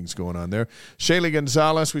see anything's going on there. Shaylee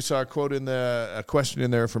Gonzalez, we saw a question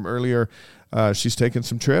in there from earlier. She's taking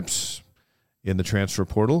some trips in the transfer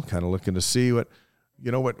portal, kind of looking to see what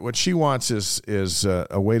you know what she wants is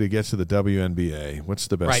a way to get to the WNBA. What's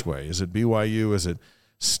the best way? Is it BYU? Is it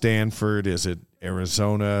Stanford? Is it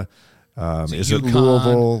Arizona? Is it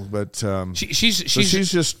Louisville? But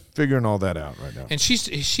she's just figuring all that out right now. And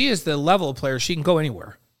she is the level of player. She can go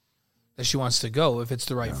anywhere that she wants to go if it's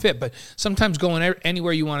the right fit. But sometimes going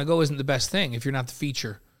anywhere you want to go isn't the best thing if you're not the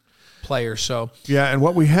feature player. So yeah, and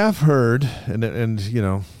what we have heard, and you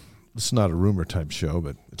know, it's not a rumor type show,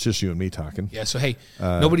 but it's just you and me talking. Yeah. So hey,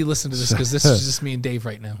 nobody listen to this because this is just me and Dave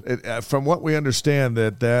right now. From what we understand,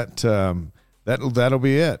 that'll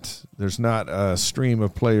be it. There's not a stream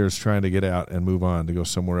of players trying to get out and move on to go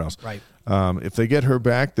somewhere else. Right. If they get her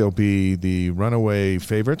back, they'll be the runaway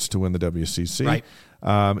favorites to win the WCC. Right.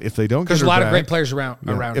 If they don't get her back, there's a lot of great players around If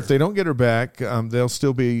her. they don't get her back, they'll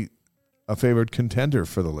still be a favored contender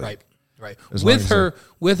for the league. Right. With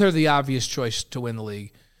her, the obvious choice to win the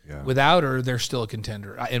league. Yeah. Without her, they're still a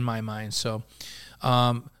contender in my mind. So,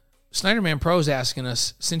 Snyderman Pro is asking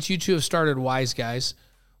us, since you two have started Wise Guys,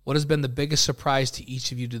 what has been the biggest surprise to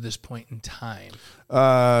each of you to this point in time?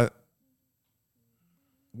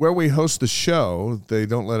 Where we host the show, they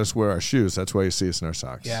don't let us wear our shoes. That's why you see us in our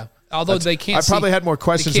socks. Yeah. Although they can't see. I probably had more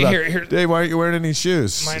questions about, Dave, why aren't you wearing any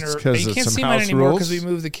shoes? Mine are, you can't see mine anymore because we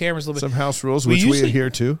moved the cameras a little bit. Some house rules, which we adhere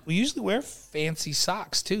to. We usually wear fancy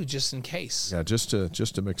socks, too, just in case. Yeah, just to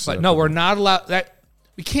mix it up. But no, we're not allowed.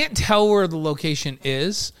 We can't tell where the location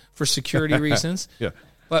is for security reasons. Yeah.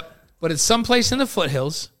 But it's someplace in the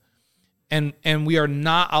foothills, and we are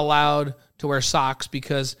not allowed to wear socks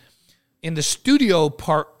because in the studio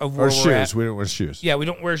part of where we're at, we don't wear shoes. Yeah, we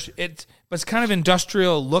don't wear it. But it's kind of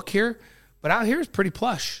industrial look here. But out here it's pretty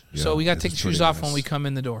plush. Yeah, so we got to take the shoes off when we come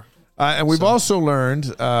in the door. And we've also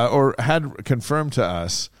learned or had confirmed to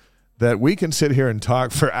us that we can sit here and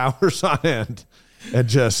talk for hours on end and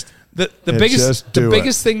just the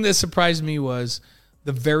biggest thing that surprised me was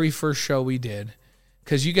the very first show we did,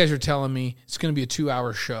 because you guys were telling me it's going to be a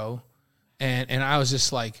 2-hour show. And I was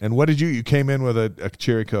just like... And what did you came in with a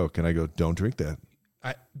Cherry Coke, and I go, don't drink that.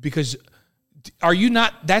 Because are you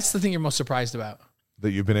not... That's the thing you're most surprised about.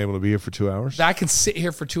 That you've been able to be here for 2 hours? That I can sit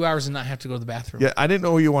here for 2 hours and not have to go to the bathroom. Yeah, I didn't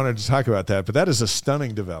know you wanted to talk about that, but that is a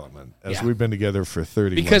stunning development as we've been together for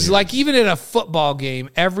 30 years. Because like even in a football game,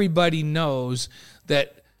 everybody knows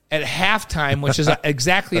that at halftime, which is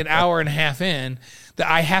exactly an hour and a half in, that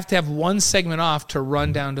I have to have one segment off to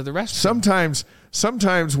run down to the restroom.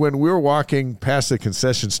 Sometimes when we're walking past the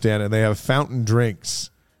concession stand and they have fountain drinks,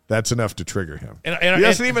 that's enough to trigger him. He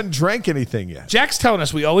hasn't even drank anything yet. Jack's telling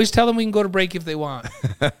us we always tell them we can go to break if they want.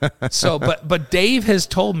 So, but Dave has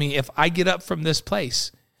told me if I get up from this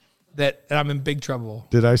place that I'm in big trouble.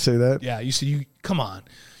 Did I say that? Yeah, you said come on,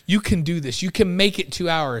 you can do this. You can make it 2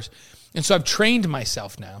 hours, and so I've trained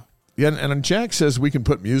myself now. Yeah, and Jack says we can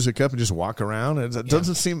put music up and just walk around. That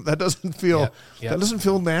doesn't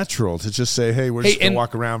feel natural to just say, "Hey, we're just gonna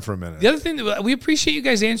walk around for a minute." The other thing that we appreciate you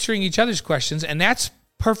guys answering each other's questions, and that's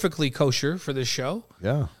perfectly kosher for this show.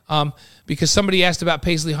 Yeah. Because somebody asked about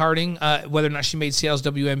Paisley Harding, whether or not she made Seattle's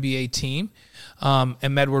WNBA team, and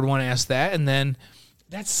Medward one asked that, and then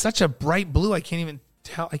that's such a bright blue. I can't even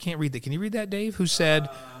tell. I can't read that. Can you read that, Dave? Who said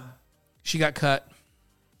she got cut?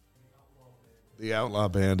 The Outlaw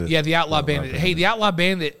Bandit. Yeah, the Outlaw Bandit. Hey, the Outlaw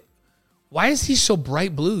Bandit, why is he so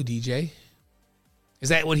bright blue, DJ? Is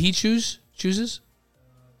that what he chooses?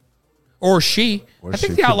 Or she? I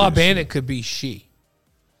think the Outlaw Bandit could be she.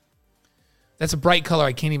 That's a bright color.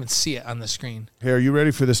 I can't even see it on the screen. Hey, are you ready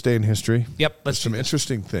for this day in history? Yep. Let's do some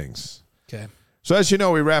interesting things. Okay. So as you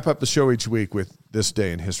know, we wrap up the show each week with this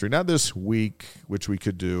day in history. Not this week, which we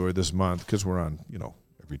could do, or this month, because we're on,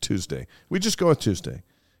 every Tuesday. We just go with Tuesday.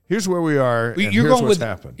 Here's where we are, and here's what's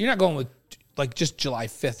happened. You're not going with, like, just July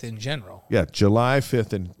 5th in general. Yeah, July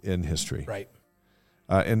 5th in history. Right.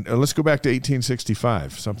 And let's go back to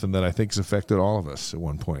 1865, something that I think has affected all of us at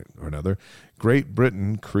one point or another. Great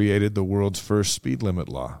Britain created the world's first speed limit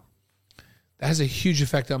law. That has a huge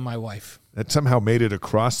effect on my wife. That somehow made it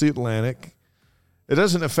across the Atlantic. It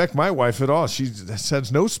doesn't affect my wife at all. She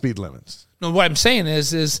says no speed limits. No, what I'm saying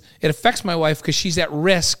is it affects my wife because she's at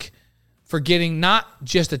risk for getting not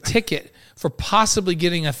just a ticket, for possibly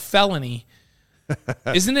getting a felony.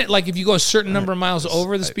 Isn't it like if you go a certain number of miles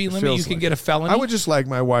over the speed limit, you can get a felony? I would just like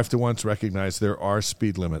my wife to once recognize there are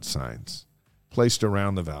speed limit signs placed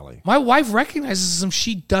around the valley. My wife recognizes them.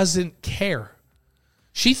 She doesn't care.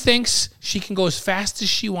 She thinks she can go as fast as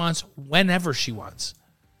she wants whenever she wants.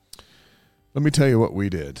 Let me tell you what we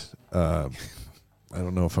did. I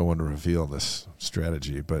don't know if I want to reveal this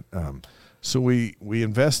strategy, but so we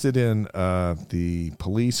invested in the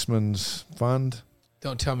policeman's fund.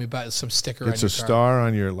 Don't tell me about some sticker on your car. It's a star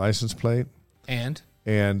on your license plate. And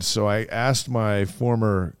And so I asked my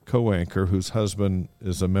former co-anchor, whose husband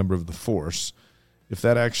is a member of the force, if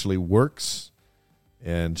that actually works.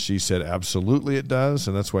 And she said, absolutely it does,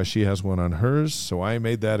 and that's why she has one on hers. So I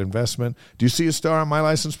made that investment. Do you see a star on my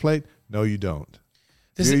license plate? No, you don't.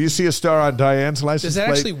 You see a star on Diane's license plate?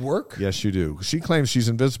 Does that actually work? Yes, you do. She claims she's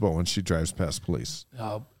invisible when she drives past police.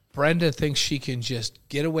 Brenda thinks she can just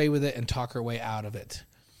get away with it and talk her way out of it.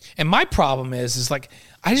 And my problem is like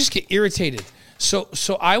I just get irritated. So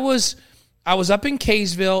I was up in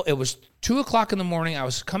Kaysville. It was 2:00 in the morning. I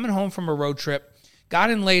was coming home from a road trip. Got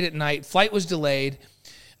in late at night. Flight was delayed.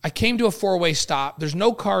 I came to a 4-way stop. There's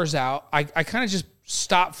no cars out. I kind of just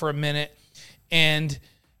stopped for a minute, and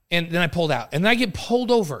then I pulled out. And then I get pulled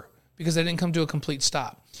over because I didn't come to a complete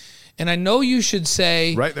stop. And I know you should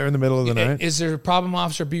say... Right there in the middle of the night? Is there a problem,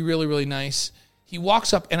 officer? Be really, really nice. He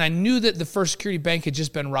walks up, and I knew that the First Security Bank had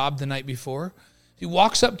just been robbed the night before. He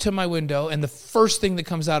walks up to my window, and the first thing that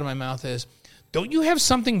comes out of my mouth is... Don't you have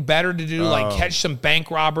something better to do, like catch some bank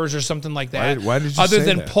robbers or something like that? Why did you other say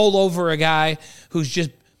than that? Pull over a guy who's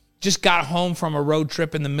just got home from a road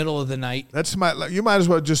trip in the middle of the night? You might as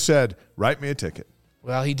well have just said, write me a ticket.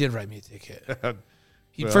 Well, he did write me a ticket.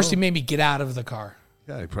 First, he made me get out of the car.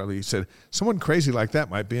 Yeah, he said, someone crazy like that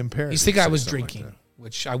might be impaired. You think I was drinking,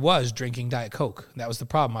 which I was drinking Diet Coke. That was the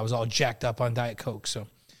problem. I was all jacked up on Diet Coke. So,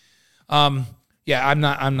 yeah, I'm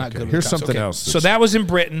not good with Here's cops. something else. So that was in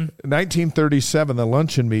Britain. 1937, the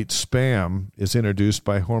luncheon meat Spam is introduced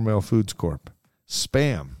by Hormel Foods Corp.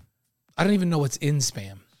 Spam. I don't even know what's in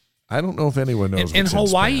Spam. I don't know if anyone knows In what's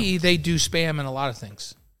Hawaii, in Spam. they do Spam in a lot of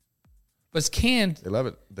things. But it's canned. They love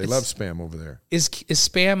it. They love Spam over there. Is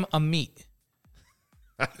Spam a meat?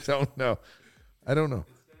 I don't know.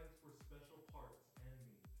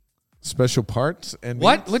 Special parts and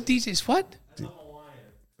What? meats? What DJ's what?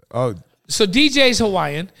 Oh, So DJ's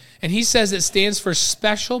Hawaiian, and he says it stands for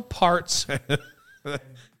special parts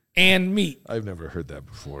and meat. I've never heard that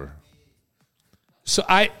before. So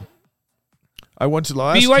I went to the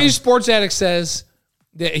last BYU time, Sports Addict says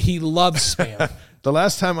that he loves Spam. the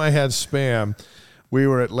last time I had Spam, we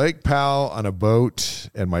were at Lake Powell on a boat,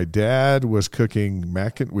 and my dad was cooking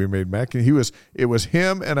we made mac and it was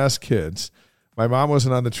him and us kids. My mom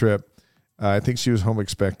wasn't on the trip. I think she was home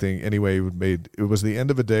expecting. Anyway, it was the end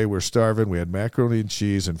of a day. We're starving. We had macaroni and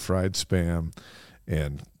cheese and fried Spam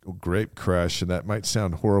and grape crush, and that might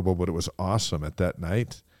sound horrible, but it was awesome at that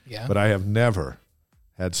night. Yeah. But I have never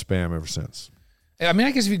had Spam ever since. I mean,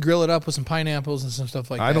 I guess if you grill it up with some pineapples and some stuff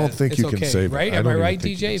like that, I don't think it's you can save it. right? I Am don't I even right,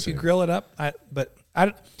 think you DJ? can If you save grill it up,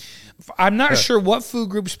 I'm not sure what food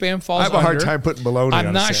group Spam falls I have a hard under. time putting bologna on I'm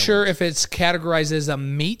a not sandwich. sure if it's categorized as a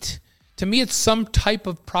meat. To me, it's some type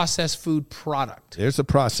of processed food product. There's a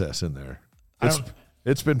process in there.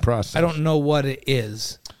 It's been processed. I don't know what it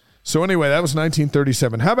is. So anyway, that was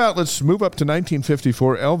 1937. How about let's move up to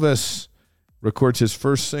 1954. Elvis records his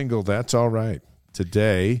first single, That's All Right,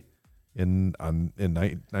 today in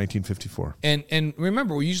 1954. And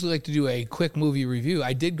remember, we usually like to do a quick movie review.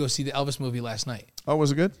 I did go see the Elvis movie last night. Oh,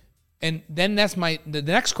 was it good? And then the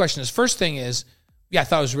next question is, first thing is, yeah, I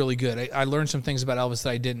thought it was really good. I learned some things about Elvis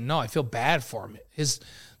that I didn't know. I feel bad for him.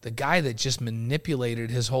 The guy that just manipulated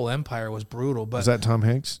his whole empire was brutal. But Is that Tom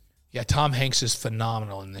Hanks? yeah, Tom Hanks is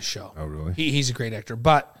phenomenal in this show. Oh, really? He's a great actor.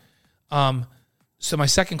 But so my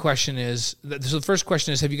second question is, so the first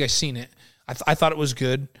question is, have you guys seen it? I thought it was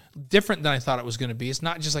good, different than I thought it was going to be. It's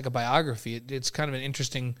not just like a biography. It's kind of an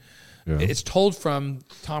interesting. Yeah. It's told from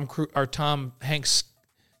Tom Hanks'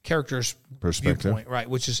 character's Perspective. viewpoint, right?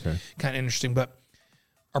 Which is kind of interesting. But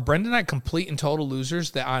are Brenda and I complete and total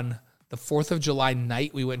losers that on the 4th of July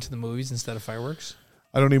night we went to the movies instead of fireworks?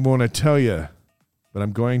 I don't even want to tell you, but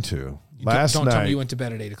I'm going to. Last Don't night, tell me you went to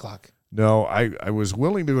bed at 8:00. No, I was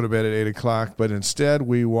willing to go to bed at 8:00, but instead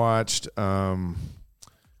we watched.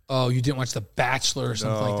 Oh, you didn't watch The Bachelor or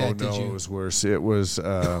something like that, did you? No, it was worse. It was.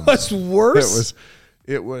 What's worse?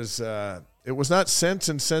 It was not Sense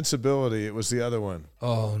and Sensibility. It was the other one.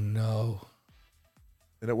 Oh no.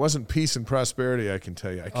 And it wasn't Peace and Prosperity, I can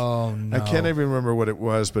tell you. Oh no. I can't even remember what it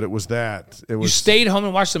was, but it was that. It was. You stayed home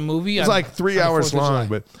and watched the movie? It was like 3 hours long,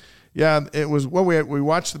 but yeah, it was. Well, we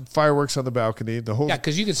watched the fireworks on the balcony. Yeah,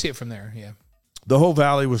 because you could see it from there. Yeah. The whole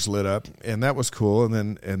valley was lit up, and that was cool.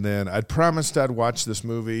 And then I'd promised I'd watch this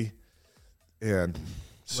movie, and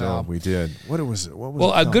so we did. What was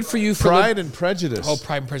it? Good for you for Pride and Prejudice. Oh,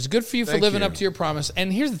 Pride and Prejudice. Good for you for Thank living you. up to your promise.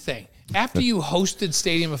 And here's the thing: after you hosted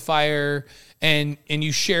Stadium of Fire and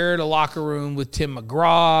you shared a locker room with Tim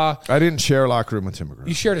McGraw, I didn't share a locker room with Tim McGraw.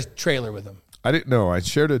 you shared a trailer with him. I didn't know. I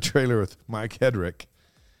shared a trailer with Mike Hedrick.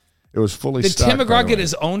 It was fully Did stocked. Tim by McGraw the get way.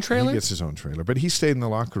 his own trailer? He gets his own trailer, but he stayed in the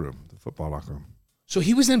locker room, the football locker room. So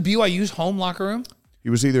he was in BYU's home locker room? He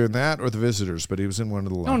was either in that or the visitors, but he was in one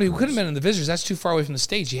of the locker No, he rooms. couldn't have been in the visitors. That's too far away from the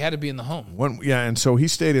stage. He had to be in the home. And so he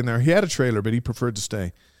stayed in there. He had a trailer, but he preferred to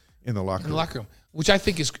stay in the locker In room. the locker room, which I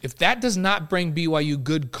think is, if that does not bring BYU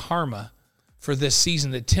good karma for this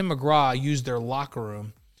season, that Tim McGraw used their locker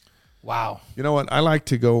room, wow. You know what? You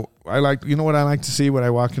know what I like to see when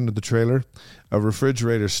I walk into the trailer? A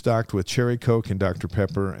refrigerator stocked with cherry Coke and Dr.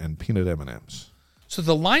 Pepper and peanut M&Ms. So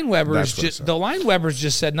the line Webbers That's what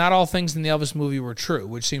just said not all things in the Elvis movie were true,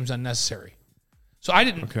 which seems unnecessary. So I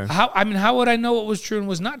didn't. Okay. How would I know what was true and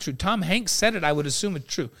was not true? Tom Hanks said it. I would assume it's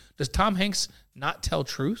true. Does Tom Hanks not tell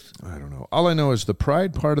truth? I don't know. All I know is the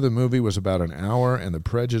Pride part of the movie was about an hour, and the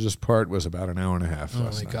Prejudice part was about an hour and a half. Oh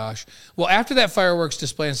my gosh! Well, after that fireworks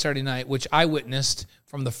display on Saturday night, which I witnessed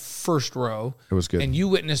from the first row, It was good. and you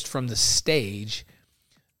witnessed from the stage.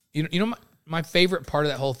 You know my favorite part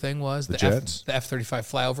of that whole thing was the jets? the F-35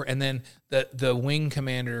 flyover, and then the wing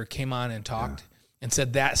commander came on and talked and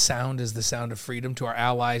said that sound is the sound of freedom to our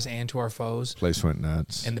allies and to our foes. Place went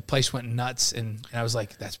nuts. And the place went nuts, and I was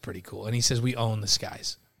like, that's pretty cool. And he says, we own the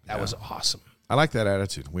skies. That was awesome. I like that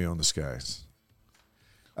attitude. We own the skies.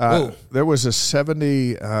 Whoa. There was a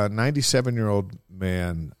 97-year-old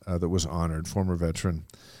man that was honored, former veteran,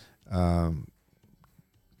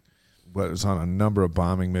 was on a number of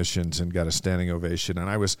bombing missions and got a standing ovation. And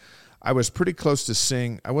I was pretty close to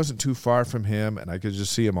seeing. I wasn't too far from him, and I could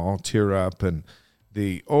just see him all tear up. And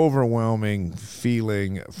the overwhelming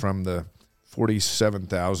feeling from the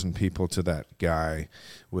 47,000 people to that guy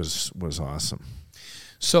was awesome.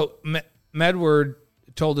 So Medward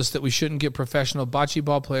told us that we shouldn't get professional bocce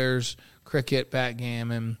ball players, cricket,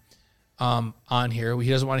 backgammon on here. He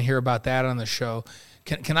doesn't want to hear about that on the show.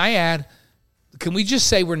 Can I add? Can we just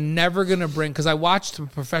say we're never going to bring? Because I watched a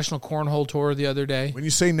professional cornhole tour the other day. When you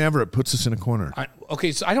say never, it puts us in a corner.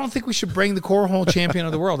 Okay, so I don't think we should bring the cornhole champion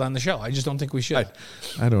of the world on the show. I just don't think we should.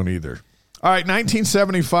 I don't either. All right,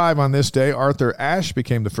 1975 on this day, Arthur Ashe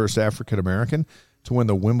became the first African-American to win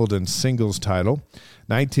the Wimbledon singles title.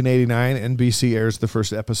 1989, NBC airs the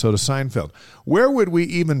first episode of Seinfeld. Where would we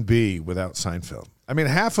even be without Seinfeld? I mean,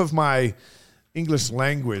 half of my English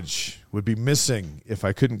language would be missing if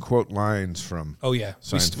I couldn't quote lines from Oh, yeah.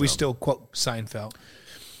 Seinfeld. We still quote Seinfeld.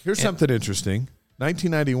 Here's something interesting.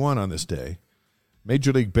 1991 on this day,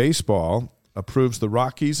 Major League Baseball approves the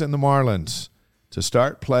Rockies and the Marlins to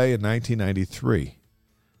start play in 1993.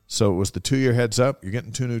 So it was the 2-year heads up. You're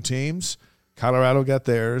getting 2 new teams. Colorado got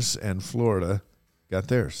theirs, and Florida got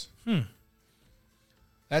theirs.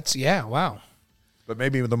 Wow. But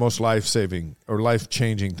maybe the most life-saving or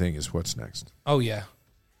life-changing thing is what's next. Oh, yeah.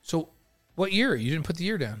 So what year? You didn't put the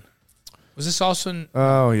year down. Was this also in,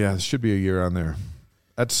 Oh, yeah, there should be a year on there.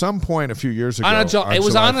 At some point a few years ago. it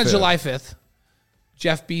was on 5th, July 5th.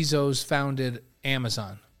 Jeff Bezos founded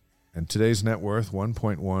Amazon. And today's net worth,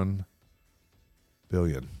 $1.1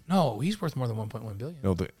 billion. No, he's worth more than 1.1 billion.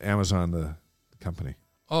 No, the Amazon, the company.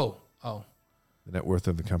 Oh. The net worth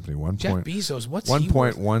of the company, Jeff Bezos, what's he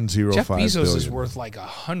worth? $1.105 Jeff Bezos billion. is worth like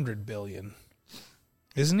 100 billion.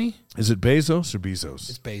 Isn't he? Is it Bezos or Bezos?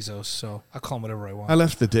 It's Bezos, so I'll call him whatever I want. I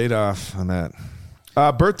left the date off on that.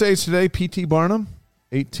 Birthdays today, P.T. Barnum,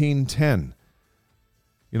 1810.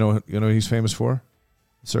 You know what he's famous for?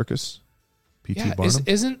 Circus. P.T. Yeah, Barnum.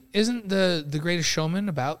 isn't the Greatest Showman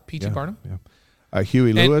about P.T. Barnum? Yeah.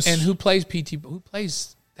 Huey Lewis. And who plays P.T. Who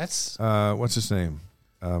plays? That's what's his name?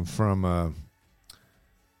 From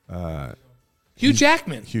Hugh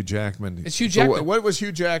Jackman. Hugh Jackman. It's Hugh Jackman. So what was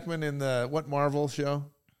Hugh Jackman in what Marvel show?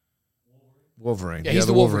 Wolverine. Yeah, he's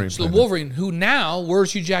the Wolverine. So the planet. Wolverine, who now,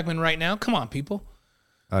 where's Hugh Jackman right now? Come on, people.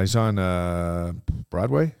 He's on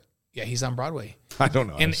Broadway. Yeah, he's on Broadway. I don't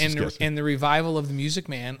know. And the revival of The Music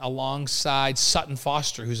Man alongside Sutton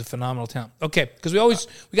Foster, who's a phenomenal talent. Okay, because we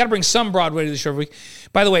got to bring some Broadway to the show every week.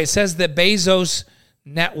 By the way, it says that Bezos'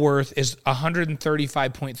 net worth is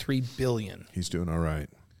 $135.3 billion. He's doing all right.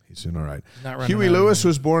 Not running Huey out of Lewis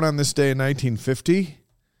was born on this day in 1950.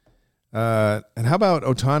 And how about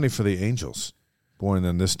Ohtani for the Angels? Born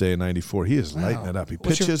on this day in 94. He is lighting it up. He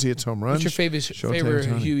pitches, he hits home runs. What's your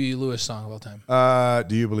favorite Huey Lewis song of all time?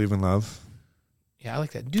 Do You Believe in Love? Yeah, I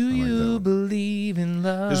like that. Do you believe in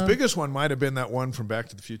love? His biggest one might have been that one from Back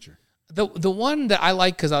to the Future. The one that I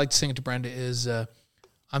like, because I like to sing it to Brenda, is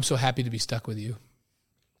I'm So Happy to Be Stuck With You.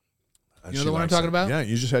 You know the one I'm talking about? Yeah,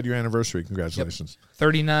 you just had your anniversary. Congratulations. Yep.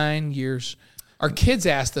 39 years. Our kids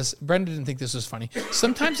asked us, Brenda didn't think this was funny.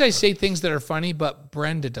 Sometimes I say things that are funny, but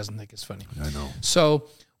Brenda doesn't think it's funny. I know. So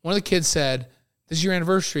one of the kids said, this is your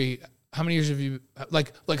anniversary. How many years have you,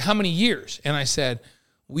 like how many years? And I said,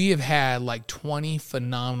 we have had like 20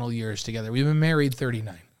 phenomenal years together. We've been married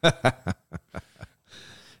 39.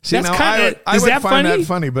 See, That's now kinda- I is would that find funny? that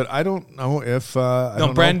funny, but I don't know if I No, don't know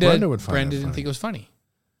if Brenda. Brenda would find Brenda that didn't think it was funny.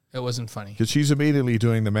 It wasn't funny. because she's immediately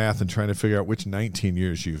doing the math and trying to figure out which 19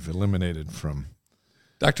 years you've eliminated from.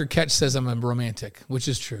 Dr. Ketch says I'm a romantic, which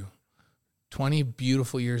is true. 20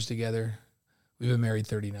 beautiful years together. We've been married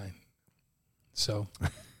 39. So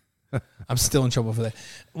I'm still in trouble for that.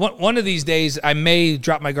 One of these days, I may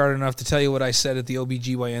drop my guard enough to tell you what I said at the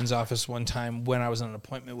OBGYN's office one time when I was on an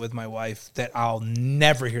appointment with my wife that I'll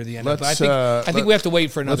never hear the end of. But I think we have to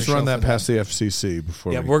wait for another Let's show run for that past the FCC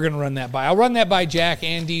before. Yeah, we... we're going to run that by. I'll run that by Jack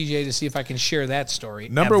and DJ to see if I can share that story.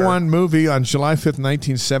 Number ever. one movie on July 5th,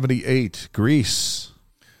 1978, Grease.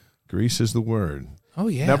 Grease is the word. Oh,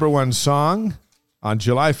 yeah. Number one song on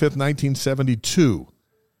July 5th, 1972,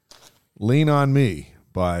 Lean on Me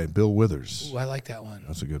by Bill Withers. Ooh, I like that one.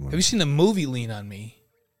 That's a good one. Have you seen the movie Lean on Me?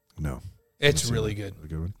 No. It's really good. That's a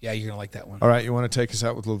good one. Yeah, you're going to like that one. All right, you want to take us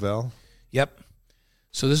out with Lavelle? Yep.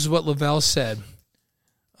 So this is what Lavelle said.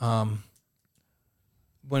 When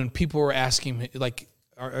people were asking him, like,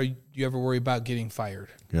 are you ever worried about getting fired?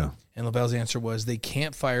 Yeah. And Lavelle's answer was, they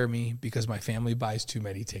can't fire me because my family buys too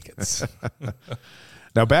many tickets.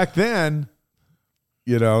 Now, back then,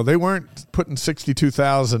 you know, they weren't putting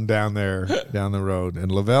 62,000 down there, down the road.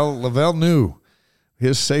 And Lavelle knew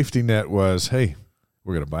his safety net was, hey,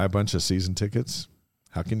 we're going to buy a bunch of season tickets.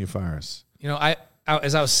 How can you fire us? You know,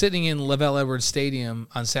 as I was sitting in Lavelle Edwards Stadium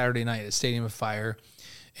on Saturday night at Stadium of Fire,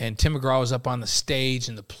 and Tim McGraw was up on the stage,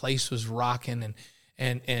 and the place was rocking,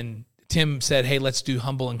 and Tim said, hey, let's do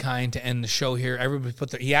Humble and Kind to end the show here.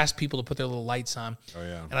 Everybody he asked people to put their little lights on. Oh,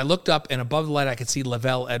 yeah. And I looked up, and above the light, I could see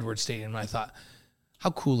Lavelle Edwards Stadium, and I thought, how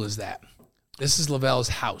cool is that? This is Lavelle's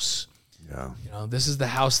house. Yeah. You know, this is the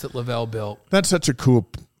house that Lavelle built. That's such a cool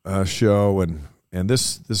show, and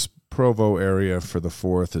this Provo area for the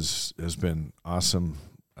 4th has been awesome.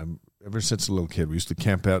 Ever since a little kid, we used to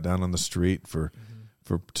camp out down on the street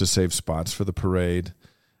to save spots for the parade,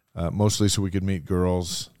 mostly so we could meet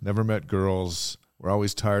girls. Never met girls. We're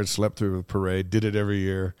always tired. Slept through the parade. Did it every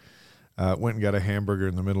year. Went and got a hamburger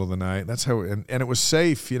in the middle of the night. That's how. And it was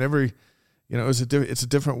safe. You never. You know, it's a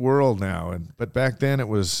different world now. But back then it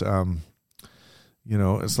was. You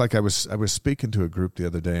know, it's like I was speaking to a group the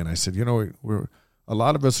other day, and I said, you know, a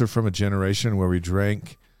lot of us are from a generation where we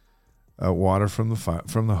drank water from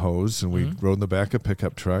the hose, and we rode in the back of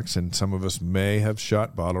pickup trucks, and some of us may have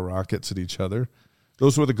shot bottle rockets at each other.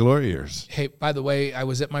 Those were the glory years. Hey, by the way, I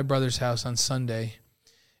was at my brother's house on Sunday,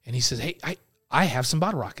 and he says, hey, I have some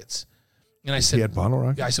bottle rockets. And I said, He had bottle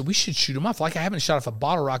rockets? I said, we should shoot them off. Like, I haven't shot off a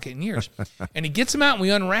bottle rocket in years. And he gets them out, and we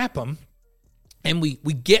unwrap them, and we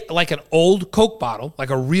get like an old Coke bottle, like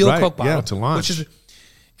a real Coke bottle. Yeah, to launch.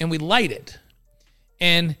 And we light it.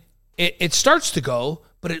 And it starts to go,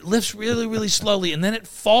 but it lifts really, really slowly, and then it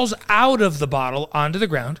falls out of the bottle onto the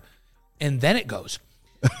ground, and then it goes.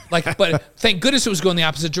 But thank goodness it was going the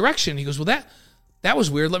opposite direction. He goes, well, that was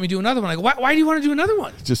weird. Let me do another one. I go, why do you want to do another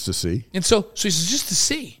one? Just to see. And so he says, just to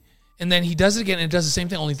see. And then he does it again, and it does the same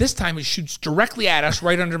thing, only this time it shoots directly at us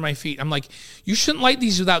right under my feet. I'm like, you shouldn't light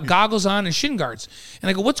these without goggles on and shin guards. And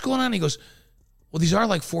I go, what's going on? He goes, well, these are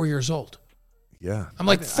like 4 years old. Yeah. I'm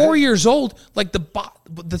like, 4 years old? Like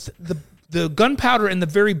the gunpowder in the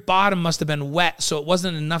very bottom must have been wet, so it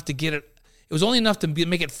wasn't enough to get it. It was only enough to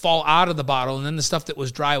make it fall out of the bottle, and then the stuff that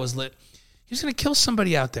was dry was lit. He was going to kill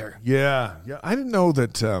somebody out there. Yeah. I didn't know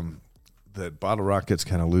that that bottle rockets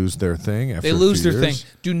kind of lose their thing after They lose a few their years.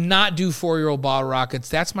 thing. Do not do 4-year-old bottle rockets.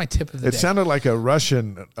 That's my tip of the day. It sounded like a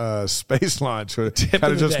Russian space launch. Where it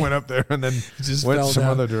kind of just went up there and then Just went fell some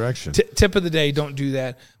down. other direction. Tip of the day, don't do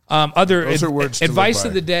that. Other Those are words to live advice by.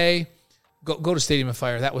 of the day, go to Stadium of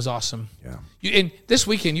Fire. That was awesome. Yeah. And this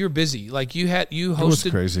weekend you were busy. Like you was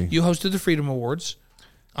hosted crazy. You hosted the Freedom Awards.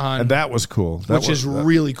 And that was cool. Which is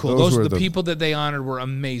really cool. Those were the people that they honored were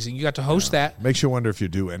amazing. You got to host that. Makes you wonder if you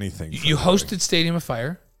do anything. You hosted Stadium of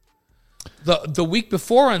Fire. The week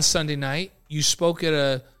before on Sunday night, you spoke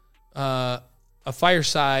at a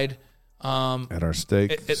fireside at our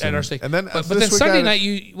steak. at our steak. And then, but then Sunday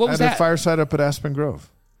night, what was at that? a fireside up at Aspen Grove.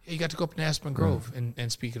 You got to go up to Aspen Grove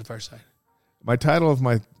and speak at the fireside. My title of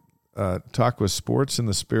my talk was Sports in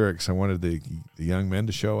the Spirit, because I wanted the young men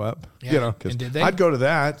to show up. Yeah. You know, because And did they? I'd go to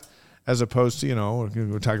that as opposed to, you know,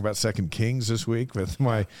 we're talking about Second Kings this week with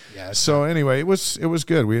my. Yeah, so anyway, it was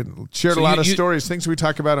good. We had shared a lot of stories, things we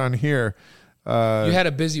talk about on here. You had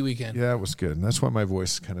a busy weekend. Yeah, it was good, and that's why my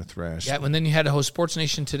voice kind of thrashed. Yeah, and then you had to host Sports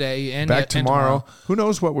Nation today and Back tomorrow. And tomorrow. Who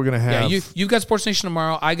knows what we're going to have? Yeah, you've got Sports Nation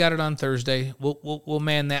tomorrow. I got it on Thursday. We'll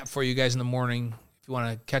man that for you guys in the morning. if you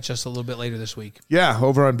want to catch us a little bit later this week. Yeah,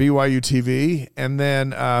 over on BYU TV. And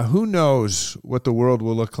then who knows what the world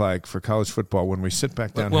will look like for college football when we sit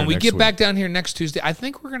back down here when we next get week. back down here next Tuesday. I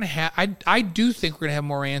think we're going to have I do think we're going to have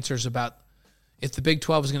more answers about if the Big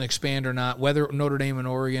 12 is going to expand or not, whether Notre Dame and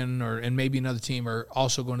Oregon and maybe another team are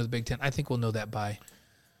also going to the Big 10. I think we'll know that by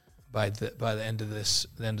the end of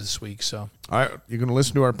this week. So, all right, you're going to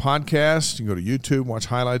listen to our podcast. You can go to YouTube, watch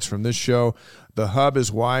highlights from this show. The hub is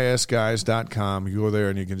ysguys.com. You go there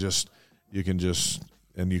and you can listen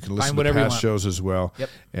to past shows as well. Yep.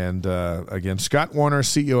 And again, Scott Warner,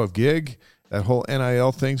 CEO of GIG. That whole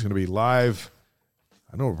NIL thing is going to be live.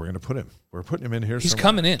 I know where we're going to put him. We're putting him in here. He's somewhere.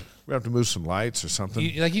 coming in. We have to move some lights or something.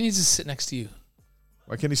 He needs to sit next to you.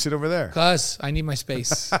 Why can't he sit over there? Because I need my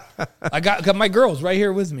space. I got my girls right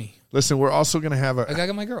here with me. Listen, we're also going to have I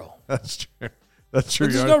got my girl. That's true. That's true.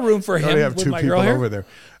 But there's no room for you him already have with two my people girl here. over there.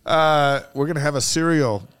 We're going to have a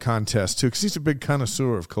cereal contest, too, because he's a big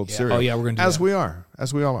connoisseur of cold cereal. Oh, yeah, we're going to do that. As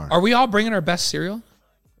we all are. Are we all bringing our best cereal?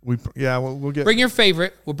 We'll get. Bring your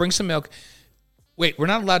favorite. We'll bring some milk. Wait, we're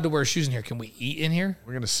not allowed to wear shoes in here. Can we eat in here?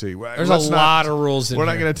 We're going to see. There's a lot of rules in here.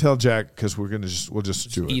 We're not going to tell Jack because we'll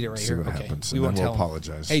just do it. Eat it right see here. what Okay. happens. We And won't then we'll tell him.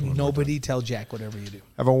 apologize. Hey, when we're nobody done. tell Jack whatever you do.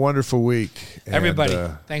 Have a wonderful week. Everybody,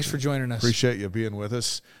 And, thanks for joining us. appreciate you being with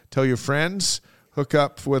us. Tell your friends. Hook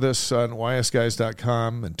up with us on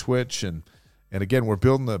ysguys.com and Twitch. And again, we're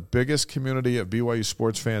building the biggest community of BYU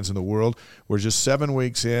sports fans in the world. We're just 7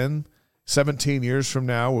 weeks in. 17 years from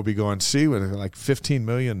now, we'll be going, see, with like 15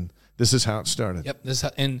 million. This is how it started. Yep.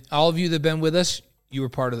 And all of you that have been with us, you were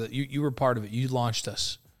part of it. You were part of it. You launched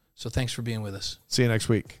us. So thanks for being with us. See you next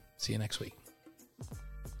week. See you next week.